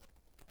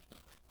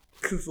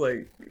 Cause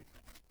like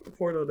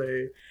Porno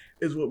Day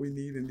is what we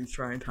need in these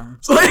trying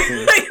times. Like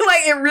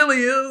it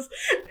really is.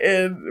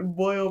 And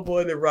boy oh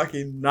boy did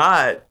Rocky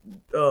not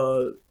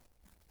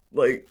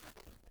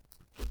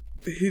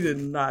he did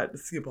not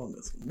skip on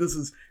this one. This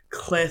is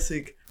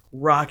classic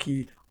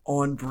Rocky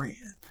on brand.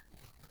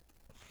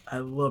 I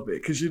love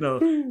it. Because,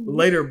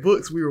 later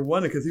books, we were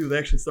wondering because he was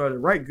actually starting to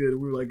write good. And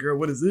we were like, girl,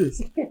 what is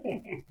this?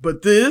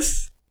 But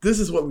this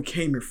is what we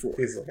came here for.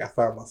 He's like, I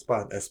found my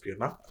spot in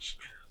espionage.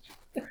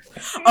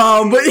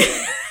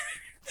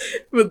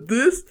 But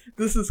this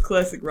is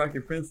classic Rocky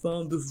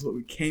Flintstone. This is what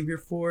we came here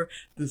for.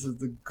 This is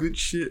the good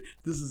shit.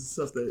 This is the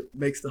stuff that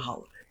makes the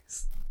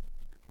holidays.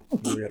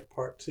 We had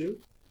part 2.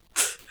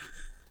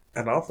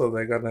 And also,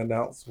 they're going to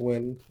announce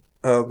when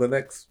the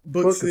next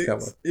book is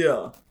coming.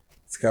 Yeah.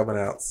 It's coming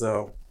out,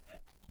 so.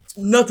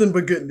 Nothing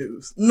but good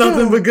news.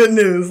 Nothing but good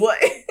news.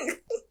 Like,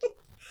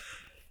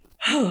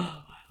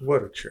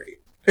 what a treat.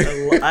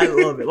 I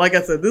love it. Like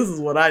I said, this is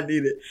what I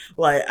needed.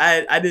 Like,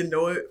 I didn't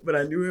know it, but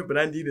I knew it, but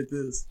I needed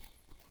this.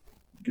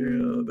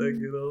 Girl, that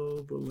good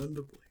old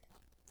Belinda Blake.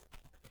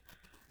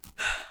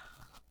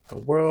 The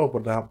world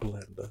without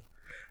Belinda.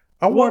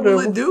 What will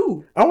it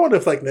do? I wonder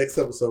if, like, next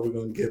episode we're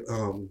going to get,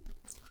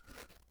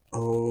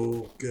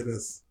 oh,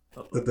 goodness,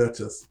 the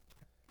Duchess.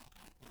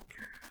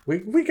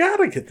 We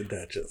gotta get the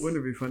Duchess.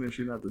 Wouldn't it be funny if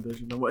she's not the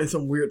Duchess no more? In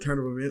some weird turn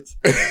of events.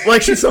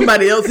 Like she's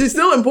somebody else. She's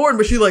still important,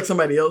 but she's like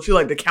somebody else. She's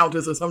like the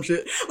Countess or some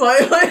shit.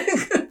 Like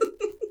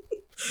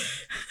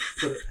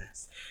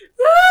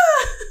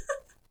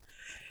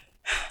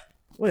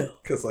well.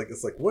 Because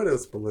it's like, what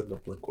is Belinda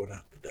Blink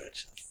without the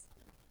Duchess?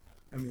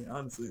 I mean,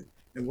 honestly,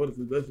 and what is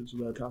the Duchess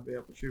without Top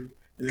Apple Shoe?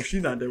 And if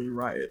she's not there, we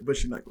riot. But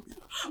she's not going to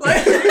be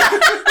there.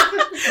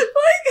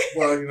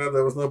 Well,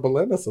 there was no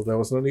Belinda, so there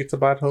was no need to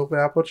buy Top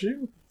Apple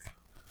Shoe.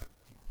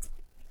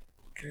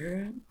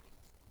 Girl,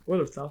 what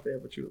if Top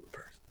Apple Shoe was a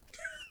person?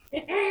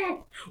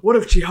 What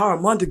if Chihara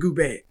Montagu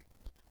back?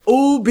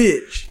 Oh,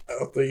 bitch. I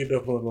don't think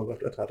Belinda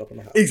left that tied up in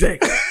the house.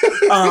 Exactly.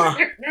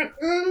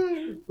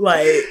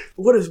 Like,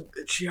 what is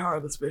Chihara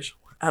the special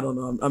one? I don't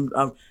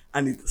know. I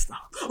need to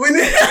stop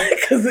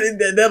because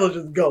that'll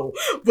just go.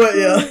 But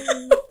yeah.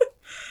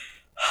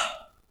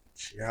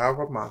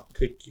 Chihara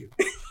Montagu.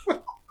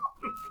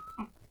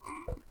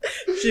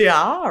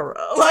 Chihara,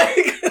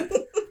 like.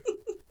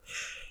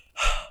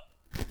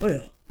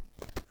 Well,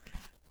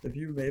 if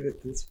you made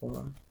it this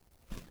far,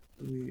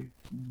 we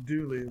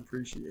duly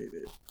appreciate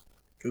it.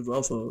 Because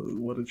also,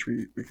 what a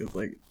treat. Because,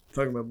 like,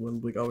 talking about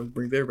Belinda Blink always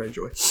brings everybody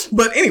joy.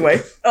 But anyway.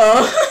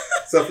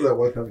 Except for that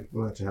one time you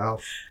went at your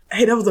house.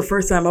 Hey, that was the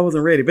first time I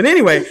wasn't ready. But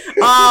anyway,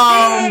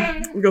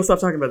 we're going to stop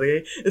talking about that,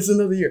 okay? It's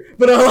another year.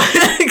 But,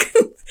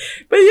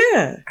 but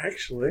yeah.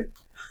 Actually,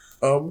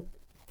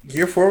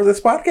 year 4 of this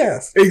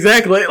podcast.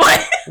 Exactly.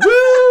 Like,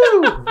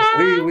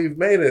 woo! We've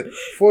made it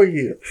 4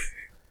 years.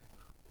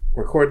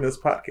 Recording this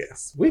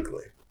podcast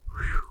weekly.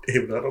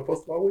 Even though I don't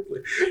post them all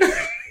weekly.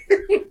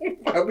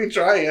 I'll be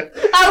trying.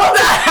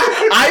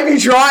 I be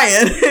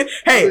trying.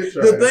 Hey,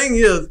 the thing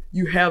is,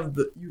 you have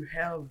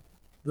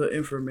the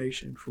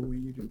information for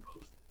when you do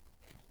post.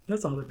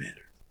 That's all that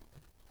matters.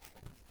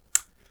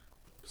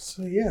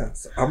 So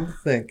yes, I'm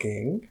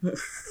thinking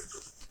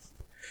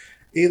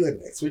either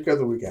next week or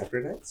the week after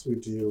next, we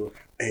do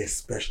a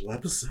special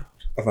episode.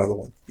 Another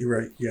one. You're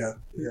right. Yeah.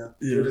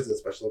 It is a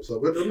special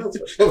episode. But another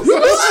special episode.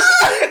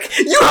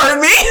 You heard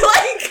me?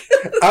 Like,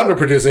 I'm the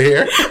producer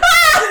here.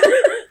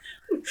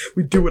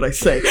 We do what I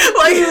say.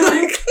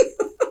 Like.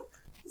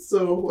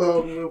 So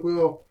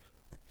we'll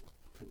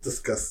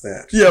discuss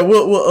that. Yeah,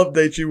 we'll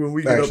update you when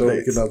we get updates.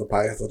 Actually, the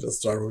podcast will just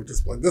start. We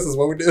just like, this is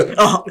what we do.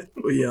 Well,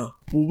 yeah,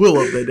 we'll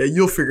update that.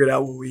 You'll figure it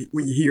out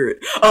when you hear it.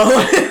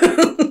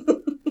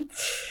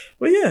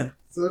 Well, yeah.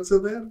 So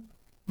until then,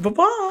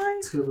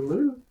 bye-bye.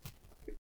 Toodaloo.